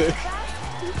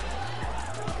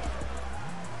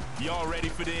 Y'all ready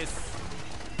for this?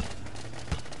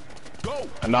 Go.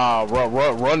 Nah,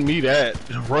 run me that.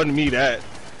 Run me that.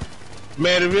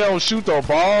 Man, if you don't shoot the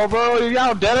ball, bro,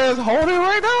 y'all dead ass holding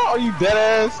right now? Are you dead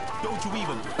ass? Don't you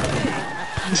even.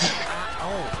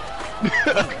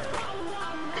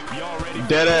 Y'all ready?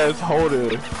 Dead ass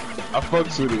holding. I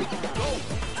fucks with it.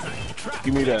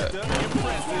 Give me that.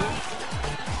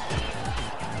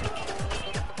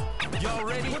 Y'all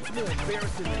ready? What's more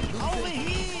embarrassing than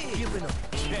losing? Giving up.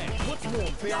 What's more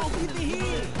embarrassing than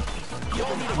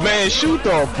losing? Man, shoot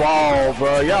the ball,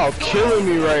 bro. Y'all killing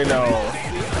me right now.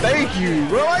 Thank you,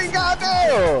 bro. I ain't got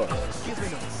there.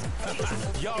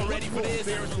 Y'all ready for this?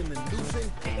 Embarrassing than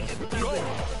losing? Go.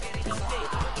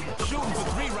 Shooting for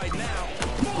 3 right now.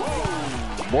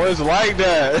 Boys like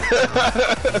that.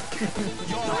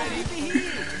 Y'all ready?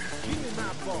 Give me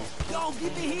my ball. Y'all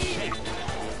get the heat.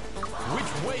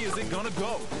 Which way is it gonna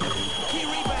go? Key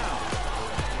rebound.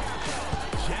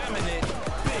 Jamming it.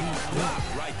 Big block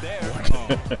right there.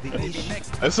 Maybe next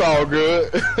That's all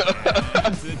good.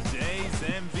 today's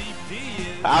MVP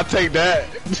is. I'll take that.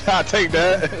 I'll take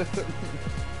that.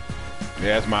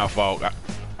 Yeah, that's my fault.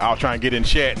 I was trying to get in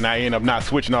chat and I end up not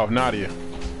switching off Nadia.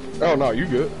 Oh no, you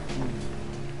good.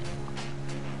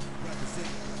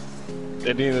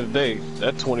 At the end of the day,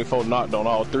 that 24 knocked on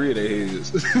all 3 of their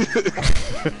heads.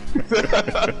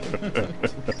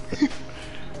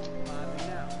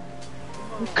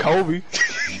 Kobe.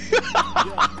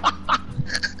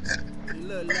 You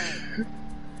look like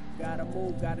gotta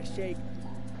move, gotta shake.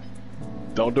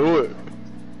 Don't do it.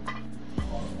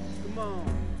 Come on,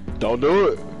 Don't do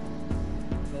it.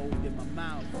 gold in my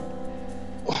mouth.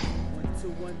 1, 2,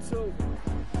 1, 2.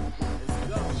 Let's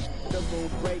go. The boom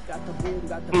break, got the boom,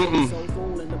 got the boom. So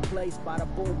cool in the place, bada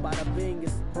boom, bada bing.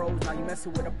 It's pros. Now you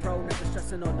messing with a pro, never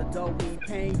stressing on the dough. We ain't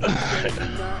paying you.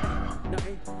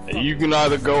 Nothing. You can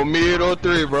either go mid or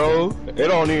 3, bro. It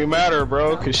don't even matter,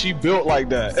 bro, cause she built like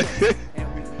that.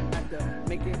 And we have to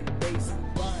make it base,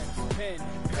 bars, pen.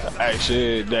 Hey,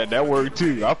 shit, that worked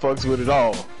too. I fucks with it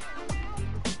all.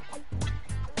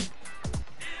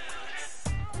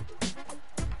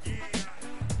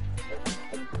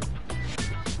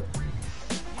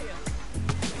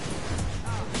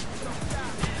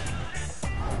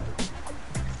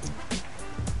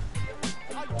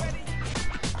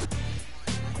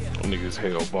 Niggas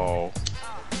hell ball.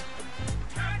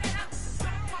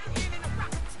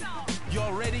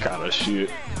 Y'all ready? Kinda shit.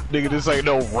 Nigga, this ain't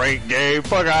no rank game.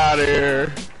 Fuck out of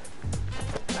here.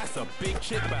 That's a big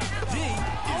chip out. D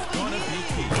is gonna be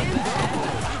key.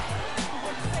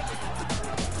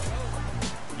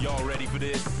 Y'all ready for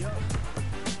this?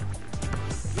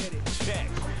 Check.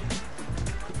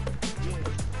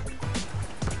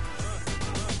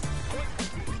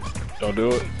 Don't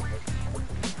do it.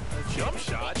 Jump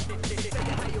shot. You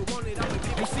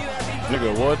see that?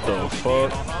 Nigga, what the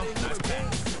fuck? Nice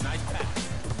pass. Nice pass.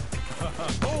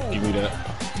 Give me that.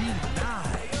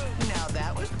 Now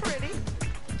that was pretty.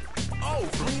 Oh,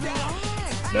 from down.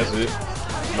 That's it.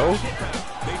 No?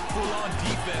 They full on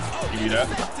defense. Oh, Give me that.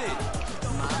 intercepted.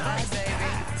 My baby.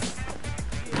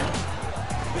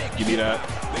 Give me that.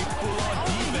 They full on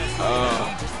defense.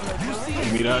 You see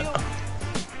Give me that.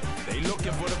 They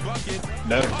looking for the bucket.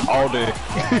 That's all day.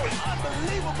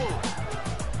 Unbelievable.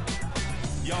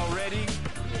 Y'all ready?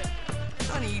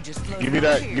 Honey, you just closed Give me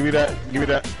that. Give me that. Give me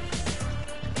that.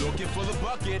 Looking for the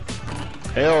bucket.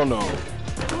 Hell no.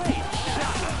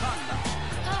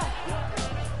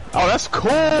 Oh, that's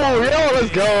cool. Yo, let's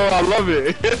go. I love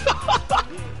it.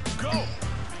 Go.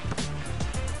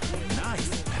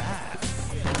 Nice pass.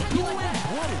 Doing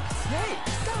what it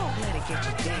takes. Don't let it get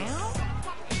you down.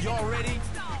 Y'all ready?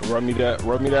 Run me that.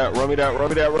 Run me that. Run me that. Run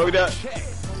me that. Run me that. Check.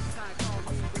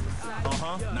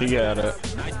 He got it.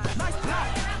 Nice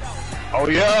pass. Oh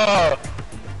yeah.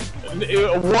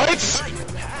 What?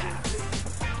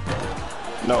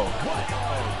 No.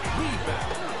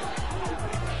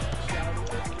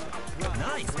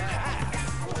 Nice pass.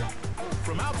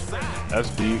 From outside. That's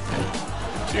deep.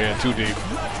 Yeah, too deep.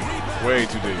 Way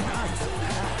too deep.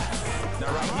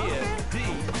 Now right here, D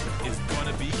is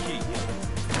gonna be key.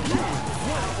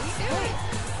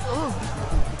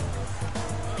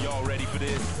 Y'all ready for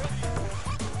this?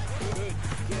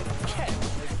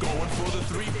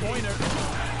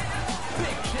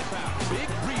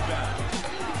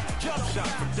 shot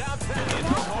from downtown. In the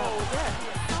hole.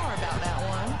 Sorry about that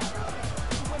one.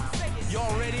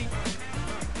 Y'all ready?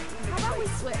 How about we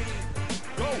switch?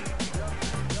 Go.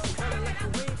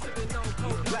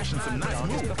 Flashing some nice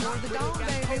moves. Before the dawn,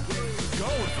 baby.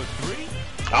 Going for three.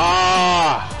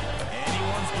 Ah!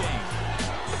 Anyone's game.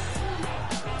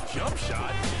 Jump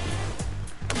shot.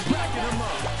 Racking him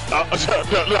up.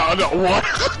 No, what?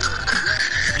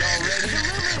 Y'all ready?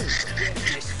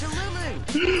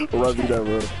 Run me that,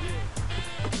 bro.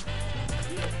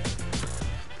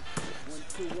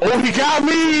 Oh, he got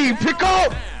me! Pick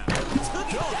up!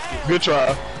 Good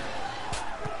try.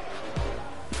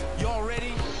 Y'all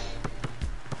ready?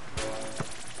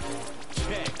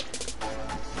 Check.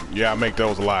 Yeah, I make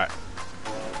those a lot.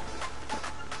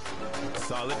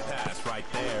 Solid pass right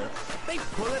there. They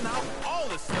pulling out all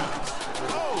the stops.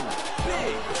 Oh,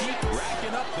 big. Keep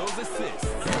racking up those assists.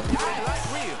 Highlight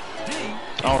reel. D.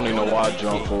 I don't even know why I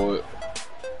jumped for it.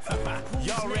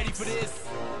 Y'all ready for this?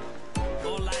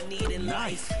 All I need in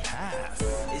Nice life pass.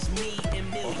 is me and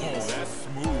Oh, millions. that's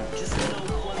smooth. Just know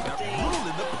one thing.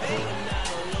 Ruling the paint. I'm not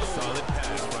alone. Solid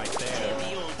pass right there. Be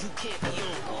on, you can't be on.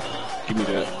 Give me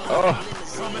that. Oh,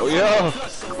 oh yeah.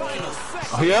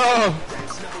 Oh yeah.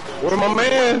 Where are my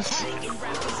mans?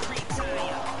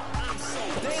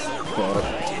 Fuck.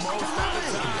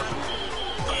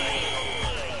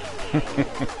 I'm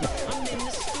in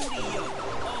the studio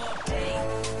all day.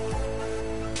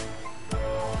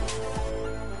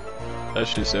 That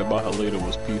shit said my leader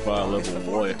was P5 level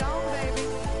 1. Dawn, baby.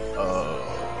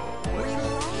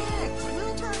 Relax.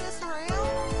 We'll turn this around.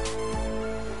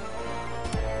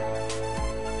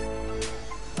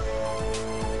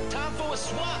 Time for a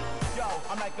swap. Yo,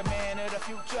 I'm like the man of the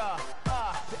future,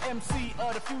 the MC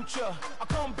of the future. I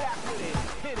come back with it,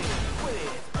 hit it, with it,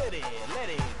 split it, let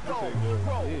it go,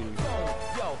 roll,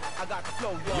 yo, I got the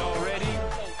flow, yo. Y'all ready? I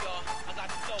got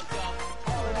the flow, y'all.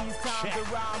 All of these times the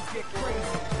rhymes get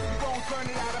crazy. You gon' turn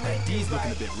it out and make D's it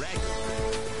looking a right. bit ragged.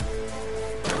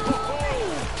 Oh,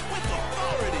 with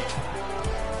authority.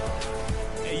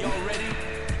 Hey, y'all ready?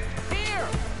 Here.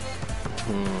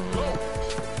 Go.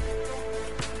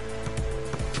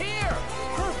 Here.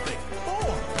 Perfect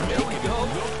form. There we go.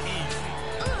 Look easy.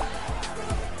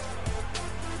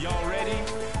 Y'all ready?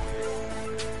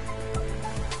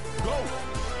 Go.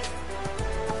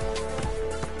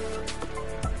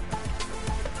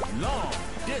 Long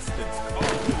distance. Oh,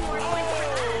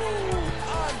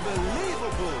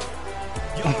 unbelievable.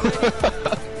 Y'all ready?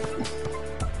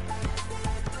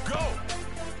 Go.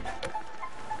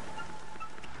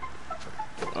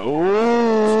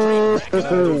 Oh.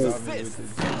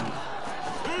 Assists.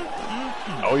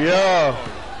 Oh yeah.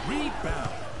 Rebound.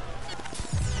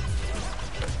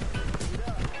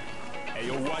 Hey,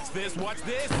 yo, watch this, watch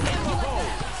this. In the hole.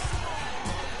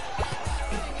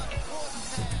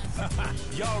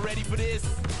 Y'all ready for this?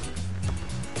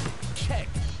 Check.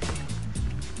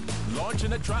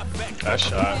 Launching a drop back. That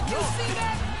shot.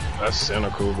 That's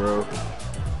cynical, bro.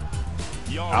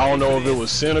 Y'all I don't ready know for if it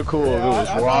was cynical or if it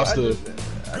was roster. I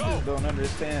just don't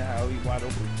understand how he wide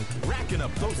open. this? Racking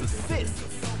up those assists.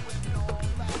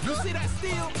 You see that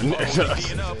steal? Oh, being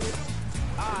up.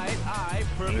 Aight,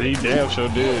 perfect. He damn sure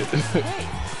did.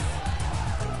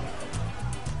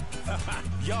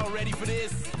 Y'all ready for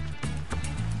this?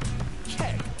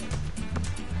 Check.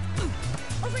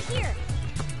 Over here.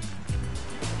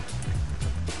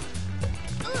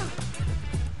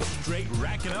 Straight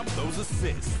racking up those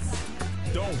assists.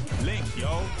 Don't blink,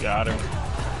 yo. Got him.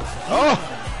 Oh.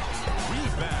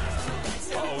 Rebound.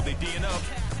 Uh-oh, they D'ing up.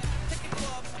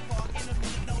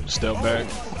 Step back.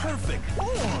 Perfect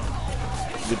form.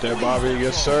 Get that Bobby.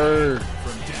 Yes, sir.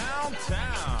 From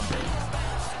downtown.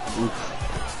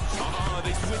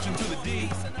 They switching to the D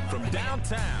from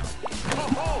downtown.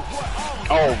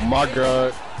 Oh my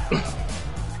God.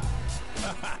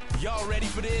 Y'all ready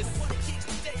for this?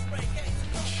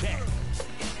 Check.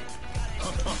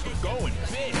 Going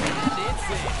big. And it's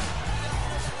in.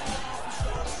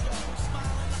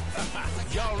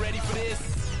 Y'all ready for this?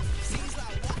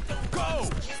 Go!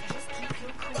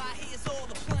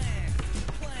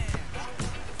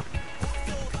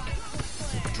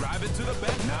 Drive it to the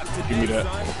back, not today, Give me that.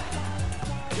 son.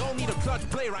 You'll need a clutch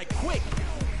play right quick.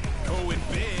 Going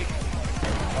big.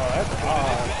 Oh, that's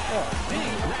odd.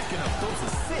 Big, racking up those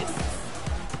assists.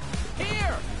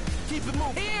 Here! Keep it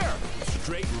moving. Here!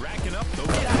 Straight racking up those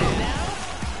assists.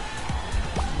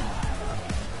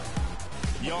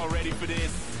 Y'all ready for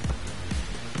this?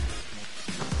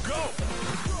 Go!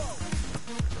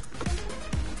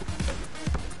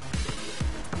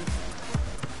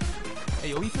 Hey,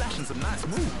 yo, he flashing some nice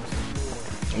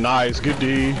moves. Nice. Good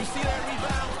D. You see that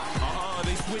rebound?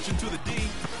 They switching to the D.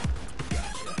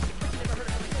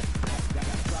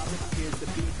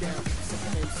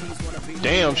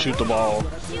 Damn, shoot the ball.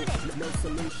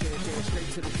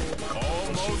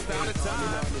 Almost out of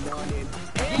time.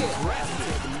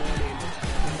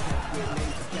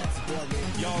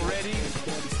 Y'all ready?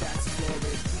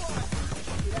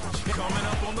 Coming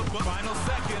up on the final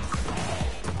seconds.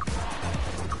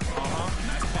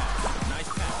 Nice pass. Nice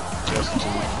pass. Just two.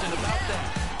 About that.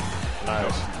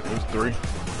 Nice. There's three.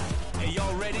 Hey,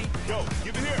 y'all ready? Go.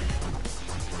 Give it here.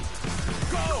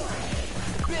 Go.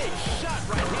 Big shot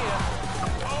right here.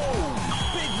 Oh,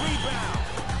 big rebound.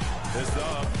 It's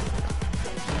up.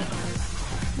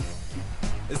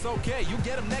 It's okay. You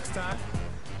get him next time.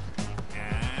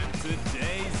 And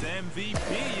today's MVP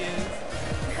is...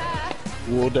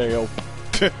 Well, damn.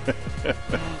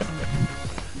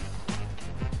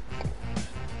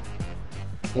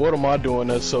 What am I doing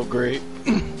that's so great?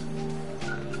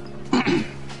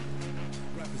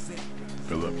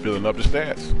 Filling up the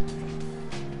stats.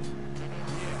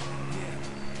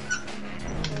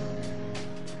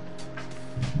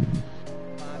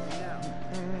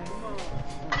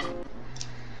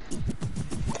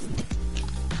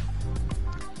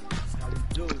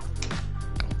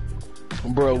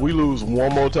 Bro, we lose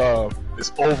one more time.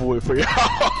 It's over with for y'all.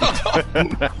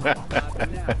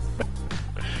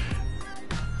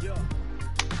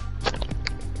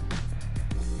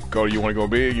 Cody, you want to go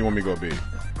big? You want me to go big?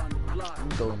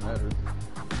 Don't matter.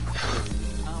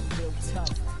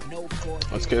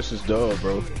 Let's catch this dub,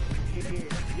 bro.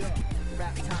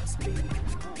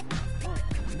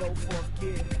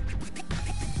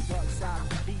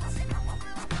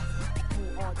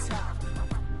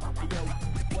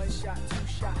 One shot, two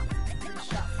shot, three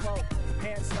shot, four.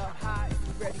 Hands up high,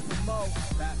 ready for more.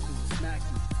 Back to smack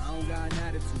you. I don't got an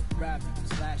attitude. Grab you,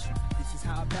 slash you. This is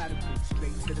how I battle you.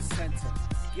 Straight to the center.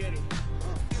 Get it.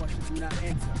 Questions do not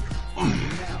enter.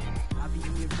 Now, I be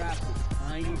eating rapper.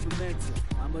 I ain't even mental.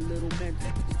 I'm a little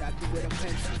mental. Stacked it with a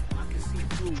pencil. I can see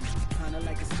through you. Kinda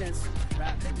like a stencil.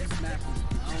 Rap you, smack you.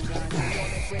 I don't got an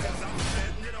attitude. I'm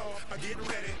setting it off. I'm getting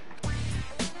ready.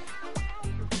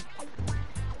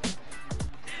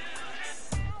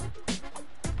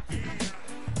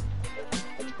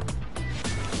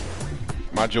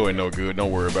 My Joey no good.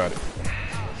 Don't worry about it.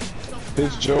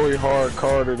 His Joey hard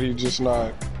carded, he just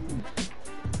not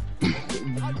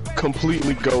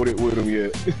completely goated with him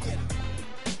yet.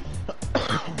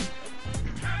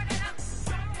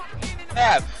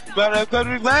 Yeah, but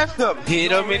we left him.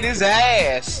 Hit him in his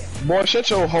ass. Boy, shut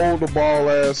your hold the ball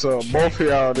ass up. Both of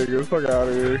y'all niggas. Fuck out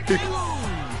of here.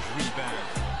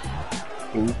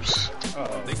 Oops.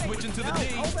 They switch into the D.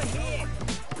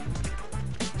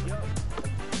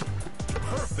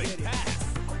 Perfect pass.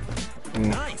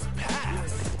 Nice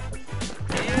pass.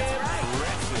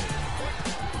 Impressive.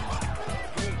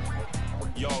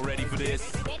 Y'all ready for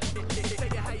this?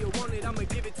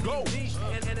 Go.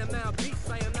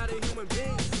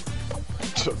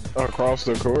 Across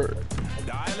the court.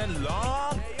 Dialing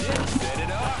long. Set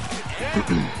it up. And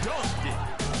dunked it.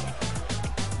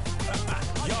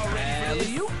 Y'all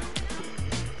ready for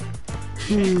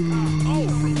this? Oh,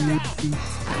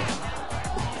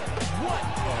 what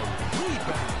a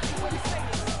rebound.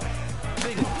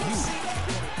 Think of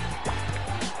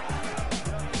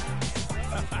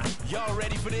you. Y'all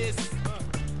ready for this?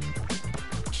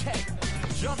 Check.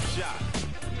 Jump shot.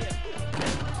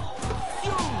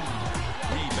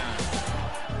 Rebound.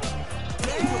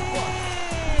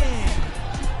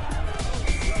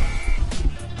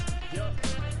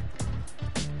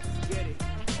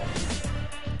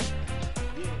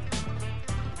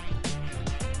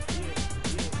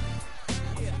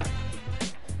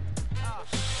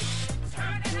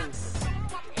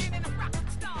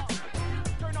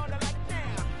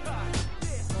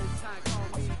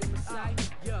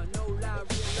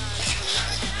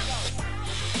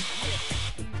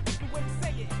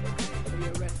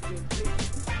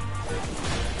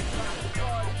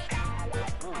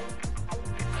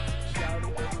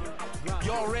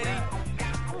 Y'all ready?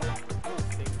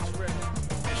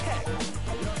 Check.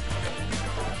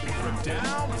 From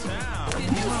downtown. Did you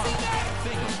see that?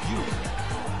 Think of you.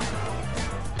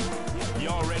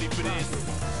 Y'all ready for this?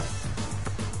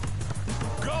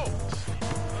 Go!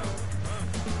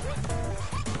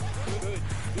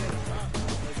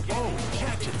 Oh,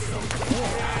 catching something.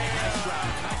 Nice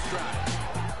drive, nice drive.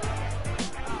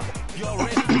 Y'all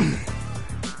ready?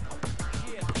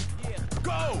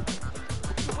 Go!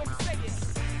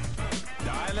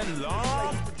 Dialing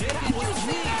long. Did it was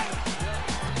me.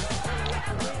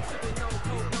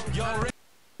 Y'all ready?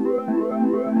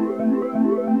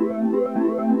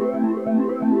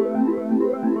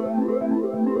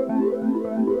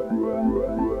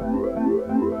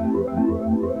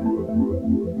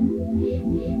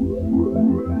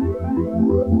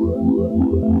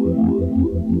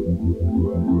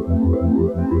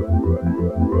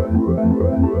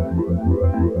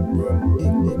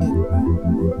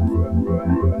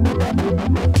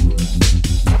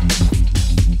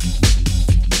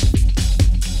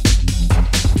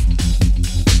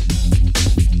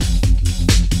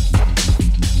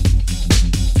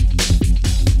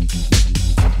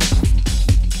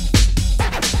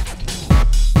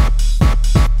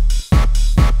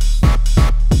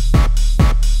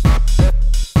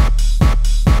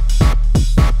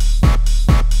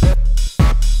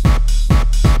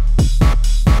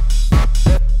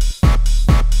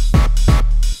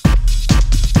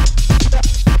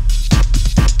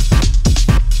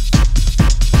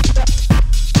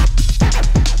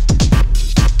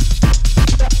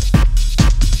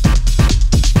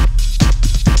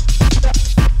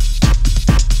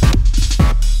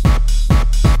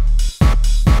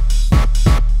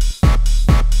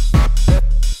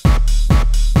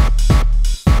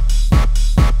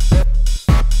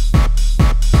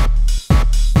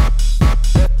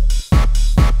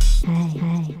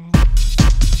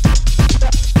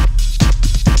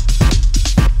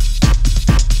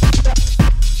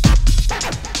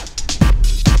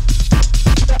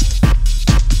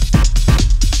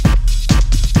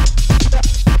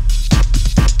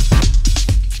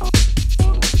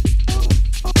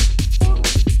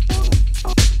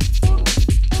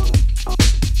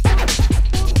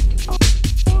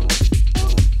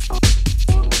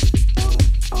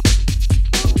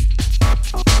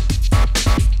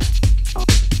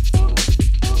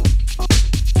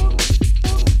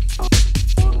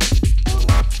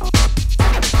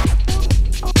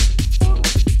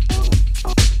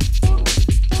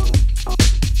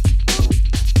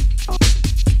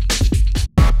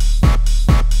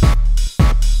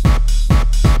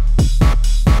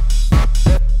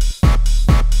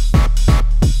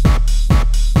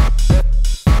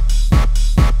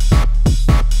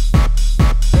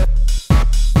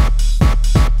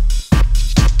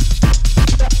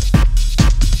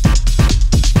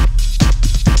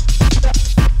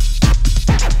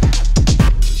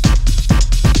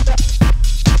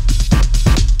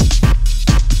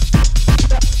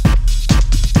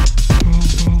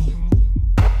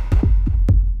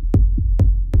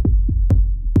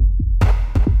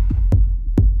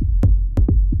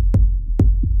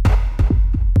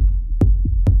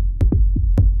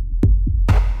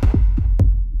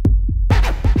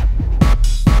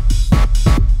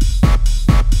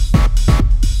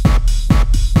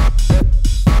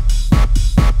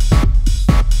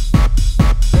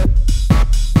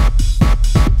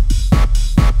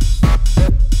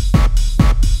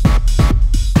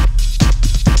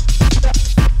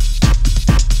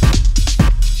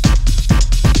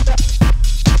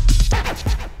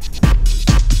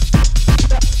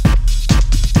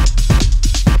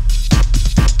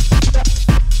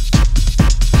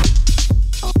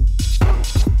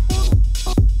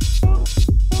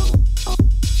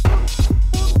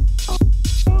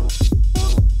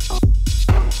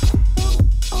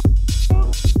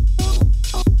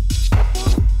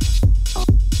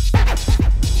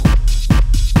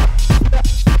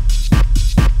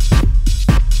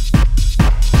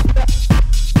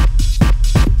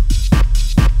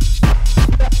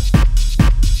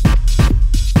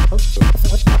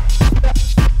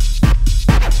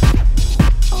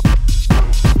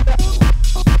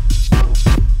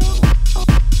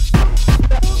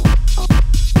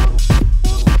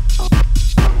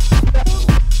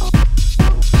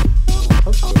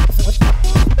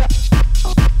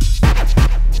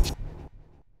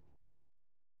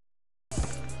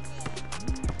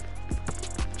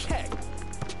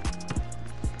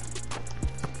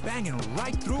 banging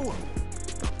right through him.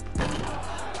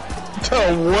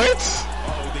 What?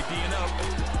 Uh-oh, they D'ing up.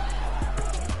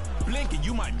 Blink and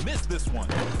you might miss this one.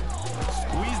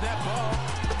 Squeeze that ball.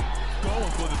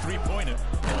 Going for the three-pointer.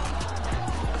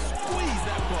 Squeeze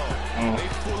that ball. They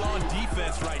full on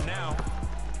defense right now.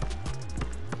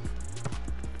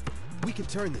 We can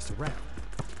turn this around.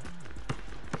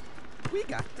 We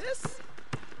got this.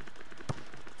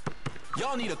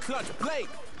 Y'all need a clutch play.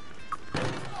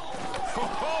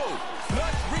 Ho-ho!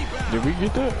 Clutch rebound. Did we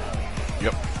get that?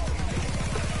 Yep.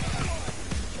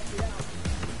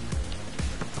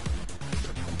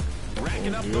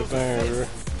 Racking up those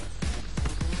assists.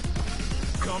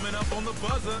 Coming up on the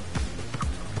buzzer.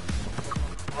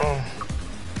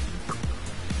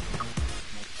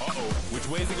 Uh-oh, which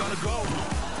way is he gonna go?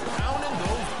 Pounding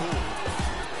those bulls.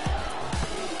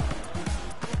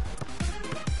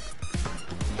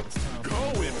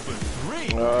 Going for three.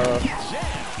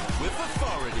 Jam with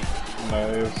authority.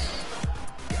 Nice.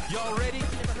 Y'all ready?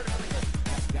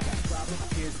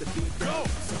 Here's the beat. Go.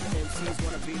 Some MCs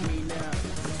wanna beat me now.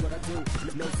 That's what I do.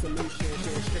 No solution.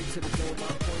 Get straight to the zone. My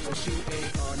point was shooting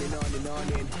on and on and on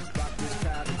and rock this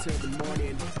crowd until the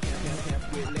morning. Half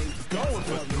with late. Going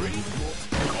for three.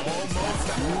 Almost.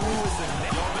 Losing.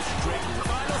 Y'all are straight.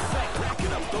 Final sec.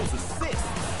 Racking up those assists.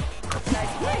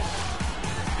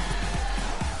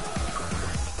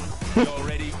 Y'all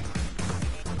ready?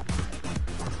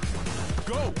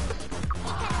 Go.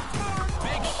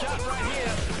 Big shot right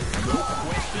here. No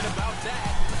question about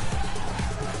that.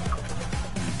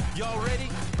 Y'all ready?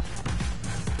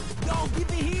 Yo, get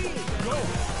the heat. Go.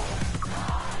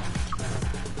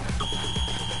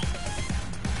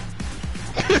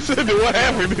 What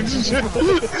happened? Did you shoot?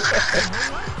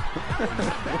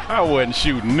 I wasn't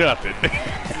shooting nothing.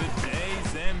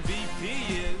 Today's MVP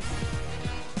is...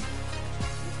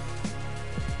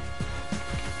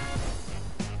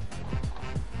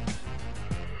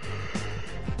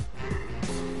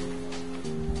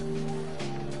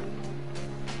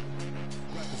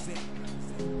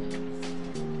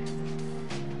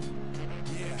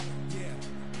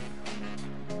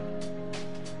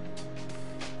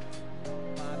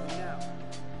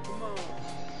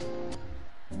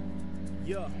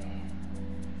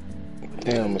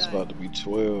 Damn, it's about to be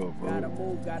 12, bro. Gotta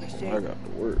move, gotta shake. I got to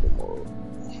work tomorrow.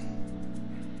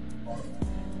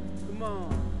 Come on.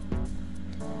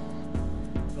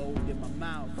 Gold in my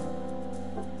mouth.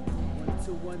 1,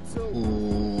 2, 1, 2.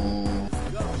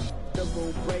 Let's go. The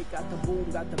boom break, got the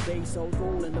boom, got the bass, so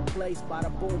roll in the place. Bada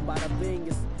boom, bada bing,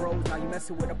 it's pros. Now you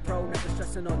messing with a pro, never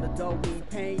stressing on the dough. Need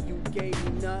pain, you gave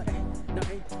me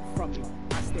nothing from me.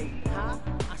 I stay high,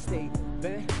 I stay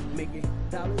bent, make it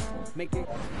dollars, make it.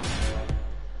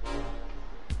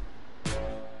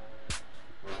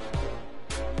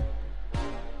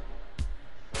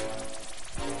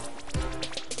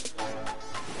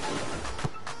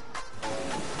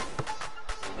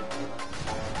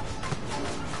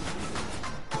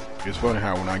 It's funny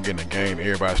how when I get in the game,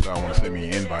 everybody start want to send me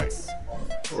an invite.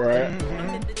 Right.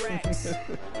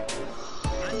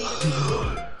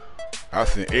 I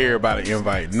sent everybody an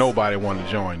invite. Nobody wanted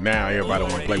to join. Now everybody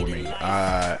want to play with me.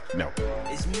 No.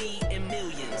 It's me and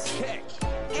millions. Check.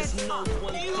 It's no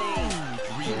one thing.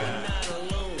 You're not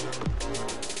alone.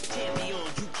 Champion,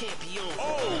 you can't be on. Oh,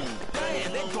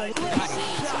 damn, they going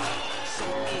so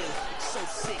ill, so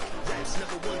sick. Raps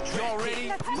number one track. Y'all ready?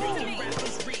 Making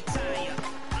rappers retire.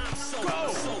 I'm so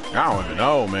I don't even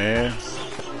know, man.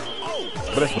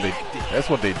 But that's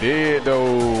what they did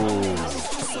though.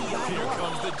 Here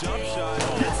comes the jump shot.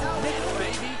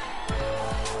 Baby.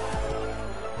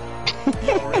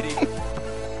 Y'all ready?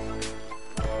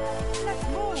 Let's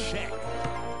move. Check.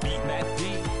 Beat that D.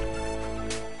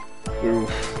 Oof.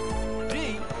 D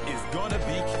is gonna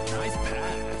be nice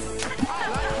pass.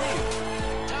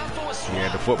 He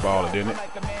had the footballer, didn't it?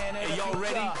 Hey, y'all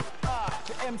ready?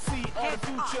 The MC of the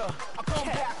future. I come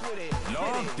back with it.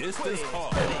 Long distance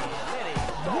off.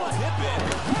 Tip it.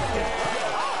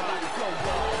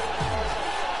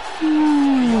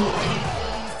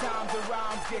 These times and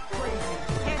rhymes get crazy.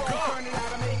 Turn it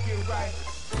out and make it right.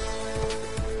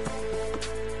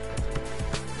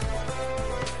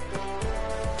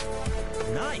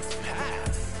 Nice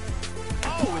pass.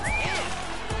 Oh, it's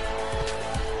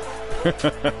in.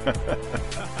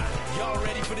 Y'all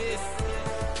ready for this?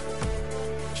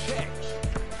 Check.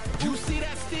 You see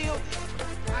that steal?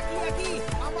 I'm open.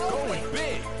 Going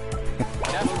big.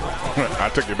 I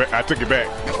took it back. I took it back.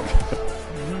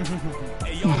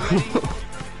 Hey, y'all ready?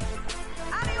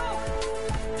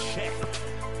 Check.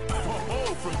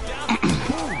 Oh, from down.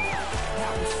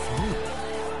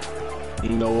 You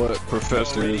know what?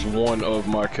 Professor is one of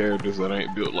my characters that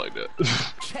ain't built like that.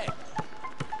 Check.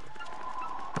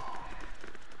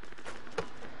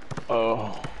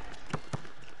 Oh.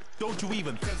 Don't you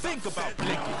even think about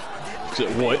blinking. Shit,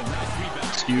 what?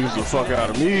 Excuse the fuck out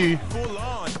of me. Full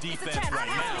on defense right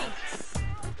now.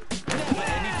 Never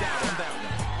any doubt on that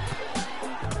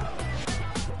one.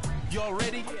 Y'all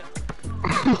ready?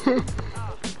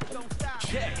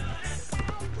 Check.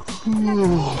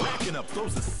 Racking up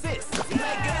those assists. Making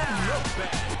them look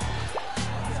bad.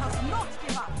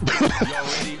 Y'all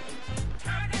ready?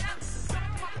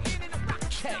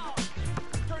 Check.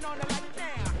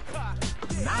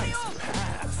 Nice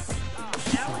pass.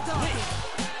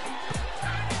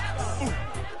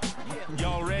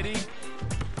 Y'all ready?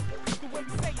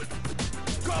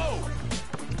 Go!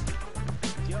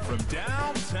 From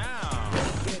downtown.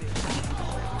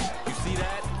 You see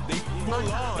that? They full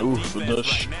on Oof, defense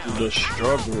right now. the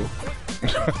struggle.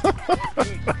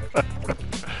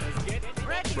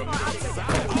 From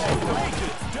outside. Oh,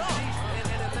 good dunk.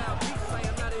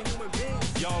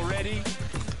 Y'all ready?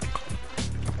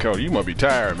 Cody, you must be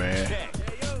tired, man. Check.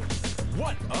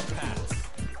 What a pass.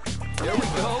 There we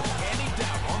go. Any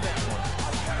doubt on that one.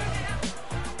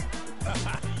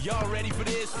 Y'all ready for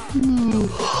this?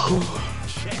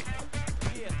 Check.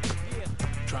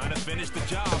 Trying to finish the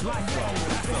job.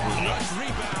 Nice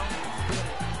rebound.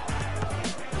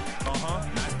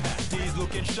 Nice pass. D's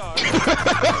looking sharp.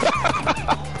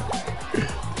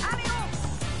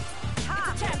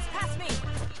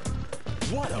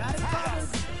 What a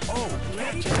pass. Oh,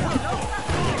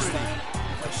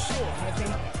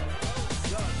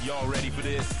 y'all ready for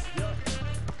this?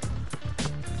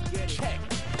 Check.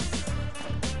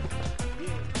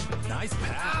 Nice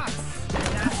pass.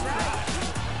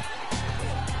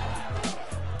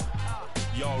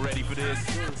 Y'all ready for this?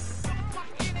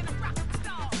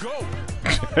 Go.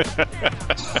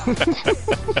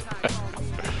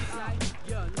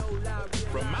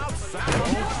 From outside,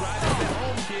 don't try to get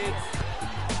home, kids.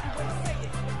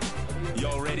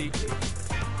 Y'all ready?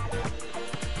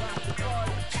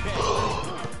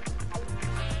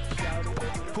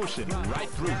 Pushing right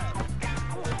through.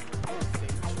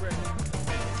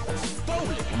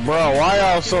 Bro, why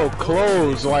y'all so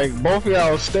close? Like, both of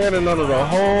y'all standing under the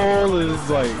hole is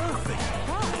like...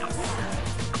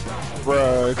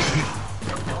 Bro.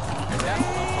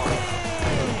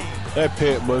 That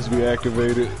pet must be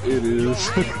activated. It is.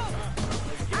 Game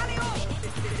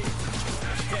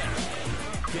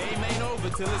ain't over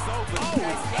till it's over.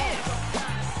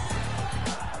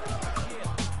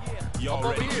 Y'all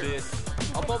ready for this?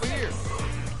 Up over here.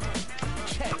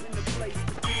 Check.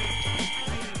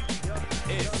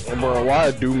 Oh, bro, why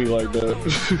it do me like that?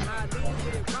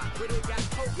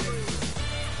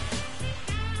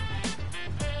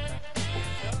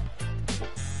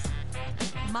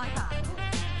 My God.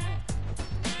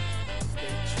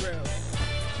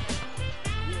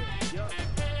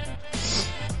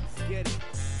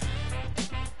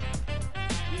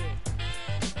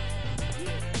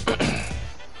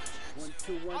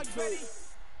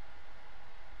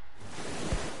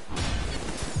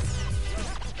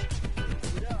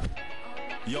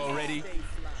 Y'all ready?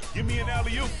 Give me an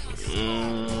alley-oop.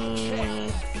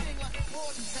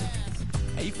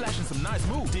 Hey, you flashing some nice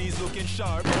moves. D's looking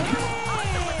sharp.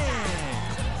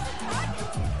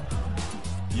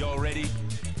 Y'all ready?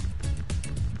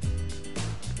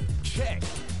 Check.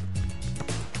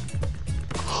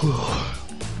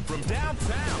 From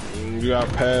downtown. You got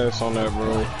pass on that,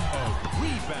 bro.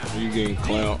 Rebound. You getting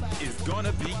clout. Is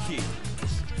gonna be key.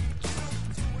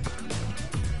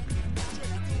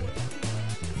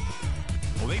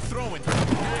 Well, they throwing.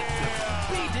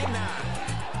 Be denied.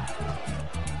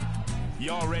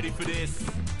 Y'all ready for this?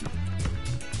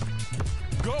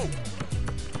 Go.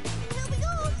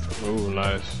 Oh,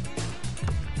 nice.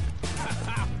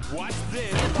 Watch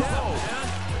this.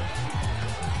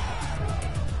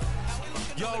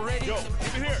 Y'all ready? Yo,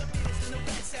 give it here.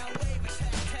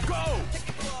 Go.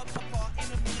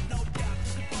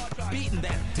 Beating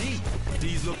that D.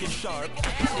 D's looking sharp.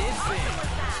 And it's in.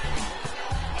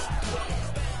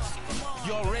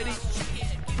 Y'all ready?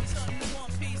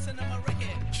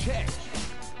 Check.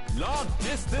 Long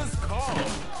distance call.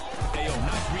 Ayo,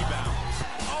 nice rebound.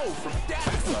 Oh, from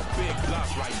that's a big block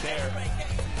right there.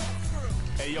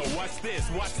 Ayo, watch this,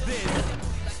 watch this.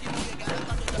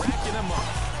 Racking him up.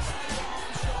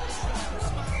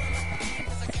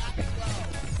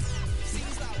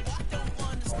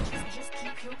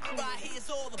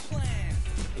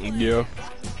 Yeah.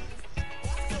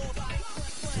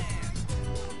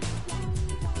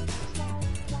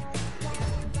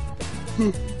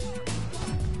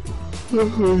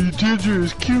 Ginger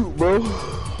is cute, bro.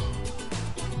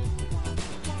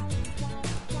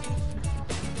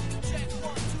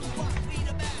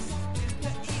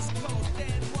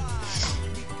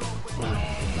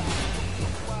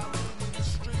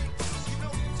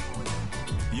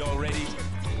 Y'all ready?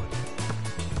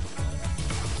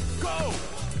 Go!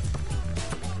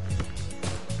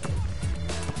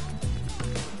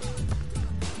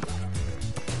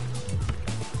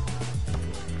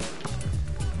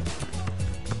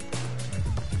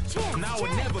 Now or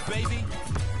never, baby.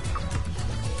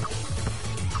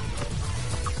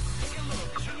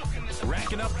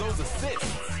 Racking up those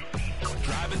assists.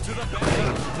 Driving to the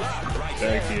bag. Block right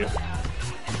there. Thank you.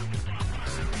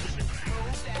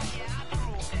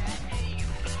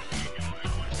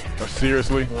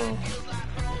 Seriously? Going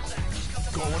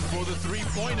for the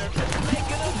three-pointer.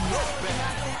 Making a look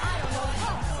back.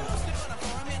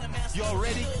 Y'all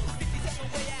ready?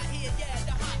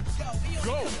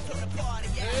 Go.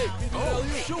 Oh,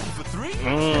 shooting for three?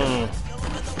 On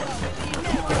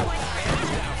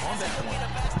that one.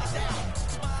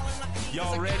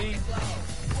 Y'all ready?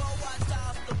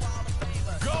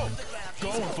 Go.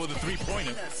 Going for the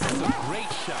three-pointer. That's a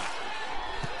great shot.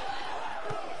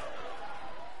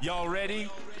 Y'all ready?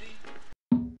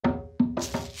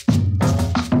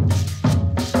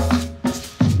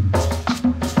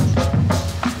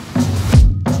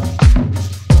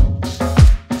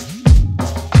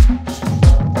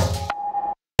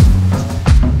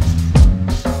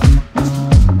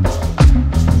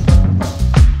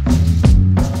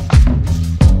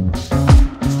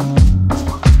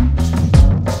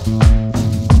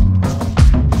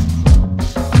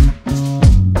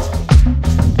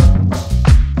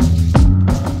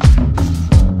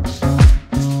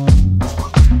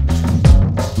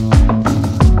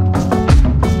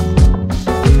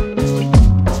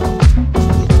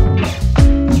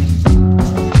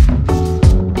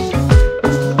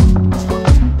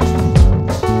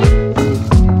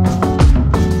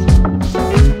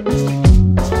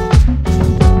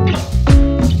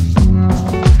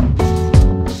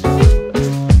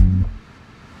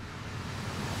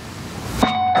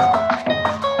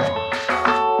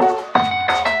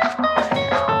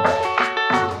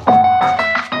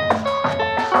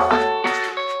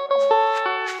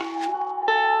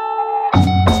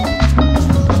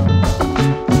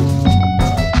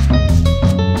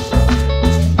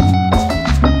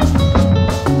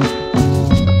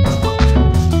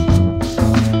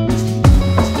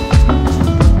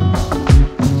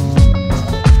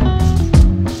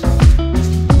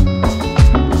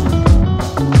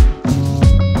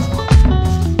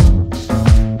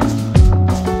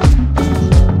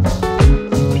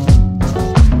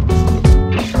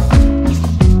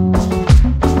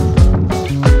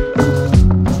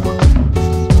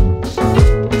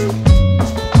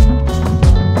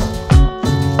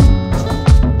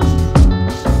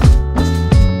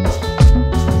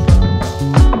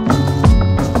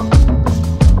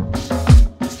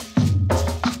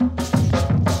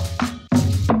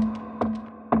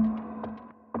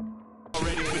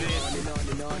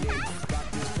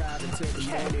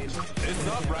 It's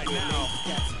up right now.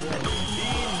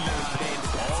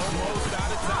 Almost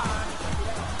out of time.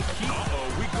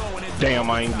 We going into damn,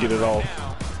 I ain't get it off.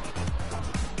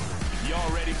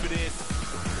 Y'all ready for this?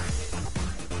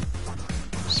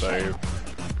 Save.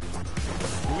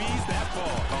 Squeeze that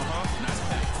ball. Nice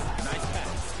pass. Nice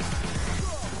pass.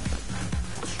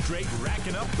 Straight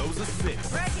racking up those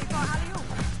assists.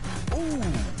 Ooh,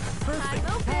 perfect.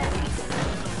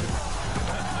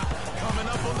 Coming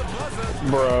up on the buzzer.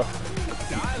 Bruh.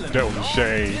 That was a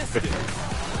shame.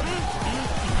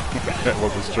 That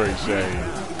was a straight shame.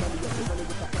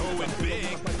 Going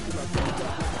big.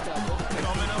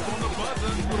 Coming up on the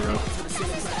buzzer.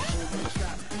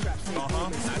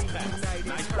 Nice pass.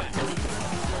 Nice pass.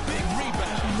 Big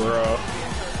rebound. Bruh.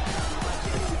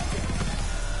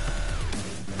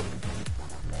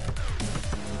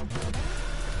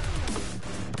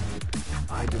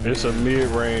 It's a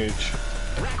mid-range.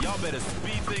 Y'all better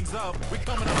speed things up. We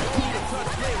coming up. Y'all need a touch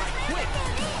play right quick.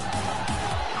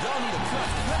 Y'all need a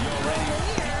touch. Y'all ready?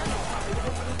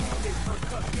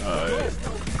 Alright.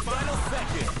 Final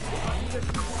second.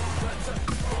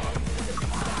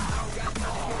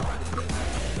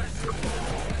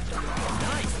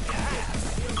 Nice pass.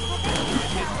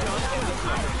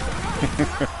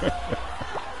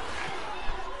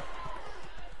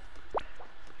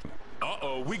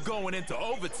 Uh-oh, we going into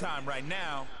overtime right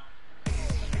now.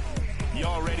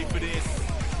 Y'all ready for this?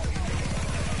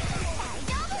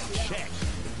 Check.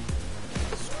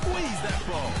 Squeeze that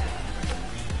ball.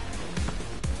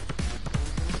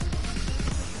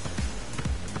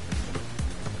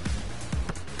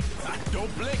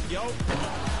 Don't blink, yo.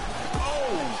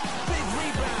 Oh, big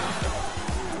rebound.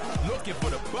 Looking for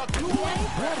the bucket.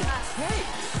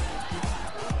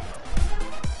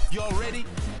 Y'all ready?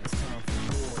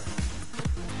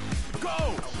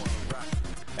 Go.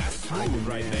 That's smooth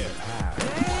right there.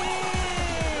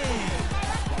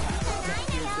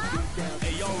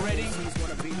 Hey, y'all ready?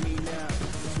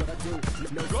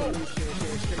 Go.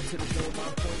 Straight to the door, my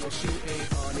point was shooting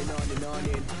on and on and on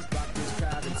and rock this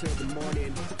crowd until the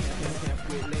morning.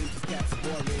 With lanes, cats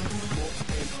boring. More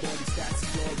and 40 stats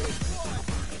exploring.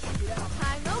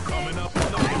 Coming up on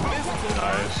the physical.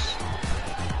 Nice.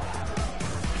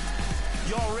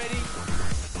 Y'all ready?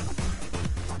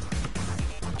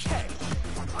 Check.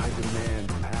 I demand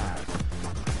pass.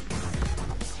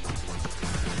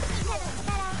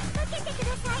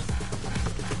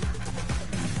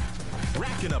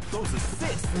 Racking up those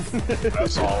assists.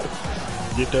 That's all.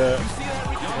 Get that.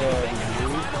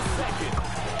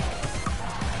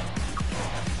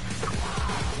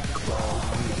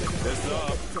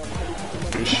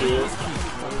 Good shit.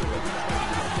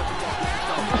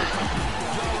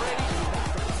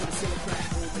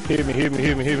 Hit me.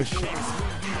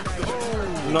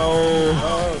 No.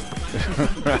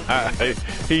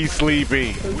 He's sleepy.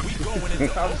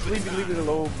 I'm sleepy, leave it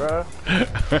alone, bro.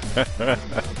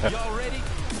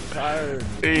 Tired.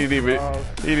 He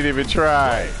didn't even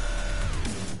try.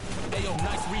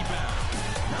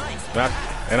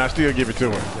 And I still give it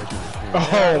to him.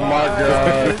 Oh my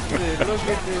god. Look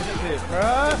at this shit, bro.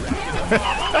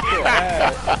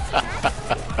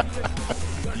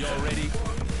 Y'all ready?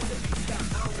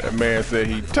 That man said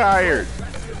he tired.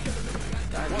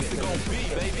 What's it gonna be,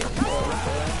 baby?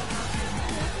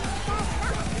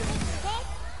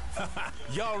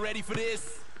 Y'all ready for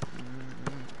this?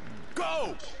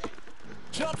 Go!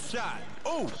 Jump shot.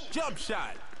 Oh, jump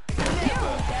shot.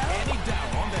 Any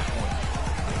doubt on that one?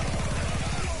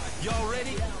 Y'all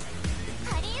ready?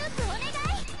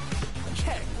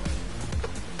 Check.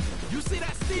 You see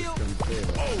that steal?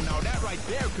 Oh, now that right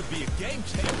there could be a game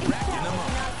changer. Racking them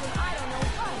up.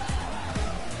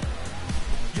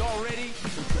 Y'all ready?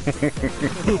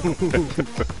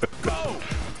 Go!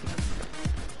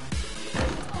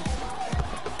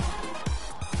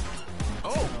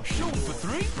 Oh, shooting for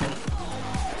three?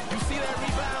 You see that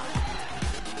rebound?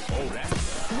 Oh, that's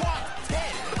swat 10.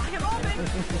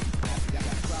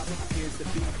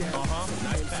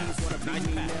 Nice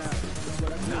pass.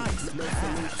 Nice pass. Nice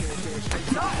pass.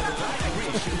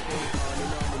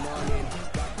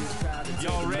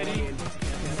 Y'all ready?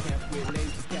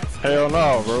 Hell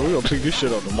no, bro. We gonna pick this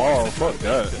shit up tomorrow. Fuck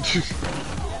that.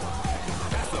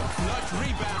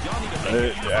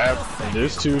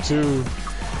 This 2-2.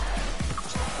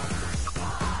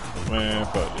 Man,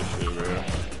 fuck this shit, bro.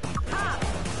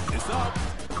 It's up.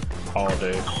 All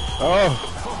day. Oh!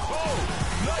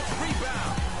 Clutch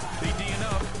rebound. BDing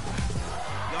up.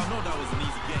 Y'all know that was an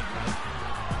easy game, right?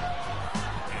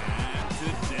 And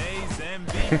today's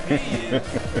MVP is...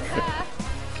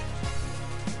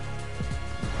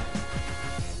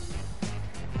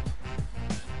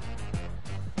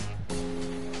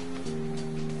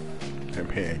 That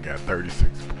man got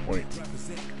 36 points.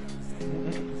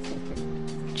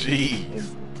 Jeez.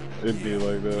 It'd be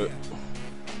like that.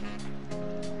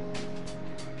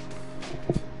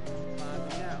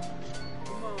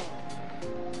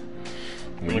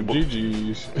 When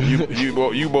GG's.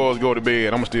 you boys go to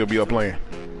bed, I'm gonna still be up playing.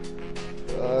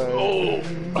 Oh.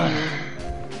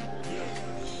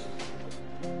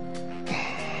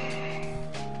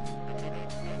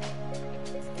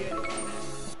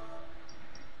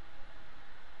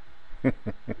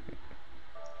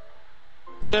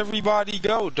 Everybody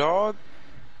go, dog.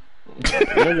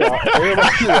 Everybody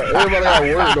got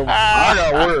work. I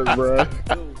got work, bro.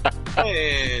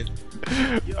 Man,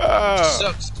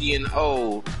 sucks being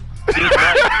old. Good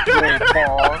night,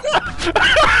 pause.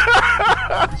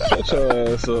 Shut your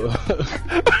ass up.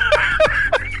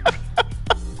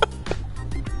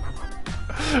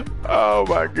 Oh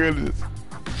my goodness.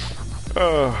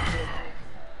 Oh.